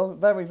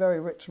 Very, very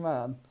rich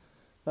man.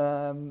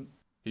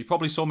 He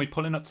probably saw me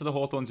pulling up to the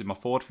Hawthorns in my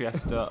Ford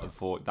Fiesta and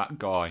thought, that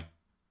guy.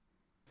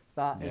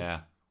 That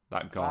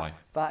guy.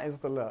 That is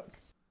the look.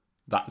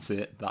 That's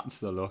it. That's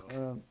the look.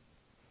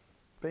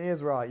 But he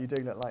is right. You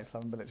do look like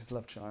Slaven Bilic's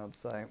love child.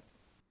 So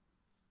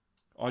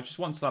I just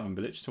want Slaven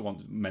Bilic to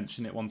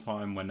mention it one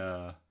time when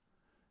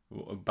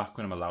back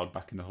when I'm allowed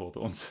back in the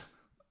Hawthorns.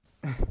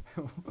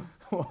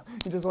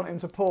 You just want him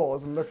to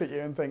pause and look at you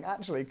and think,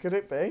 actually, could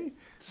it be?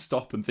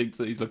 Stop and think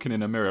that he's looking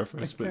in a mirror for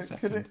a split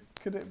second.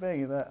 Could it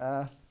be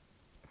that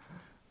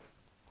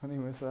when he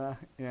was,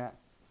 yeah.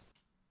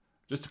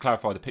 Just to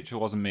clarify, the picture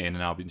wasn't me in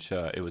an Albion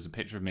shirt. It was a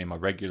picture of me in my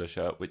regular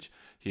shirt, which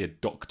he had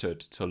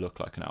doctored to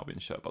look like an Albion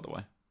shirt, by the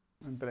way.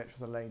 And Bilic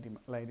was a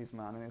ladies'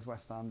 man in his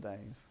West Ham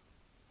days.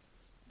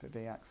 Did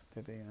he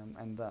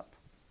end up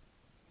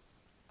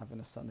having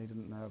a son he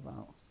didn't know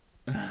about?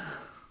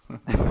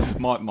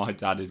 My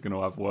dad is going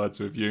to have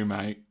words with you,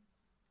 mate.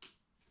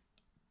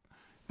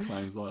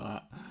 Claims like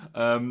that.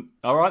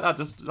 All right, that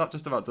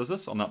just about does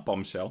us on that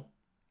bombshell.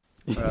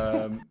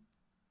 The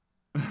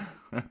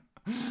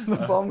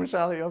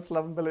bombshell, you're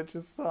Slaven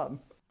Bilic's son.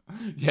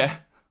 Yeah.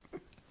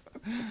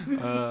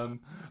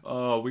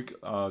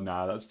 Oh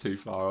no, that's too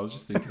far. I was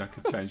just thinking I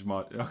could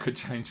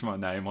change my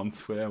name on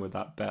Twitter with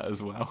that bet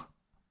as well.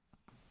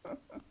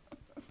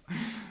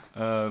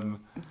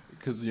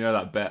 Because you know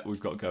that bet we've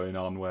got going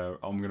on where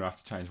I'm going to have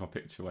to change my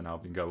picture when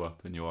Albion go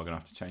up, and you are going to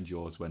have to change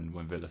yours when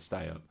Villa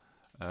stay up.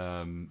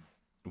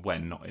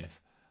 When, not if.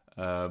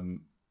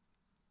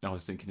 I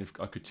was thinking if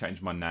I could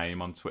change my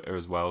name on Twitter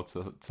as well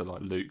to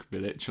like Luke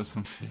Bilic or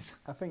something.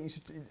 I think you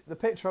should. The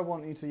picture I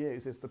want you to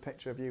use is the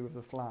picture of you with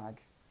the flag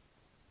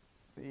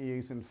that you're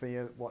using for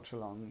your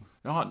watch-alongs.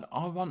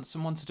 I want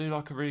someone to do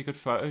like a really good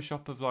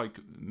Photoshop of like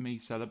me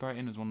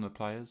celebrating as one of the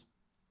players.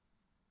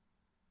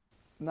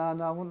 No,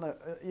 I wouldn't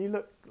look. You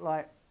look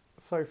like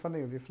so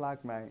funny with your flag,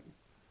 mate.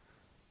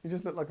 You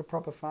just look like a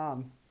proper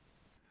fan.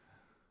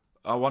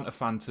 I want a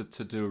fan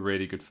to do a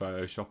really good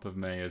Photoshop of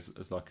me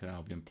as like an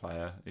Albion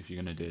player if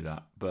you're going to do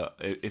that. But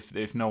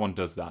if no one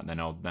does that, then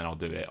I'll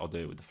do it. I'll do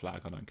it with the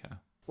flag. I don't care.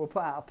 We'll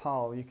put out a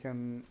poll.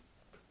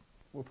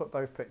 We'll put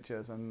both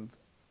pictures and.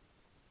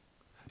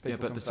 Yeah,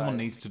 but someone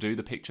needs to do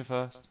the picture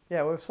first.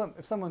 Yeah, well,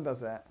 if someone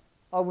does it,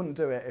 I wouldn't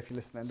do it if you're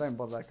listening. Don't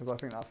bother because I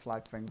think that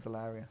flag thing's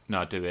hilarious.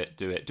 No, do it.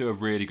 Do a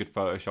really good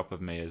Photoshop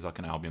of me as like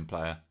an Albion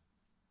player.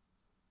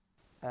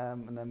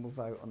 And then we'll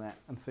vote on it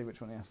and see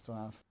which one he has to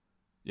have.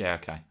 Yeah.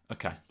 Okay.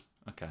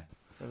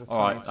 For the All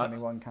right,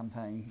 2021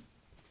 campaign.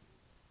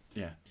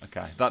 Yeah.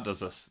 Okay. That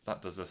does us.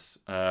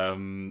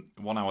 1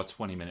 hour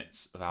 20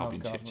 minutes of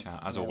Albion chit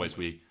chat. As always,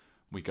 we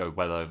go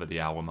well over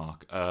the hour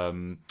mark.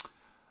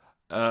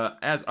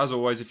 As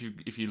always, if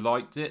you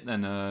liked it,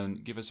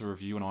 then give us a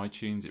review on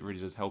iTunes. It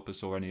really does help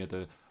us, or any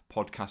other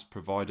podcast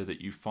provider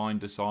that you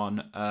find us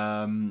on.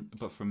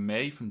 But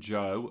from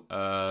Joe,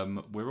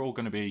 we're all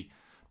going to be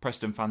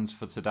Preston fans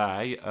for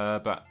today.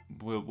 But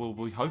we'll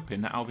be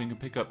hoping that Albion can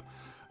pick up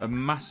a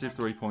massive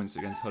 3 points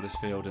against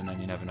Huddersfield, and then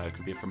you never know, it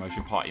could be a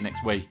promotion party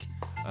next week.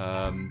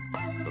 But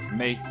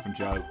from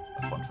Joe,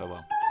 a fond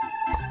farewell.